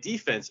trying to play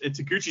defense, and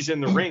Taguchi's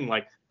in the ring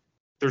like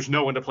there's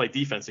no one to play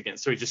defense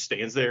against, so he just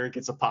stands there and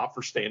gets a pop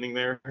for standing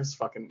there.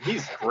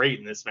 He's great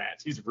in this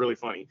match. He's really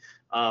funny.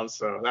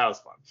 So that was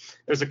fun.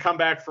 There's a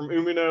comeback from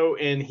Umino,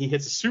 and he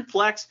hits a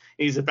suplex,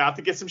 and he's about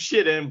to get some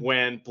shit in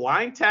when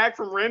blind tag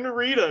from Ren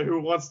Narita,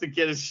 who wants to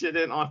get his shit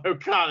in on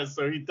Okada,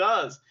 so he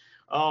does.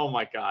 Oh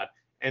my god.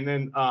 And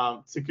then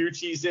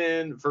Taguchi's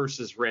in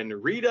versus Ren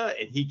Narita,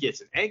 and he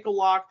gets an ankle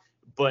lock,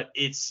 but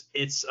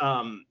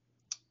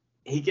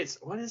he gets,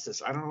 what is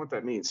this? I don't know what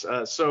that means.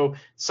 So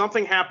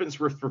something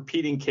happens with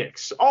repeating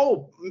kicks.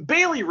 Oh,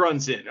 Bailey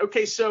runs in.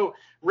 Okay, so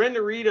Ren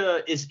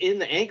Narita is in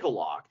the ankle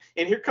lock,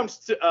 and here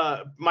comes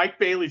Mike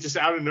Bailey just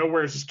out of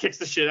nowhere and just kicks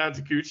the shit out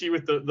of Taguchi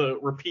with the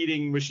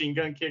repeating machine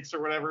gun kicks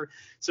or whatever.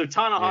 So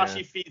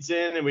Tanahashi feeds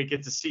in, and we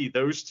get to see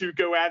those two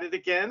go at it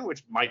again,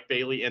 which Mike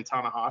Bailey and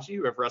Tanahashi,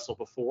 who have wrestled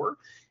before.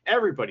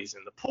 Everybody's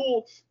in the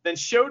pool. Then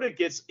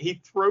Shota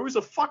he throws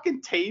a fucking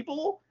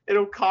table at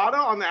Okada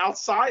on the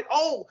outside.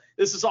 Oh,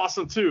 this is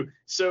awesome too.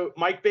 So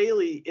Mike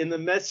Bailey, in the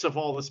midst of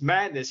all this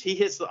madness, he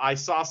hits the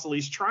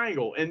isosceles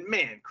triangle. And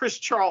man, Chris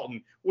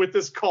Charlton with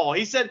this call,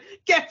 he said,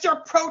 "Get your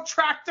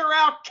protractor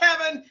out,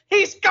 Kevin.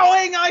 He's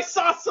going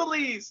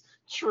isosceles."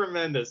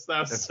 Tremendous.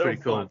 That's so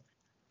pretty fun. Cool.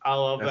 I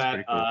love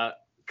that. Cool.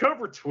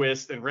 Cobra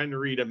Twist, and Ren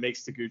Narita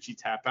makes Taguchi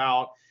tap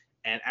out.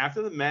 And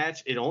after the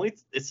match,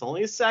 it's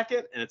only a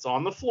second, and it's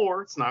on the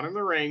floor. It's not in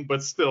the ring,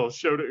 but still,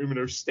 Shota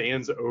Umino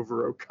stands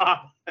over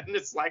Okada, and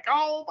it's like,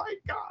 oh my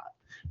god,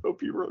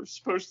 hope you were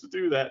supposed to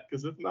do that,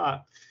 because if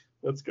not,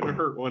 that's gonna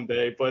hurt one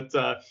day. But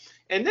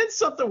and then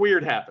something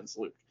weird happens,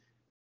 Luke.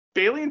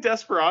 Bailey and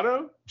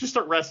Desperado just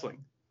start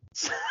wrestling.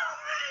 He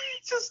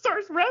just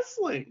starts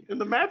wrestling,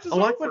 and the match is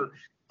over.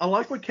 I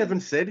like what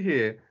Kevin said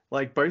here.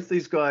 Like, both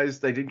these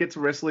guys, they didn't get to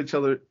wrestle each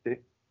other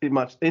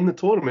much in the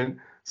tournament,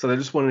 so they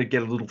just wanted to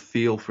get a little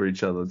feel for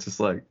each other. It's just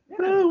like,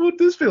 what'd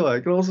this feel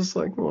like? And I was just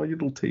like, oh, you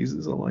little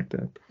teasers. I like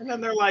that. And then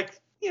they're like,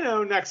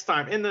 next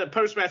time. In the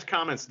post-match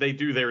comments, they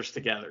do theirs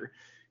together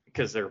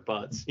because they're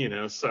buds,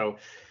 So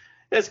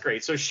that's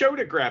great. So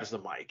Shota grabs the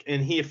mic,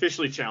 and he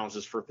officially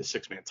challenges for the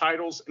 6-man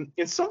titles.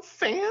 And some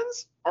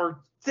fans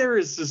there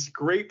is this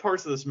great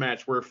parts of this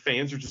match where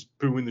fans are just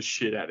booing the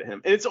shit out of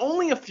him. And it's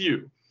only a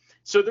few.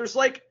 So there's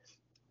like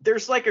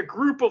a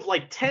group of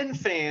like 10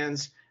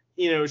 fans,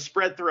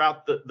 spread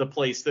throughout the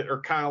place that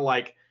are kind of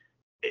like,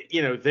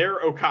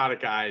 they're Okada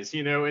guys,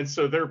 and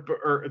so they're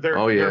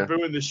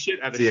booing the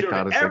shit out of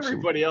Shota.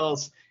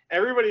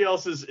 Everybody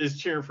else is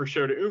cheering for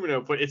Shota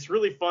Umino, but it's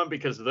really fun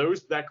because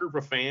that group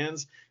of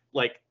fans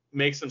like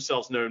makes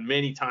themselves known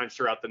many times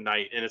throughout the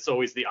night, and it's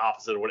always the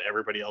opposite of what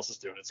everybody else is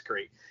doing. It's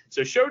great.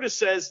 So Shota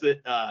says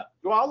that,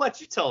 I'll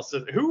let you tell us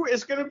who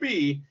is going to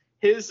be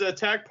his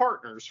tag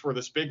partners for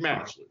this big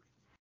match, Luke.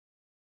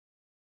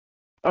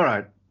 All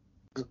right.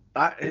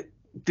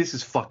 This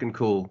is fucking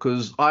cool,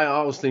 because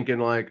I was thinking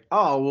like,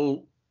 oh,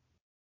 well,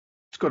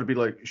 it's got to be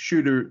like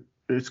Shooter.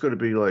 It's got to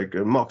be like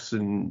Mox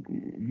and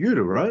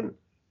Yuta, right?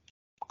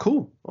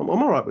 Cool. I'm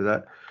all right with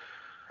that.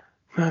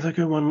 No, they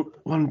go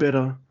one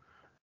better.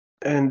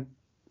 And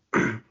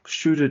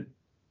Shooter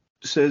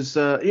says,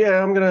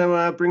 I'm going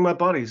to bring my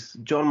buddies,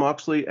 Jon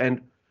Moxley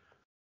and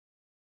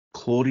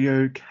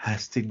Claudio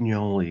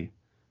Castagnoli.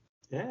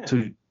 Yeah.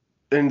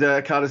 And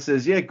Carter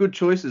says, yeah, good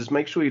choices.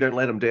 Make sure you don't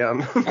let them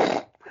down.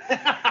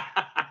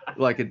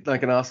 like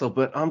an asshole.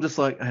 But I'm just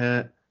like,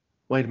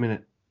 wait a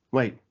minute.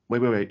 Wait.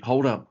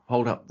 Hold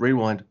up.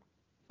 Rewind.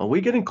 Are we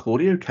getting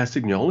Claudio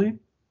Castagnoli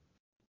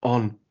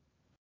on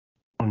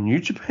New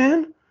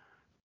Japan?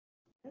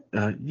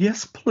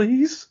 Yes,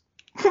 please.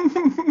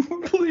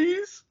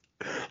 Please.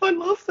 I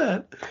love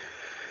that.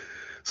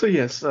 So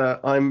yes,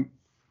 I'm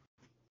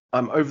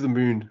over the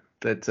moon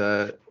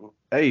that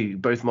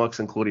both Mox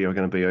and Claudio are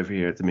going to be over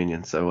here at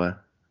Dominion. So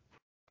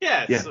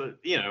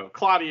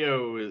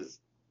Claudio is,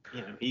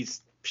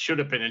 he's should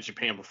have been in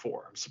Japan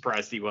before. I'm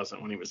surprised he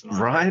wasn't when he was in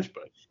ROH, right.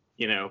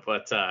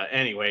 But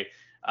anyway,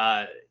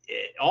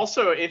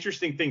 also an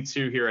interesting thing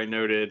too here I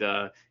noted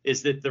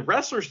is that the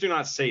wrestlers do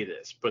not say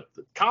this, but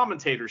the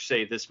commentators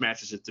say this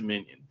match is at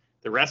Dominion.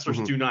 The wrestlers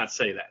do not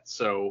say that.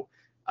 So,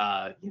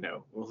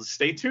 we'll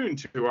stay tuned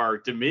to our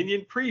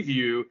Dominion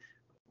preview.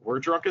 We're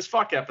Drunk as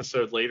Fuck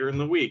episode later in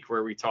the week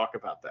where we talk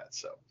about that.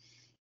 So,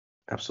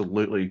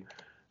 absolutely.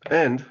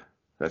 And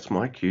that's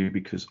my cue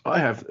because I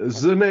have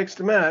the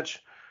next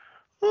match.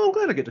 Well, I'm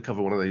glad I get to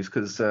cover one of these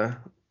because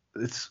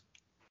it's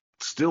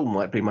still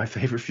might be my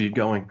favorite feud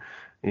going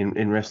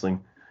in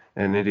wrestling.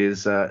 And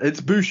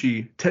it's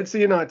Bushi,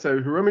 Tetsuya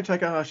Naito, Hiromu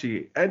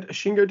Takahashi, and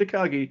Shingo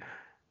Takagi.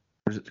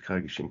 Or is it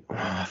Takagi Shingo?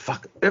 Oh,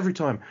 fuck. Every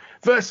time.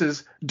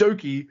 Versus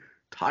Doki,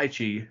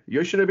 Taichi,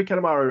 Yoshinobu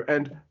Kanemaru,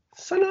 and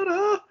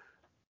Sanada.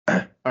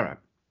 All right.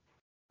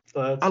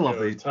 I love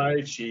these.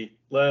 Taichi.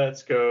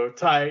 Let's go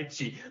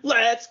Taichi.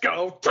 Let's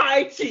go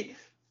Taichi.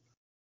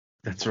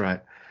 That's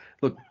right.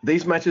 Look,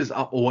 these matches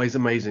are always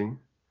amazing,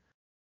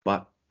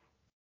 but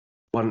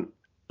one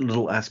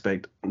little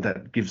aspect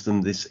that gives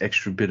them this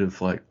extra bit of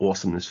like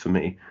awesomeness for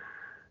me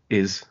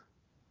is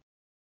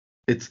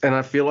and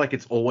I feel like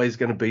it's always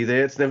going to be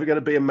there. It's never going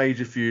to be a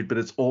major feud, but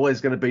it's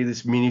always going to be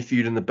this mini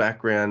feud in the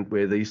background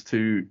where these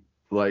two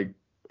like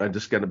are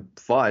just going to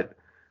fight,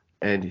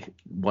 and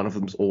one of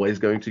them's always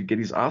going to get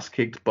his ass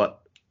kicked,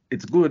 but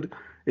it's good.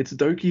 It's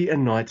Doki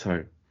and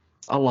Naito.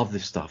 I love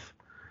this stuff.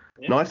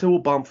 Yeah. Naito will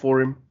bump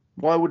for him.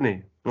 Why wouldn't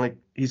he? Like,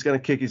 he's going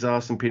to kick his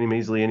ass and pin him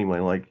easily anyway.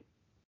 Like,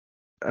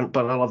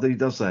 but I love that he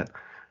does that.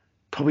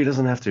 Probably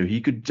doesn't have to.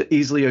 He could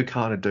easily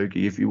Okada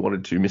Doki if he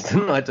wanted to,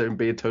 Mr. Naito, and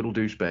be a total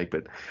douchebag.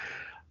 But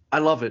I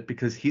love it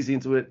because he's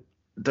into it.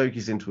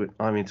 Doki's into it.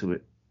 I'm into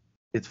it.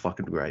 It's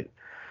fucking great.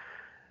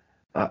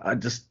 I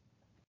just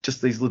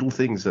these little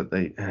things that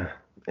they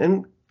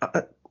and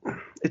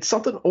it's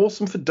something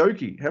awesome for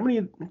Doki. How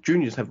many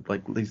juniors have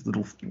like these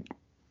little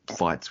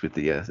fights with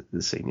the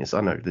seniors? I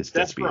know there's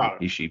Despy and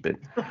Ishii,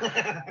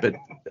 but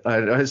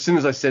as soon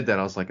as I said that,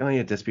 I was like, oh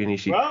yeah, Despy and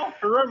Ishii. Well,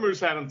 Hiromu's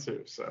had them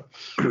too, so.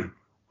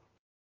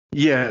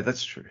 Yeah,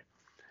 that's true.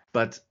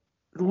 But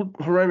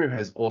Hiromu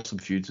has awesome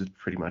feuds with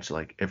pretty much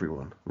like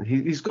everyone.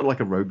 He's got like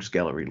a rogues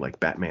gallery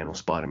like Batman or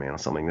Spider-Man or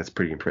something. That's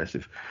pretty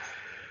impressive.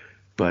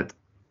 But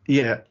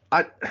yeah,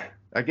 I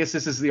guess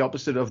this is the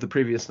opposite of the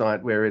previous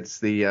night where it's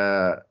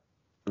the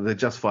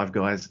Just Five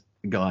guys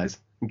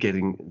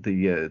getting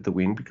the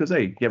win because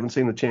hey, you haven't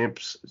seen the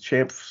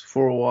champs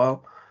for a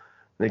while.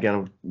 They're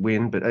gonna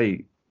win, but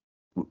hey,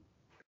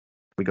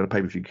 we got a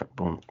pay-per-view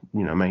on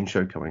main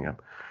show coming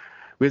up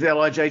with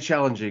LIJ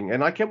challenging,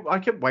 and I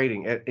kept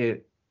waiting at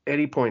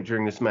any point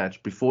during this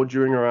match, before,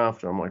 during, or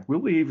after. I'm like, will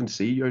we even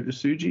see Yota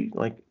Tsuji?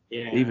 Like,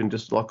 even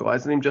just lock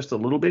eyes on him just a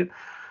little bit?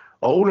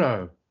 Oh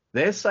no,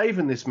 they're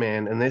saving this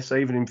man, and they're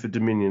saving him for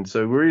Dominion.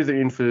 So we're either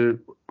in for.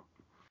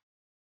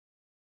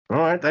 All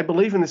right, they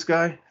believe in this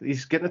guy.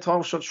 He's getting a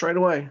title shot straight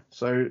away.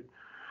 So,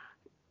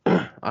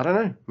 I don't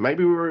know.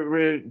 Maybe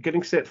we're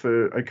getting set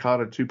for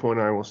Okada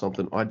 2.0 or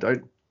something. I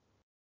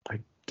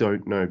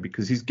don't know,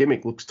 because his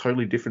gimmick looks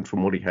totally different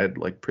from what he had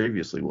like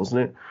previously, wasn't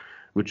it?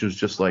 Which was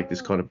just like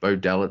this kind of Bo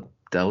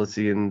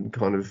Dallas-ian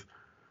kind of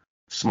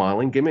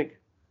smiling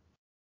gimmick.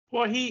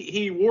 Well,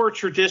 he wore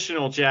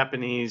traditional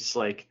Japanese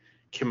like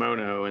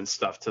kimono and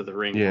stuff to the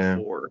ring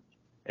before,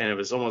 and it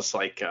was almost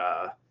like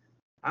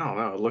I don't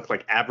know, it looked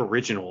like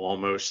Aboriginal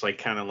almost, like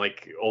kind of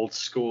like old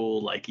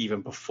school, like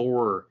even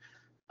before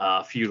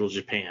feudal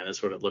Japan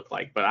is what it looked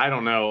like. But I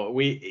don't know.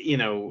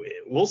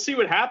 We'll see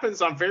what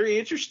happens. I'm very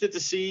interested to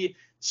see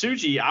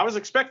Tsuji. I was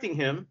expecting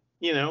him,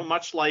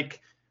 much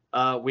like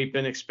we've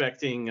been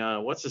expecting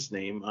what's his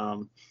name,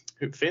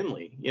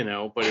 Finley,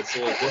 but it's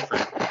a little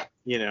different.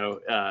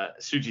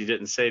 Tsuji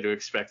didn't say to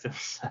expect him.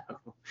 So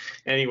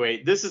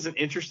anyway, this is an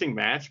interesting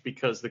match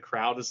because the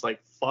crowd is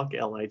like, fuck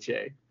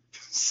LIJ.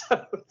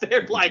 So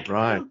they're like,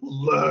 right,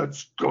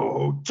 let's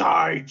go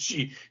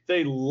Taichi.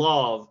 They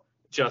love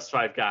Just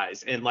Five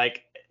Guys. And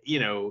like,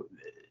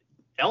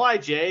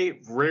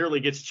 LIJ rarely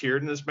gets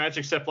cheered in this match,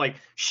 except like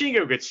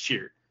Shingo gets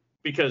cheered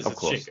because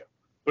it's Shingo.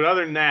 But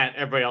other than that,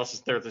 everybody else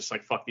is there just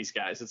like, fuck these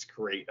guys. It's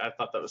great. I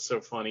thought that was so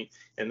funny.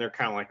 And they're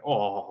kind of like,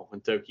 oh,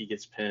 when Doki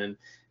gets pinned.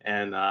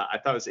 And I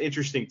thought it was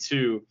interesting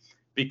too,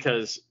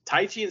 because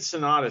Taichi and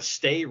Sanada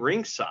stay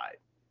ringside,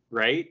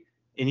 right?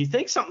 And you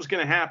think something's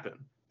going to happen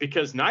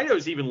because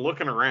Naito's even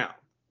looking around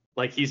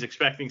like he's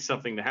expecting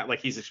something to happen, like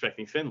he's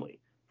expecting Finley.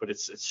 But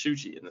it's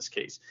Tsuji in this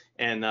case.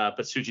 And but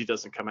Tsuji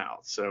doesn't come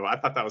out. So I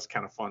thought that was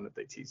kind of fun that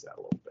they teased that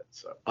a little bit.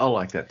 So I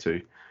like that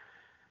too.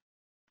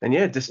 And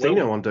yeah,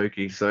 Destino on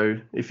Doki. So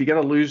if you're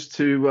going to lose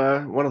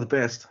to one of the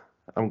best,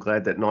 I'm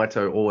glad that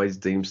Naito always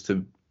deems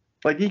to,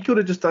 like, he could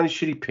have just done a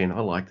shitty pin.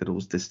 I like that it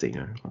was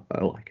Destino.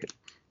 I like it.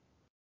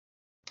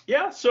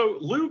 Yeah. So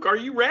Luke, are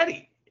you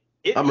ready?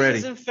 I'm ready. It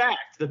is in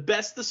fact the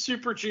Best of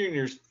Super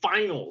Juniors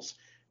finals.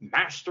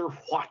 Master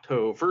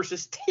Wato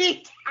versus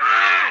Titan.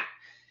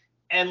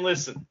 And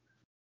listen,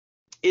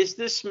 is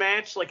this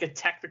match like a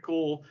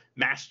technical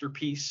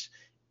masterpiece?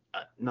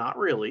 Not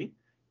really.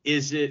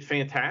 Is it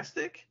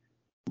fantastic?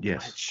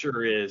 Yes. It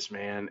sure is,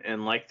 man.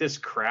 And like this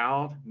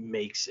crowd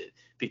makes it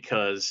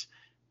because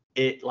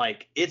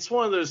it's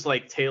one of those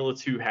like tale of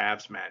two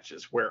halves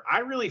matches where I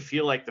really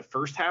feel like the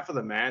first half of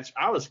the match,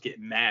 I was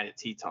getting mad at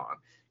Teton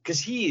because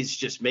he is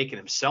just making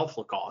himself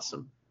look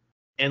awesome.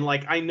 And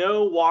like, I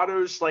know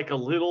Wato's like a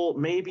little,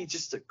 maybe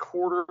just a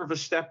quarter of a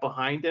step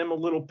behind him a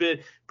little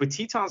bit, but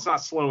Teton's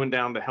not slowing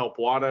down to help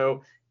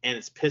Wato, and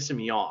it's pissing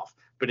me off.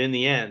 But in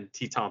the end,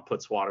 Teton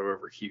puts Wato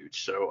over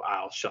huge, so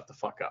I'll shut the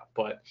fuck up.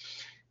 But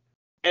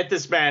At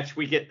this match,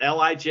 we get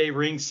LIJ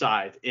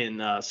ringside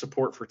in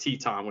support for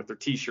Teton with their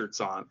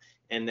T-shirts on.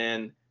 And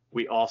then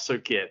we also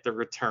get the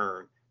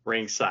return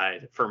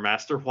ringside for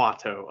Master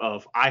Wato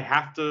of, I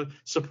have to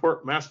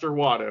support Master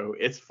Wato.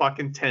 It's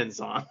fucking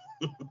Tenzan.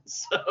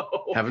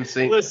 So, Haven't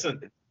seen.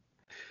 Listen,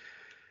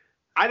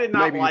 I did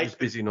not Maybe like. he was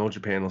busy in All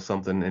Japan or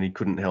something, and he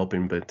couldn't help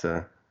him. But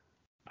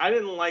I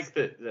didn't like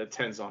that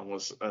Tenzan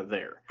was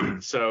there.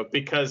 So,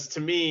 because to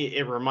me,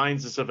 it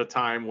reminds us of a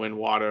time when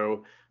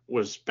Wato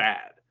was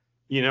bad.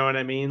 You know what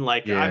I mean?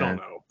 Like, Yeah. I don't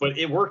know, but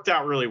it worked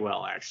out really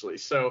well, actually.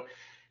 So,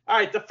 all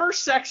right, the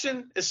first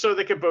section is so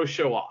they can both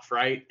show off,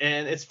 right?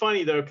 And it's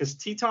funny, though, because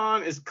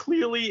Teton is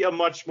clearly a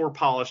much more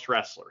polished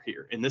wrestler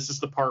here. And this is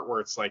the part where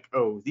it's like,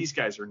 oh, these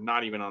guys are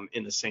not even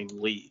in the same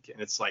league.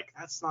 And it's like,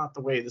 that's not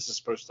the way this is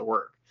supposed to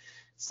work.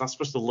 It's not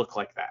supposed to look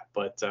like that.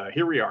 But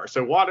here we are.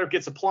 So Wato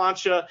gets a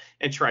plancha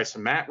and tries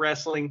some mat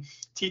wrestling.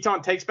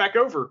 Teton takes back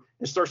over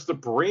and starts to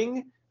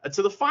bring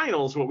to the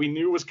finals what we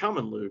knew was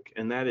coming, Luke,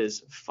 and that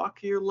is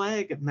fuck your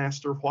leg,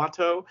 Master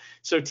Wato.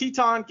 So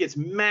Teton gets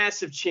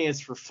massive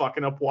chance for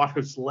fucking up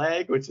Wato's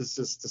leg, which is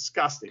just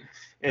disgusting,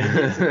 and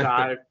hits a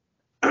dive.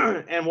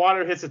 And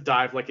Wato hits a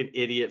dive like an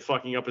idiot,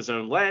 fucking up his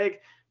own leg.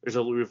 There's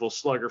a Louisville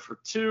Slugger for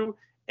 2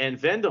 and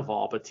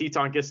Vendaval, but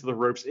Teton gets to the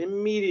ropes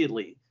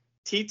immediately.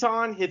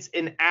 Teton hits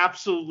an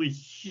absolutely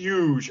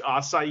huge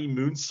Acai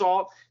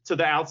moonsault to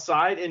the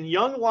outside, and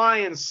Young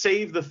Lions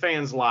save the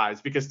fans'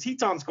 lives because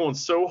Teton's going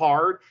so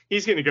hard,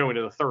 he's going to go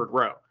into the third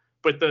row.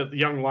 But the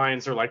Young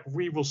Lions are like,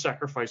 we will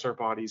sacrifice our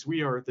bodies.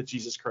 We are the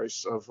Jesus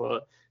Christ of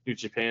New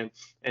Japan,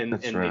 and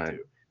right. They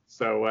do.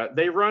 So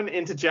they run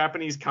into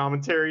Japanese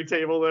commentary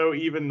table, though,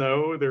 even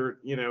though they're,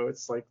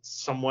 it's like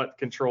somewhat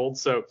controlled.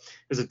 So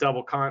there's a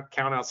double count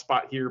out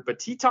spot here. But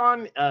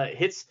Teton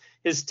hits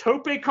his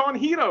tope con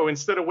hilo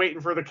instead of waiting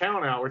for the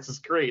count out, which is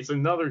great. It's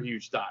another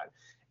huge dive.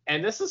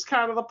 And this is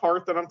kind of the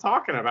part that I'm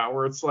talking about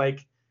where it's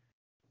like,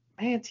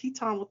 man,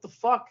 Teton, what the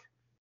fuck?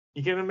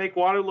 You going to make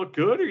Wato look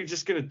good, or are you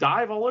just going to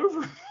dive all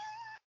over?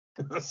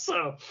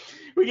 So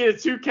we get a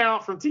 2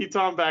 count from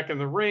Teton back in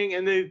the ring,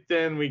 and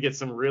then we get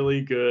some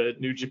really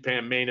good New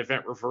Japan main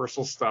event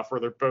reversal stuff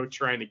where they're both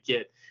trying to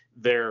get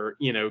their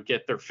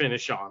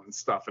finish on and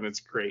stuff, and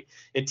it's great.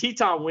 And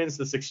Teton wins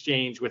this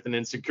exchange with an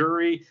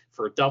enziguri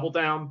for a double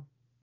down.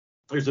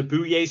 There's a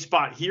Bouye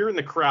spot here, and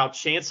the crowd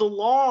chants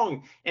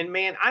along. And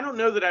man, I don't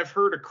know that I've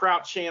heard a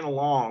crowd chant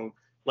along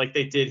like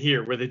they did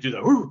here, where they do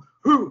the whoo,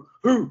 whoo,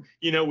 whoo,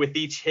 with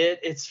each hit.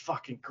 It's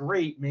fucking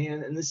great,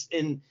 man.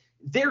 And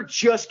they're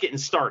just getting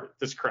started,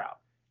 this crowd.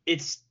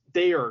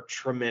 They are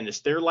tremendous.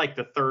 They're like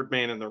the third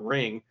man in the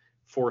ring,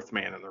 fourth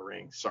man in the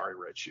ring. Sorry,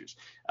 Red Shoes.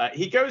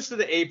 He goes to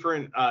the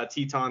apron,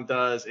 Teton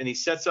does, and he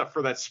sets up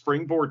for that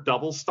springboard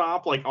double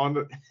stomp, like on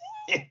the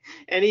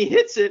and he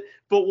hits it,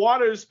 but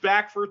Wato's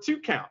back for a 2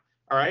 count.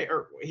 All right,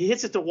 or he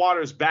hits it to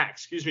Wato's back,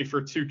 for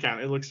a 2 count.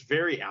 It looks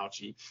very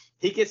ouchy.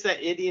 He gets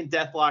that Indian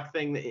Deathlock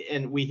thing,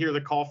 and we hear the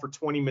call for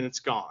 20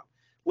 minutes gone.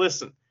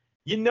 Listen,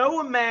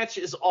 a match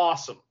is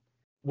awesome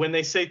when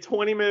they say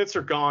 20 minutes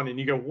are gone and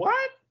you go,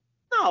 what?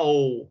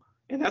 No.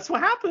 And that's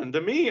what happened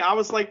to me. I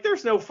was like,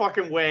 there's no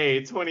fucking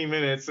way 20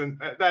 minutes. And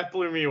that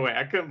blew me away.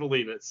 I couldn't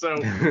believe it. So,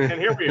 and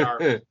here we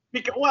are.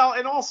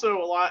 And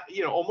also a lot,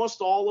 almost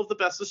all of the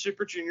Best of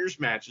Super Juniors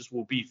matches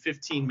will be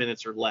 15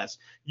 minutes or less,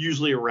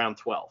 usually around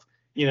 12.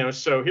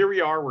 So here we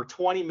are. We're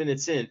 20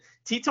 minutes in.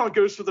 Teton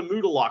goes for the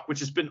Muda Lock, which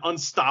has been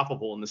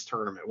unstoppable in this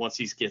tournament once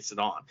he gets it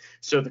on.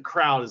 So the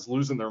crowd is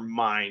losing their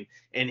mind,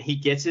 and he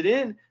gets it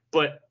in,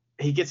 but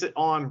he gets it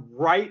on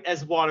right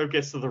as Wato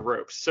gets to the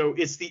ropes. So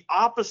it's the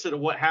opposite of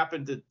what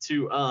happened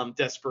to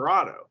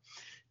Desperado.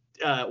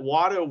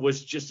 Wato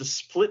was just a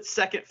split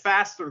second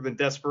faster than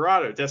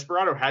Desperado.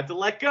 Desperado had to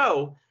let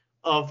go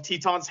of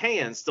Teton's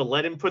hands to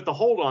let him put the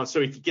hold on so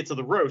he could get to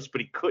the ropes,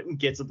 but he couldn't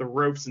get to the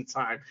ropes in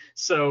time.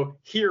 So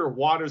here,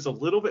 Wato's a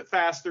little bit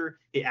faster.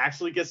 He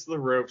actually gets to the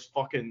ropes.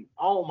 Fucking,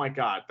 oh my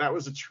God, that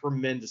was a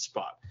tremendous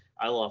spot.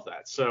 I love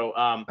that. So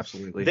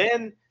absolutely.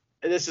 Then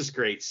this is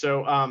great.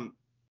 So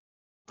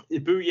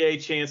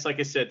Bouye chance, like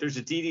I said, there's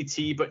a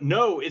DDT, but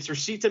no, it's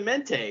Rosita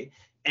Mente.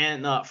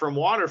 And from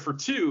Wato for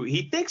 2,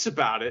 he thinks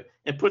about it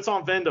and puts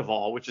on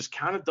Vendaval, which is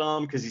kind of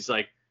dumb because he's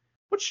like,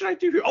 what should I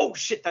do here? Oh,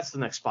 shit, that's the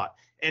next spot.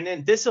 And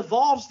then this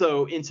evolves,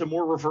 though, into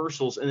more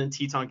reversals, and then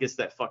Teton gets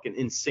that fucking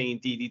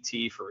insane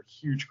DDT for a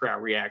huge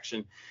crowd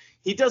reaction.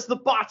 He does the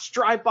botched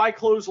drive-by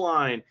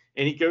clothesline,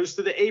 and he goes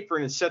to the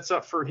apron and sets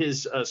up for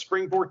his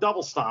springboard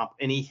double stomp,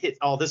 and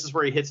this is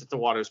where he hits it to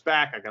Wato's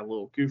back. I got a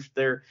little goof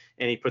there,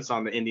 and he puts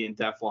on the Indian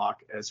Deathlock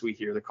as we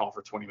hear the call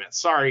for 20 minutes.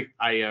 Sorry,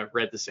 I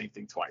read the same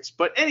thing twice.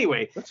 But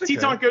anyway, okay.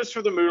 Teton goes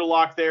for the Muda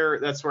Lock there.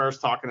 That's where I was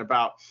talking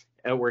about.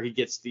 Where he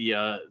gets the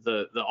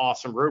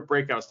awesome rope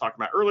break I was talking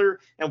about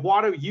earlier. And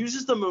Wato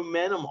uses the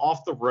momentum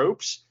off the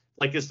ropes,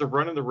 like as they're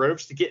running the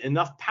ropes, to get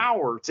enough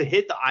power to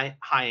hit the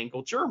high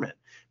ankle German.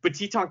 But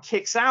Teton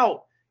kicks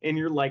out, and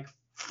you're like,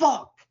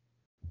 fuck.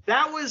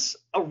 That was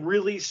a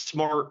really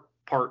smart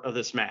part of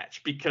this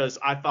match, because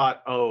I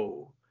thought,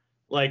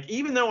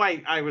 even though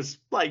I was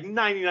like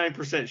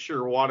 99%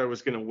 sure Wato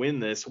was going to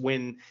win this,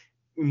 when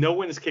no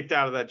one is kicked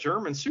out of that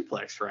German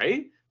suplex,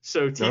 right?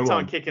 So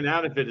Teton kicking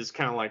out of it is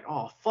kind of like,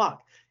 oh,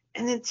 fuck.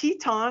 And then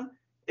Teton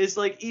is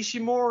like,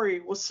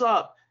 Ishimori, what's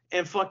up?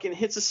 And fucking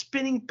hits a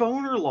spinning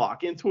boner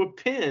lock into a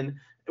pin,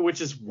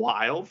 which is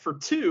wild for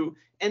 2.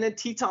 And then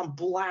Teton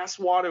blasts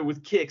Watto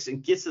with kicks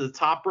and gets to the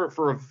top rope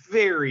for a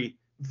very,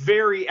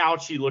 very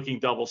ouchy looking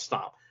double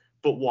stomp.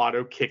 But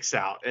Watto kicks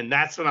out. And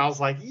that's when I was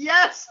like,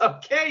 yes,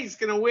 okay, he's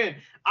going to win.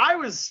 I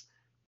was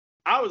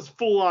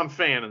full on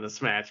fan of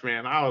this match,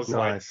 man. I was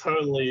like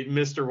totally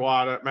Master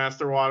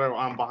Watto.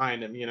 I'm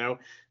behind him. You know,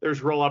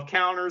 there's roll up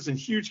counters and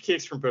huge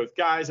kicks from both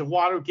guys. And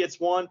Watto gets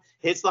one,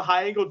 hits the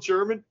high angle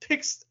German,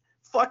 picks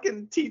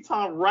fucking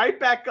Teton right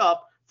back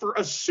up for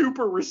a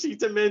super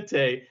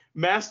Recitamente.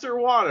 Master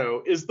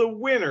Watto is the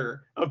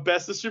winner of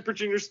Best of Super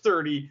Juniors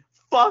 30.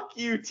 Fuck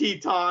you,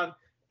 Teton.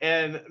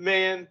 And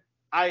man,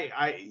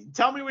 I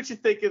tell me what you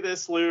think of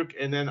this, Luke,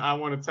 and then I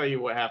want to tell you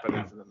what happened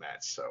after the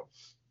match. So,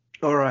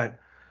 all right.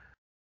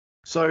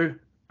 So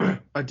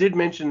I did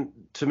mention,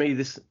 to me,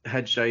 this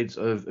had shades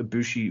of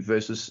Ibushi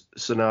versus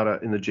Sonata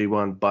in the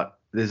G1, but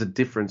there's a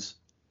difference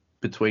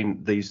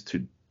between these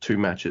two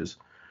matches.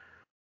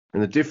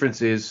 And the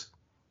difference is,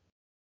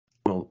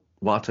 well,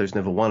 Wato's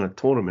never won a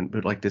tournament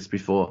but like this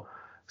before.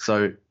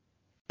 So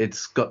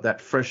it's got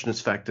that freshness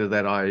factor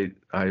that I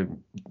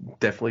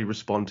definitely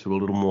respond to a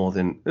little more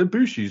than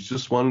Ibushi's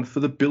just won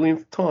for the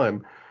billionth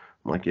time.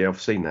 I'm like, yeah,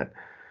 I've seen that.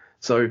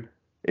 So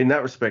in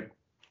that respect,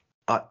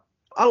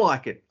 I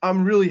like it.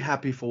 I'm really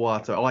happy for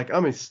Watto. Like,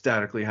 I'm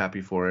ecstatically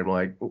happy for him.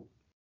 Like,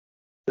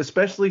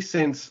 especially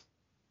since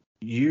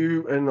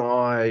you and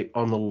I,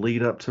 on the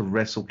lead up to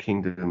Wrestle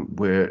Kingdom,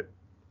 were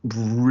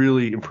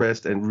really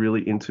impressed and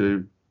really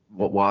into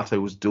what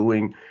Watto was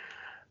doing,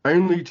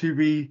 only to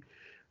be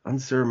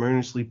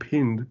unceremoniously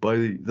pinned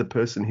by the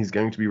person he's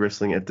going to be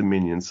wrestling at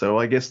Dominion. So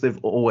I guess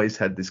they've always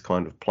had this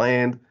kind of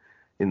planned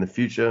in the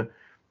future.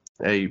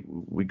 Hey,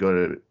 we got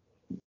to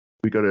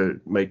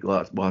make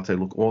Watto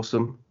look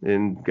awesome.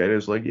 And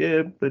Gato's like,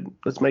 yeah, but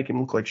let's make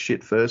him look like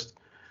shit first,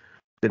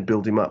 then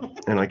build him up.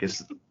 And I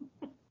guess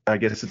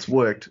it's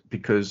worked,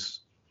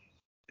 because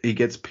he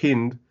gets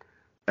pinned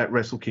at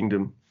Wrestle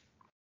Kingdom,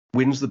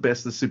 wins the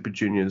Best of the Super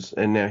Juniors,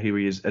 and now here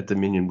he is at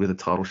Dominion with a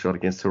title shot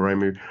against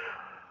Hiromu.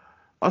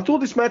 I thought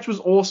this match was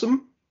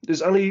awesome.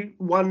 There's only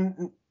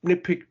one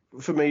nitpick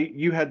for me.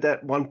 You had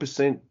that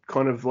 1%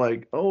 kind of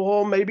like,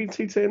 oh, maybe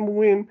T10 will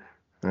win.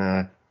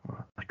 I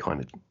kind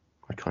of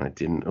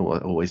didn't. I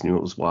always knew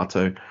it was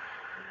Watto.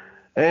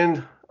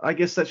 And I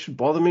guess that should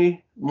bother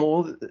me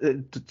more,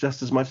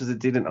 just as much as it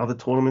did in other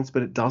tournaments,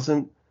 but it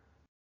doesn't,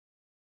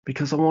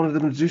 because I wanted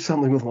them to do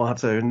something with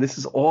Watto, and this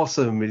is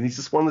awesome. And he's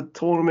just won the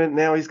tournament.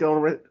 Now he's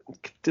going to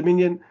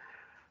Dominion.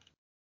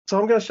 So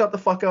I'm going to shut the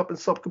fuck up and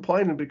stop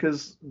complaining,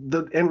 because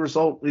the end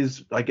result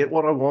is I get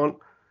what I want.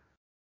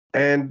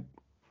 And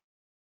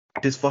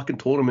this fucking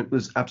tournament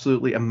was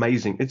absolutely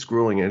amazing. It's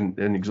grueling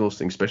and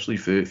exhausting, especially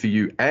for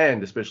you,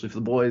 and especially for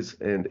the boys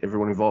and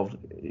everyone involved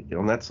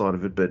on that side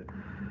of it. But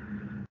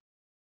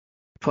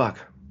fuck,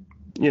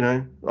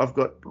 I've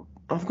got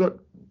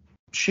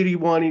shitty,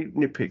 whiny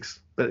nitpicks.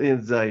 But at the end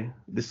of the day,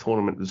 this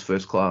tournament was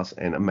first class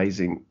and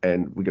amazing,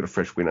 and we got a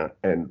fresh winner.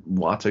 And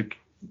Wato's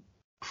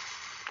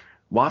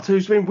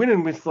been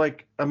winning with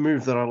like a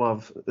move that I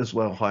love as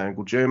well, high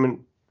angle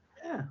German.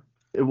 Yeah.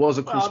 It was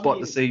a cool spot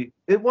to see.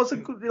 It was a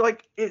good,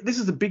 this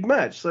is a big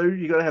match, so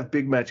you got to have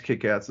big match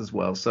kickouts as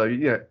well. So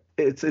yeah,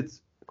 it's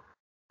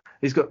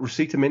he's got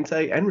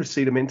Recitamente and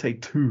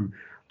Recitamente 2.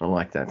 I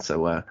like that.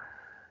 So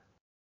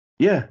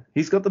yeah,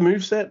 he's got the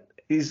moveset.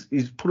 He's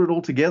put it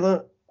all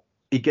together.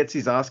 He gets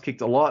his ass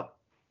kicked a lot,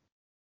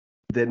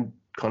 then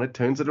kind of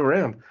turns it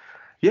around.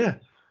 Yeah.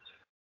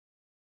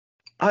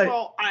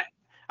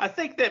 I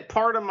think that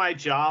part of my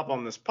job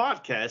on this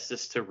podcast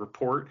is to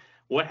report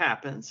what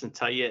happens and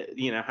tell you,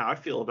 how I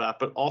feel about it,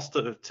 but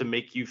also to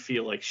make you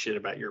feel like shit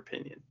about your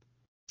opinion.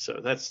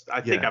 So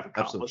I think I've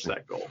accomplished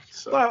that goal.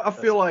 So well, I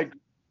feel like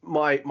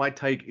my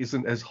take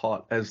isn't as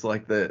hot as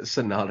like the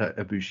Sonata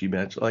Ibushi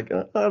match. Like,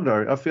 I don't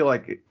know. I feel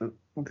like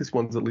this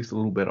one's at least a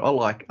little better. I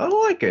like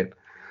it.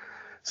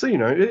 So,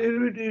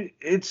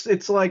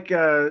 it's like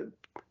you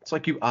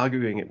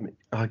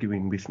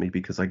arguing with me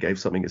because I gave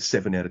something a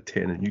 7 out of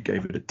 10 and you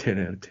gave it a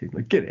 10 out of 10.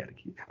 Like, get out of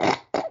here.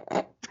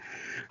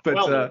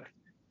 But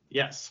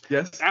yes.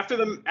 Yes. After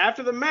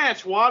the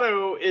match,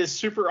 Watto is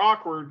super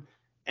awkward,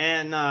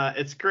 and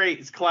it's great.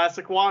 It's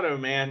classic Watto,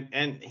 man.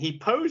 And he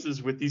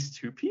poses with these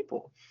two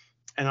people,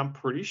 and I'm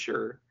pretty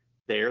sure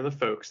they are the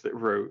folks that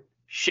wrote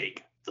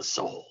 "Shake the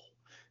Soul."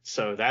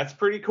 So that's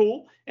pretty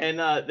cool. And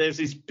there's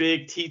these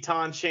big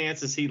Teton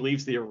chants as he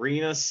leaves the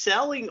arena,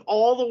 selling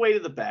all the way to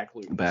the back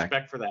loop.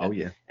 Respect for that. Oh,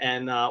 yeah.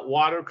 And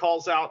Watto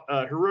calls out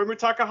Hiromu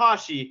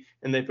Takahashi,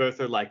 and they both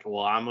are like,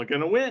 well, I'm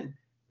going to win.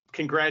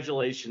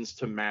 Congratulations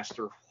to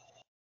Master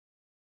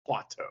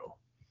Watto.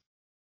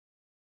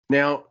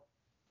 Now,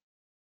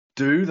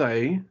 do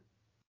they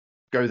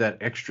go that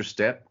extra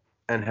step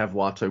and have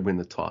Watto win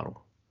the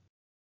title?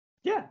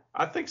 Yeah,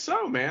 I think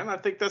so, man. I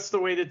think that's the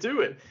way to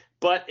do it.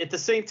 But at the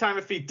same time,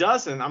 if he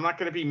doesn't, I'm not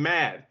going to be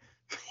mad.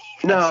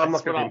 No, I'm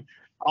not going to.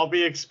 I'll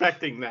be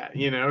expecting that,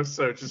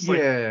 so just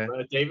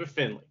like David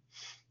Finlay.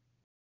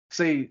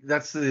 See,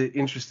 that's the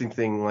interesting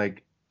thing.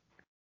 Like,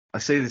 I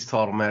see this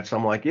title match.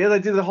 I'm like, yeah, they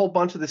did a whole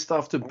bunch of this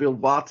stuff to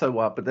build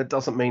Wato up, but that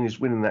doesn't mean he's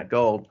winning that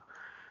gold.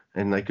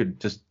 And they could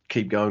just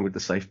keep going with the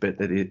safe bet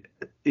that it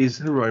is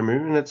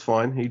Hiromu, and that's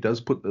fine. He does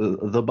put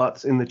the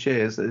butts in the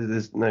chairs.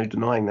 There's no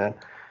denying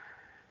that.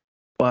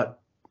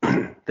 But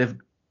they've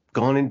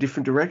gone in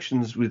different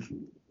directions with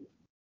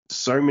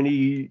so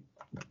many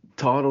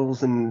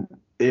titles and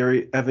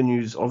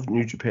avenues of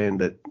New Japan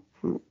that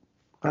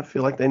I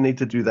feel like they need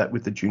to do that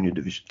with the junior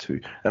division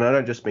too. And I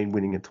don't just mean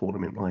winning a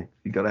tournament. Like,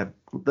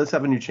 let's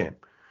have a new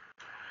champ,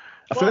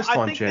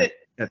 first-time champ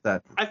at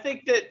that. I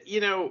think that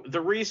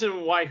the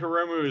reason why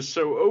Hiromu is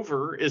so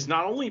over is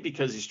not only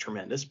because he's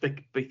tremendous, but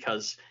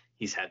because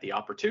he's had the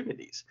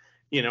opportunities.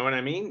 You know what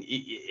I mean?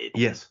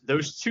 Yes.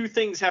 Those two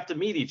things have to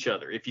meet each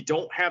other. If you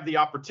don't have the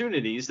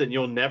opportunities, then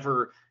you'll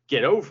never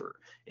get over.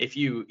 If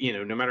you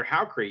no matter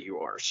how great you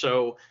are.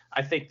 So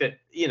I think that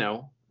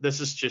this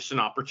is just an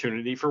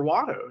opportunity for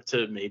Wato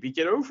to maybe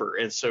get over.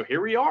 And so here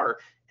we are.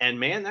 And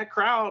man, that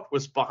crowd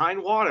was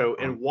behind Wato.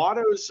 And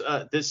Wato's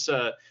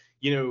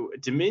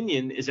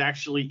Dominion is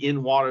actually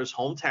in Wato's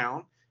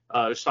hometown.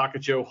 Osaka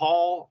Joe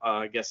Hall,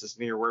 I guess is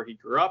near where he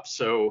grew up.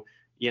 So,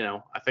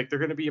 I think they're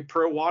going to be a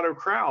pro Wato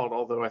crowd,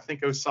 although I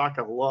think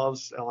Osaka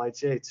loves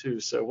LIJ too.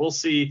 So we'll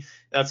see.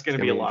 That's going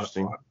to be a lot of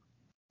fun.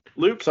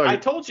 Luke, I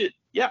told you.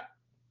 Yeah.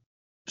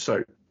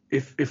 So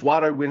if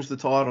Wato wins the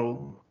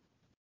title,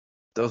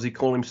 does he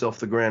call himself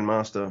the Grand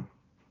Master?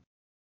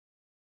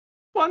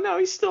 Well, no,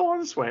 he's still on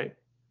his way.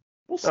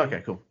 We'll see.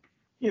 Okay, cool.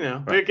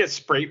 Right.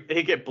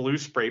 He'd get blue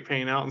spray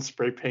paint out and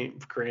spray paint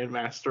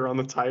Grandmaster on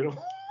the title.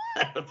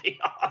 That would be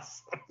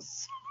awesome.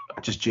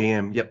 Just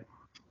GM, yep.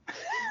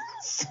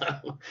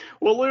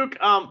 Well, Luke,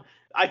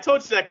 I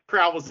told you that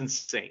crowd was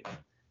insane.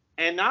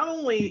 And not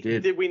only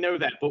did we know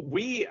that, but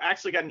we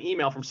actually got an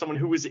email from someone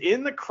who was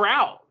in the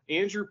crowd,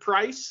 Andrew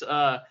Price,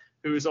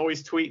 who is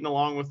always tweeting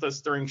along with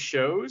us during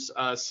shows.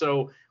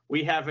 So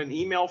we have an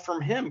email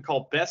from him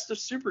called Best of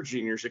Super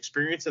Juniors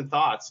Experience and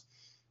Thoughts.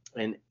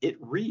 And it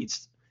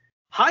reads,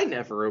 "Hi,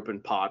 Never Open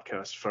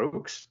Podcast,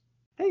 folks."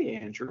 Hey,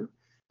 Andrew.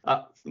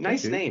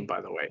 Nice name, by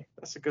the way.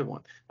 That's a good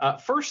one.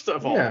 First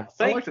of all, I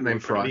like the name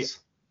Price.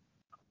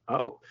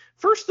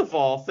 First of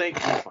all, thank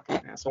you,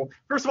 fucking asshole.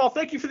 First of all,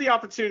 thank you for the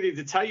opportunity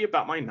to tell you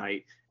about my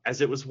night,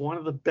 as it was one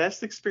of the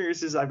best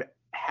experiences I've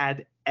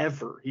had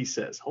ever, he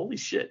says. Holy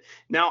shit.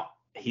 Now,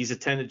 he's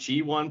attended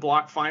G1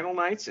 block final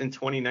nights in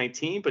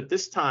 2019, but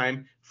this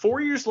time,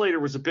 4 years later,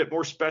 was a bit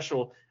more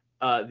special.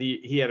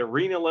 He had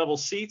arena level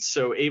seats,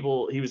 so he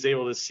was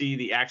able to see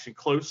the action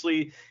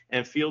closely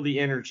and feel the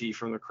energy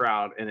from the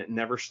crowd, and it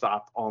never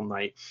stopped all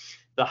night.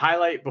 The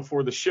highlight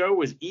before the show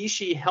was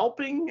Ishii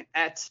helping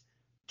at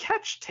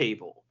catch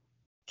table,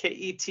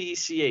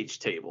 KETCH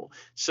table.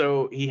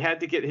 So he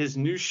had to get his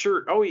new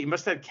shirt. Oh, he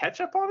must have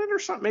ketchup on it or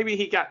something. Maybe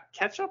he got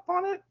ketchup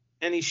on it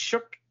and he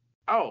shook.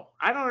 Oh,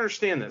 I don't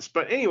understand this.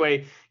 But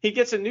anyway, he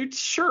gets a new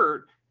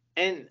shirt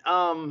and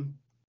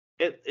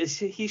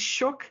he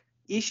shook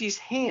Ishii's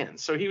hand.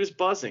 So he was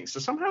buzzing.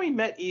 So somehow he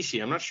met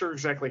Ishii. I'm not sure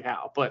exactly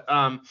how. But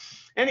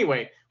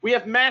anyway, we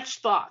have match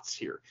thoughts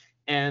here.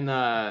 And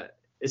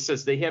it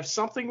says they have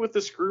something with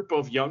this group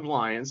of young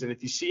lions, and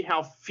if you see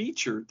how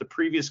featured the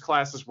previous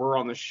classes were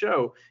on the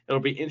show,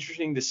 it'll be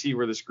interesting to see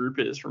where this group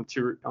is from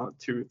 2 or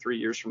 3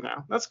 years from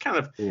now. That's kind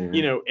of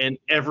an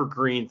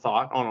evergreen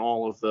thought on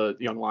all of the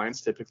young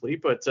lions typically.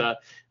 But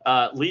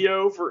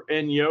Leo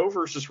and Yo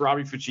versus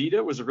Robbie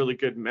Fujita was a really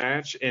good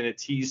match, and it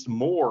teased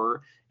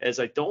more, as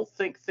I don't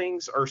think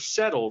things are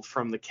settled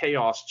from the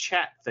Chaos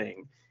chat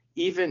thing,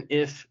 even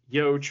if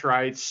Yo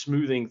tried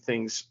smoothing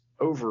things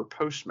over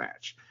post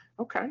match.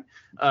 Okay.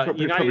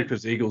 Probably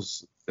because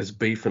Eagles is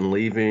beef and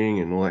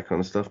leaving and all that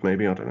kind of stuff,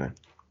 maybe. I don't know.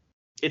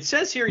 It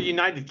says here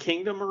United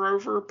Kingdom are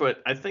over,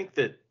 but I think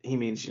that he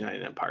means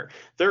United Empire.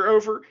 They're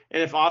over,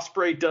 and if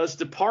Ospreay does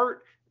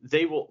depart,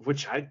 they will,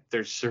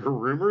 there's a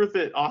rumor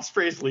that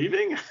Ospreay is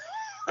leaving.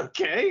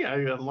 Okay,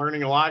 I'm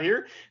learning a lot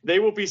here. They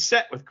will be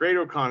set with Great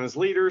O'Khan as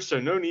leader, so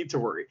no need to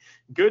worry.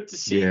 Good to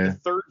see the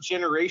third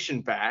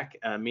generation back,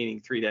 meaning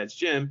Three Dads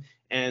Gym,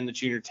 and the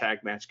junior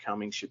tag match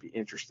coming should be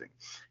interesting.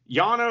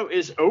 Yano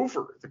is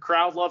over. The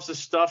crowd loves his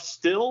stuff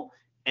still,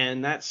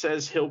 and that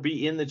says he'll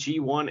be in the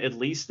G1 at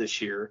least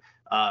this year.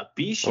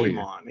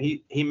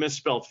 Bishamon, he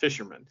misspelled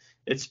fisherman.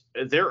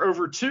 They're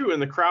over too,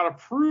 and the crowd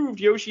approved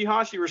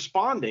Yoshihashi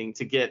responding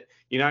to get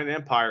United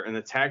Empire in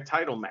the tag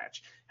title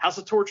match. House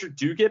of Torture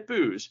do get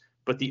boos,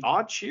 but the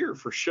odd cheer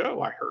for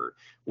Sho, I heard.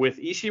 With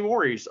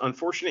Ishimori's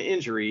unfortunate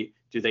injury,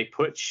 do they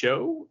put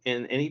Sho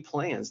in any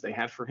plans they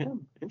had for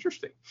him?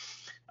 Interesting.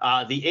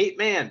 The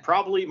 8-man,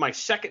 probably my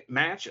second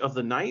match of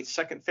the night,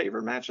 second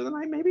favorite match of the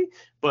night, maybe.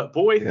 But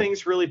boy,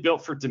 things really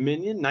built for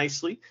Dominion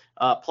nicely.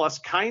 Plus,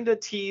 kinda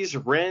teased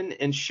Ren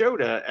and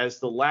Shota, as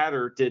the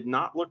latter did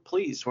not look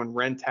pleased when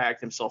Ren tagged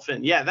himself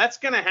in. Yeah, that's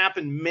going to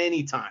happen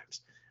many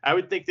times. I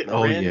would think that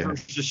Oh, Ren yeah.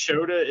 versus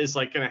Shota is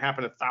like going to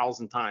happen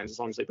 1,000 times as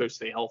long as they both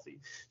stay healthy.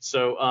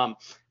 So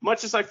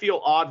much as I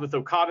feel odd with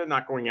Okada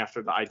not going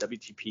after the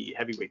IWGP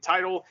heavyweight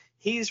title,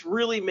 he's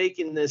really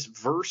making this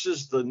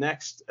versus the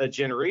next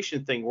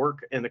generation thing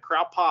work, and the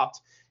crowd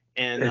popped.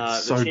 And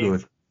It's so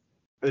good.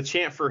 The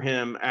chant for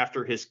him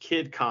after his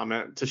kid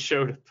comment to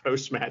Shota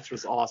post-match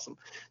was awesome.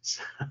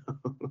 So,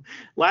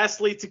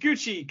 lastly,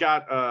 Taguchi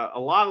got a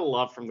lot of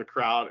love from the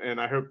crowd, and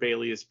I hope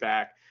Bailey is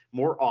back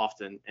more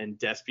often, and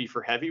Despy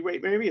for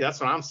heavyweight, maybe. That's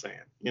what I'm saying.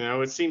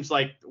 It seems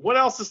like, what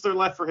else is there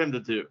left for him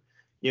to do?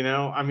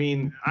 I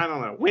mean, I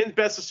don't know. Win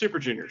Best of Super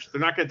Juniors.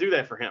 They're not going to do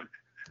that for him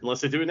unless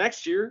they do it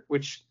next year,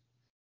 which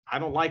I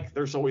don't like.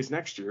 There's always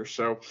next year.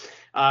 So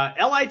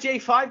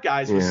LIJ 5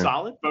 guys was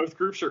solid. Both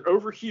groups are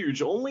over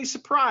huge. Only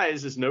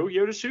surprise is no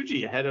Yota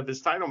Tsuji ahead of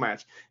his title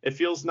match. It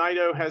feels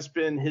Naito has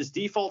been his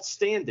default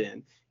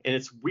stand-in, and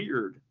it's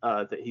weird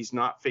that he's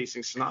not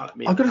facing Sonata.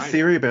 I've got a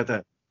theory about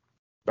that.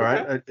 All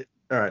right.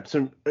 All right.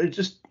 So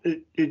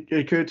it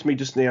occurred to me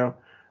just now.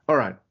 All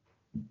right.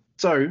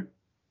 So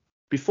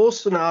before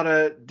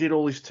Sonata did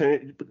all his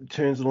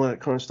turns and all that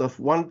kind of stuff,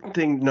 one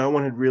thing no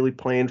one had really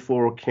planned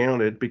for or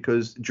counted,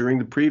 because during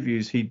the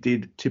previews he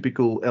did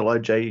typical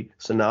LIJ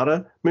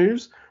Sonata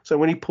moves. So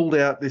when he pulled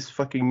out this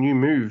fucking new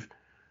move,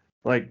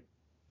 like,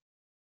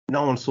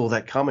 no one saw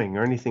that coming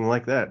or anything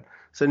like that.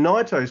 So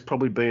Naito's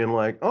probably being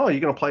like, oh, you're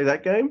going to play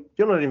that game?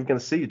 You're not even going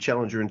to see a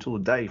challenger until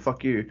the day.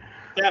 Fuck you.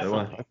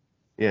 Definitely. So,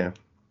 yeah.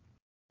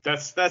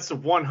 That's a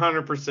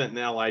 100% an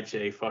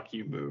LIJ fuck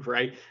you move,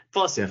 right?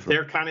 Plus,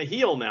 they're kind of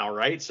heel now,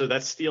 right? So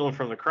that's stealing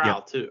from the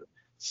crowd too.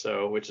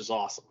 So, which is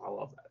awesome. I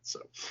love that. So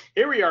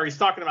here we are. He's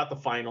talking about the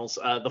finals.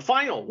 The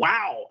final,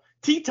 wow.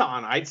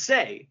 Teton, I'd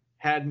say,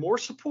 had more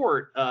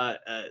support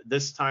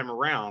this time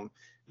around.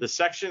 The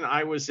section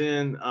I was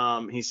in,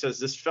 he says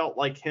this felt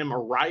like him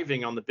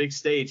arriving on the big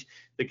stage.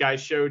 The guy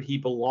showed he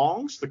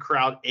belongs. The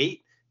crowd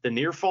ate. The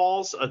near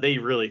falls, they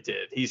really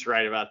did. He's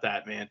right about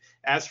that, man.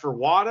 As for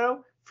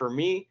Watto, for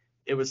me,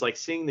 it was like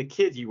seeing the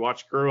kid you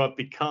watch grow up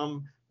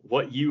become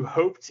what you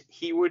hoped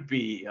he would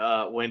be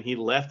when he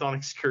left on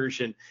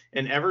excursion.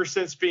 And ever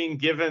since being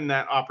given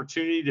that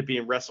opportunity to be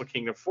in Wrestle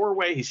Kingdom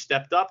 4-Way, he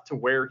stepped up to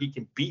where he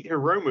can beat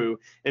Hiromu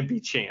and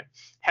be champ.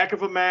 Heck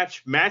of a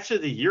match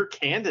of the year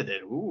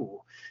candidate. Ooh.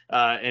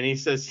 And he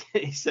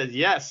said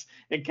yes,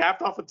 and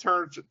capped off a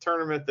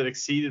tournament that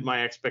exceeded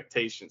my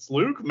expectations.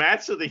 Luke,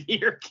 match of the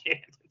year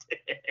candidate.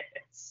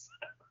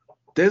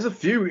 There's a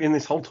few in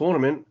this whole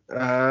tournament.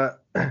 Not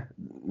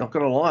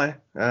gonna lie.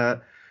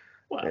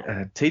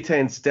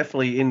 Titan's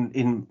definitely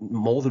in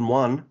more than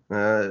one.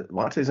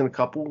 Marte's in a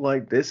couple.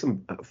 Like, there's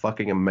some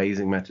fucking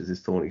amazing matches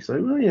this tournament.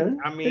 So, well, yeah.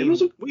 I mean,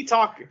 we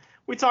talk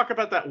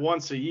about that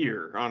once a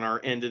year on our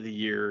end of the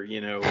year,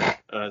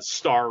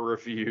 star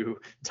review,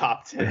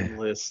 top 10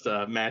 list,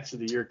 match of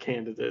the year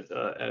candidate.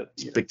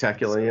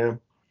 Spectacular, yeah.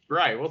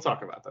 Right, we'll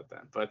talk about that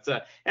then.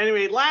 But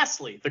anyway,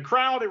 lastly, the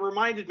crowd, it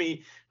reminded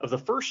me of the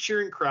first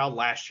cheering crowd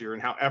last year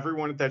and how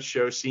everyone at that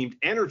show seemed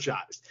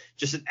energized,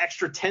 just an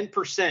extra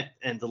 10%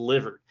 and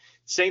delivered.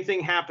 Same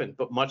thing happened,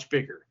 but much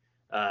bigger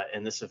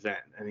in this event.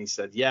 And he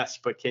said, yes,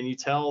 but can you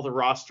tell the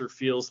roster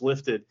feels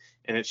lifted,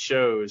 and it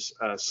shows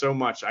so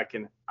much.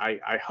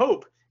 I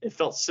hope it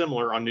felt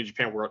similar on New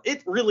Japan World.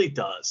 It really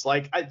does.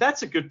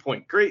 That's a good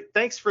point. Great.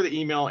 Thanks for the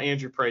email,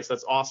 Andrew Price.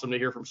 That's awesome to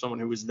hear from someone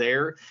who was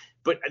there.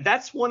 But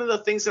that's one of the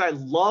things that I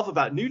love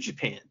about New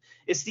Japan.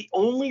 It's the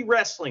only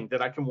wrestling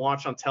that I can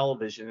watch on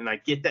television, and I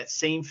get that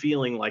same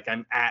feeling like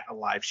I'm at a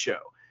live show.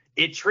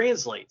 It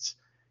translates,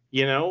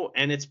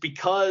 and it's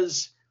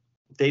because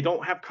they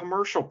don't have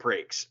commercial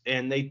breaks,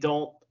 and they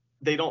don't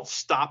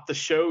stop the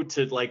show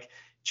to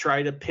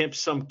try to pimp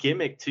some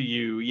gimmick to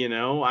you,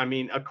 I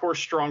mean, of course,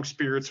 Strong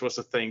Spirits was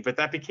a thing, but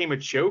that became a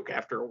joke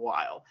after a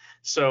while.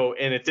 So,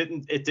 and it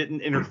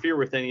didn't interfere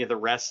with any of the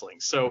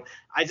wrestling. So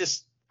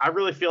I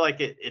really feel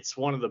like it's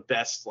one of the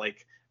best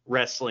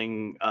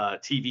wrestling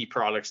TV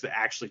products that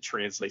actually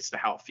translates to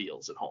how it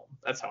feels at home.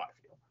 That's how I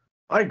feel.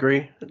 I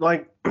agree.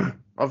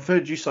 I've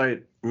heard you say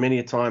it many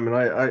a time, and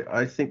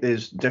I think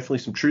there's definitely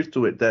some truth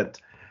to it, that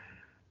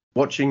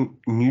watching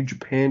New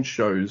Japan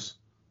shows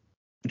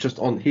just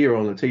on the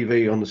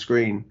TV, on the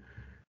screen,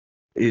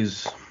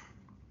 is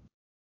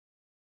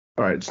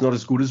all right. It's not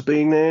as good as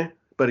being there,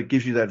 but it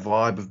gives you that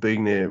vibe of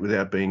being there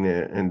without being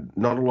there. And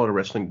not a lot of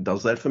wrestling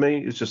does that for me.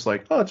 It's just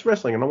like, oh, it's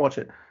wrestling, and I watch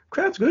it.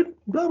 Crowd's good,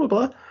 blah, blah,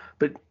 blah.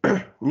 But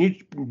New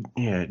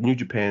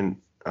Japan,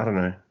 I don't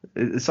know.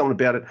 There's something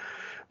about it.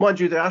 Mind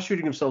you, they are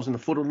shooting themselves in the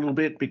foot a little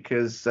bit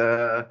because,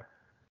 hey,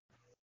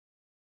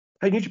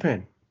 New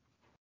Japan,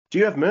 do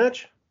you have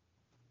merch?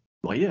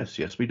 Well,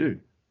 yes, we do.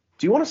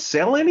 Do you want to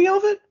sell any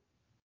of it?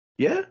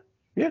 Yeah,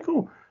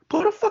 cool.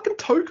 Put a fucking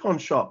Tokon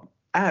shop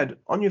ad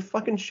on your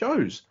fucking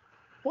shows.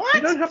 What?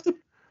 You don't have to.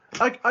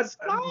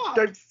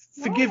 Don't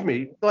forgive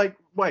me.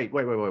 Wait.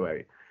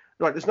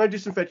 Right, there's no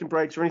disinfectant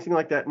breaks or anything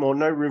like that. No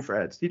room for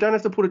ads. You don't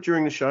have to put it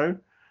during the show.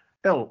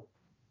 Hell,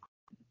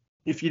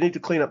 if you need to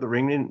clean up the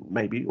ring, then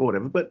maybe, or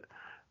whatever. But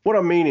what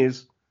I mean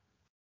is,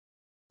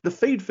 the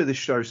feed for this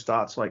show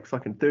starts like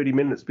fucking 30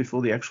 minutes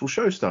before the actual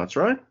show starts,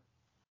 right?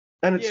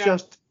 And it's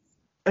just,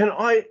 and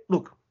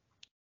look,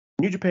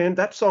 New Japan,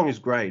 that song is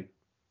great,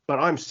 but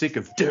I'm sick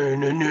of knock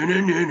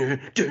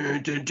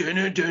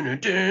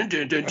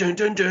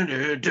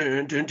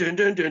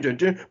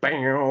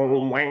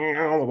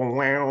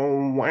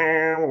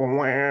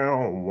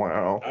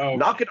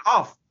it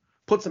off.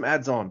 Put some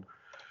ads on.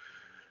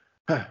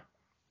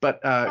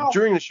 But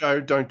during the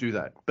show, don't do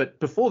that. But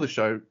before the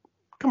show,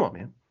 come on,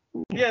 man.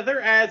 Yeah,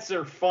 their ads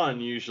are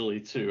fun usually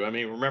too. I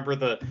mean, remember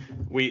the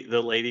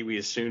lady we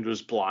assumed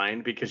was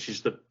blind because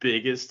she's the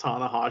biggest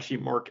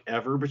Tanahashi mark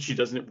ever, but she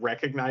doesn't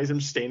recognize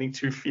him standing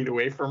 2 feet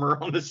away from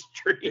her on the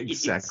street.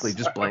 Exactly,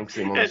 just blanks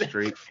him on the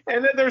street.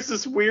 And then there's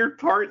this weird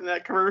part in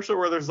that commercial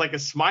where there's like a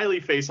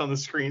smiley face on the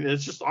screen and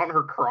it's just on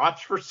her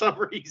crotch for some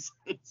reason.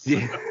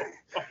 Yeah.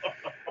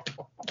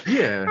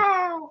 Yeah.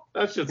 Oh,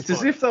 that's just it's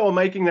as if they were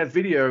making that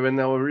video and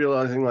they were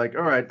realizing, like,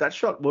 all right, that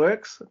shot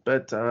works,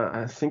 but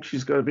I think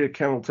she's got a bit of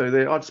camel toe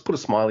there. I'll just put a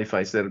smiley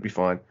face there. It'll be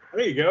fine.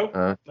 There you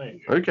go.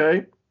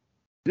 Okay.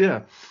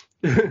 Yeah.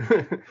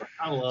 I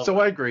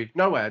agree.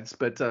 No ads,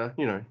 but, they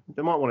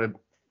might want to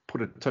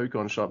put a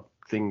token shot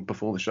thing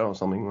before the show or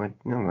something. Like,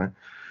 I don't know.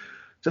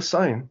 Just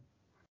saying.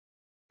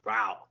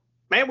 Wow.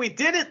 Man, we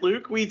did it,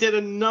 Luke. We did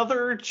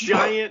another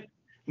giant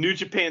New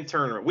Japan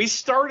tournament. We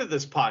started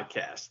this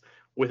podcast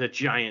with a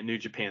giant New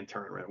Japan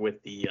tournament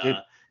with the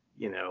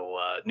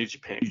New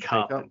Japan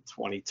Cup in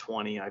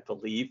 2020, I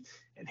believe.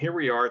 And here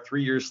we are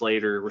 3 years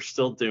later. We're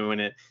still doing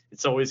it.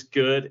 It's always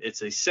good.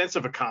 It's a sense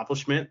of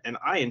accomplishment, and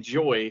I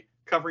enjoy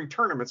covering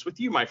tournaments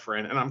with you, my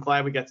friend, and I'm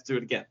glad we got to do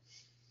it again.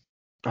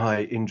 I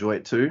enjoy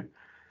it too.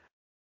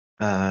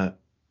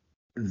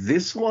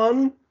 This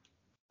one,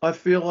 I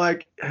feel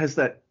like, has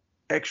that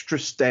extra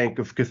stank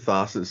of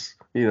catharsis,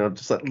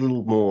 just that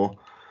little more.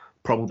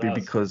 Probably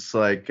because,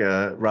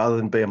 rather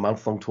than be a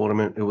month-long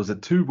tournament, it was a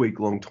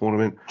 2-week-long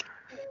tournament.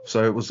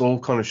 So it was all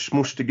kind of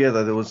smushed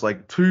together. There was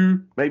like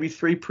 2, maybe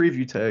 3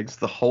 preview tags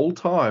the whole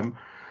time.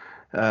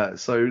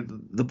 So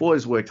the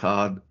boys worked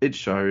hard. It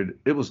showed.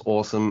 It was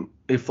awesome.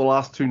 If the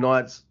last 2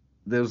 nights,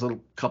 there was a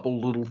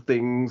couple little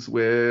things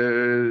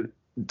where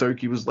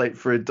Doki was late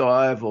for a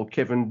dive or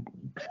Kevin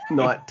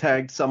Knight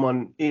tagged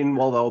someone in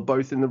while they were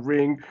both in the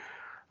ring.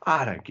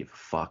 I don't give a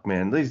fuck,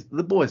 man.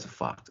 The boys are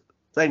fucked.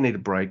 They need a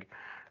break.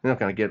 They're not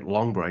going to get a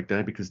long break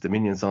though because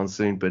Dominion's on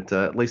soon, but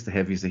at least the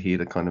heavies are here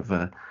to kind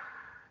of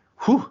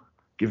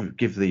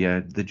give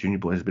the junior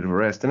boys a bit of a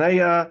rest. And hey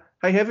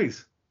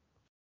heavies,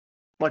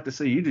 I'd like to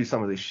see you do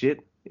some of this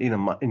shit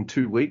in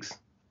 2 weeks.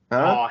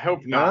 Huh? Oh, I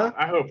hope not.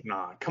 I hope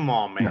not. Come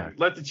on, man. No.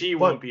 Let the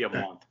G1 be a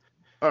month.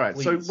 All right.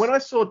 Please. So when I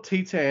saw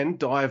Titan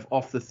dive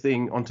off the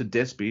thing onto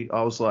Despy,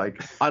 I was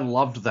like, I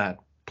loved that.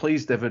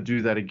 Please never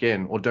do that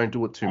again, or don't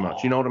do it too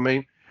much. You know what I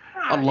mean?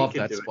 I love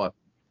that spot.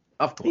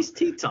 Of course. He's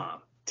Teton.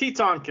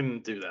 Teton can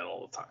do that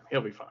all the time.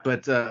 He'll be fine.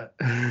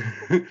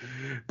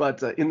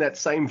 But in that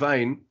same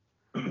vein,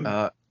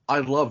 I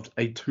loved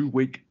a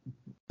 2-week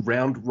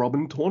round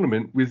robin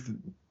tournament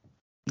with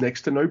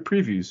next to no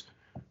previews.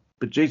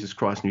 But Jesus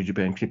Christ, New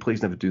Japan, can you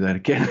please never do that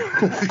again?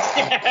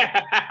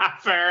 Yeah,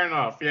 fair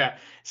enough. Yeah,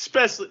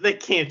 especially they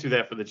can't do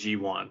that for the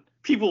G1.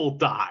 People will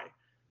die.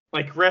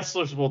 Like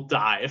wrestlers will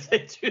die if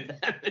they do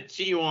that in the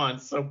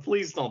G1. So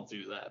please don't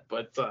do that.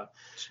 But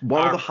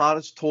one of the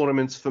hardest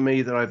tournaments for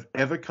me that I've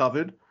ever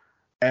covered,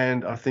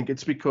 and I think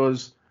it's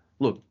because,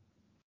 look,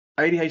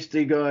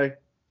 ADHD guy,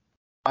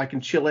 I can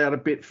chill out a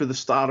bit for the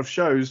start of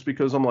shows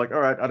because I'm like, all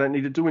right, I don't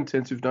need to do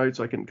intensive notes.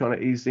 I can kind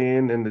of ease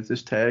in, and there's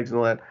just tags and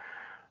all that.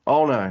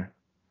 Oh no,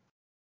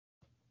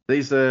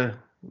 these are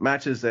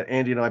matches that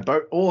Andy and I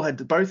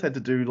both had to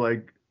do,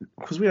 like,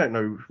 because we don't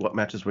know what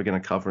matches we're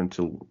going to cover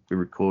until we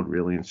record,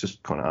 really. It's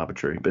just kind of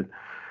arbitrary. But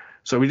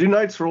so we do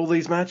notes for all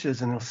these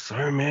matches, and there were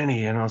so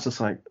many, and I was just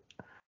like,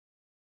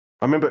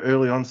 I remember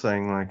early on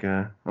saying, like,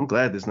 I'm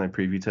glad there's no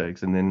preview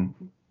tags, and then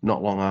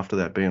not long after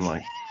that being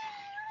like,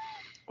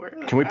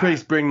 can we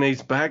please bring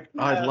these back?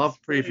 Yes, I love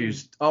previews.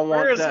 Please. I want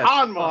Where's that.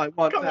 Hanma? I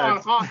want Come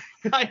that. on,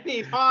 I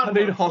need Hanma. I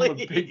need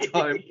Hanma big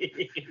time.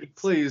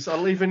 Please,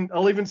 I'll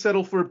even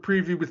settle for a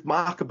preview with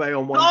Makabe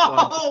on one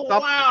side. Oh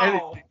wow!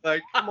 Anything.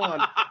 Like, come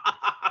on,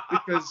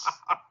 because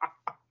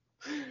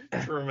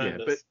tremendous.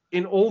 Yeah, but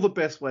in all the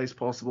best ways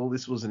possible,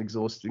 this was an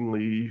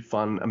exhaustingly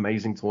fun,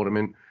 amazing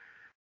tournament.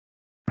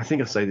 I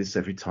think I say this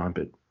every time,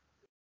 but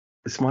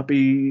this might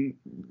be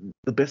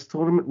the best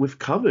tournament we've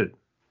covered.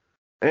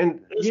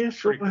 And yeah,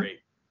 sure, I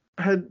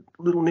had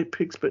little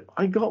nitpicks, but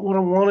I got what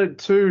I wanted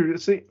too.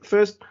 It's the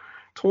first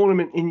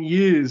tournament in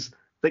years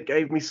that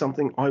gave me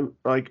something I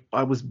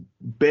was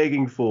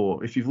begging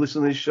for. If you've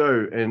listened to this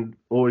show,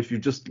 or if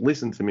you've just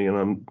listened to me,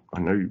 and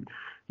I know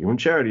you and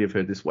Charity have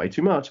heard this way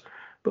too much,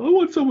 but I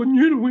want someone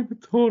new to win the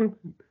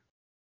tournament.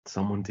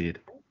 Someone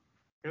did.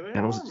 Here they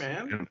and are,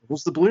 man. It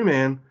was the Blue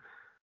Man.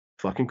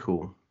 Fucking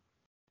cool.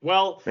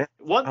 Well,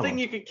 one thing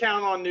you can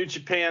count on New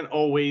Japan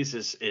always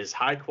is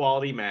high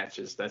quality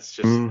matches. That's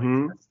just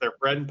that's their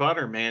bread and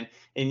butter, man.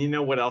 And you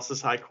know what else is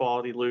high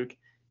quality, Luke?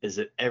 Is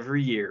that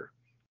every year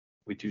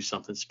we do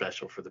something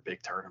special for the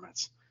big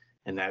tournaments.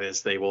 and that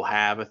is they will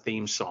have a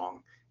theme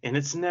song. And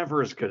it's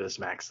never as good as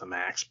Max the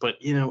Max, but,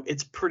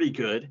 it's pretty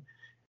good.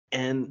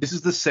 And This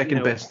is the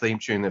second best theme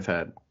tune they've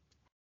had.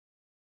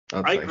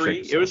 I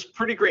agree. It was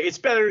pretty great. It's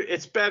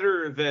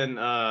better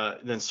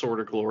than Sword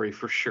of Glory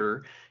for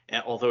sure,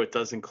 although it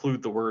does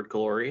include the word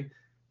glory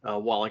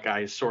while a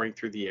guy is soaring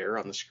through the air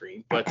on the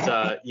screen. But,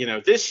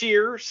 this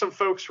year, some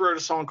folks wrote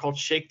a song called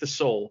Shake the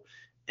Soul,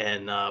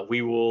 and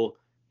we will,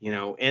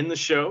 end the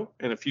show.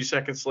 And a few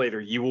seconds later,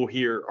 you will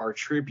hear our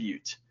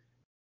tribute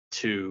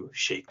to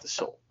Shake the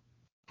Soul.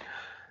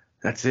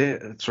 That's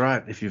it. That's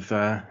right. If you've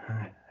heard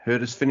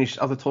us finish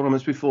other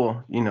tournaments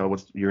before, you know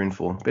what you're in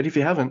for. But if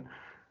you haven't,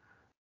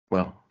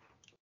 well,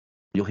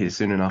 you'll hear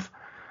soon enough.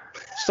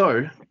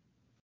 So,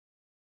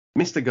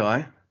 Mr.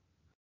 Guy,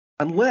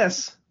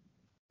 unless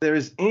there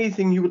is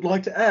anything you would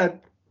like to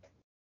add.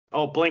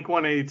 Oh,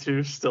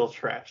 Blink-182 still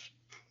trash.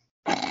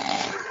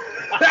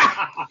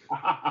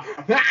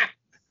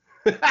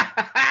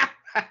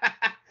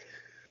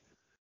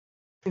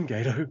 In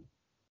Gato,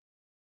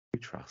 we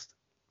trust.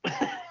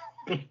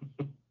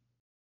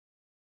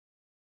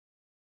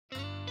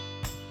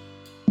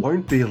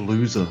 Won't be a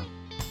loser.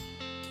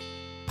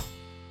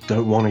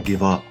 Don't want to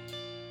give up.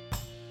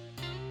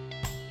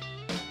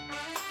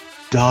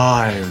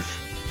 Dive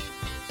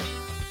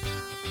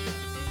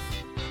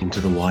into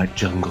the white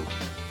jungle.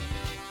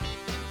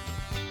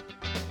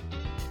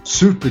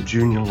 Super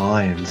Junior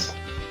Lions.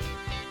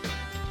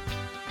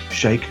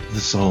 Shake the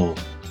soul.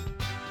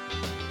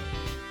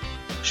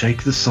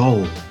 Shake the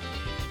soul.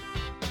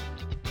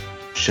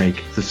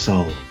 Shake the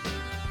soul.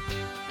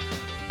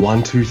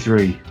 1, 2,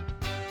 3.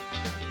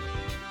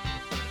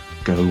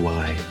 Go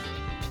away.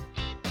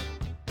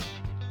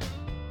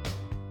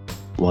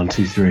 1,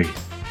 2, 3.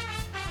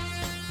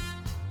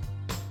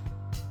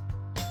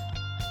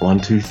 1,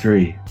 2,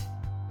 3.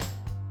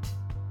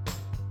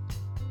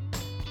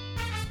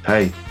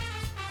 Hey.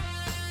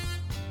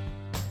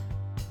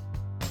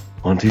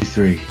 1, 2,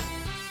 3.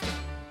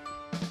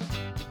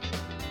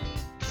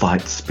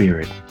 Fight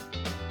spirit.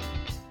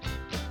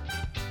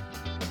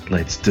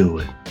 Let's do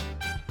it.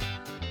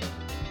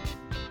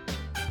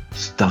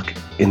 Stuck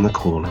in the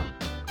corner.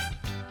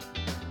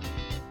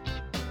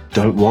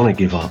 Don't want to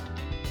give up.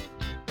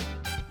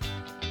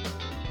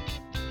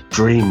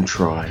 Dream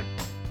tribe.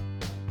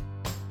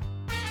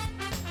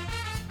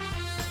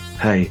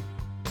 Hey.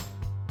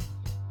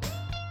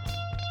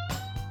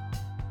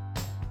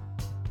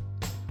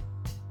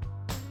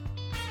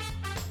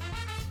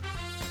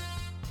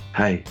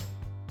 Hey.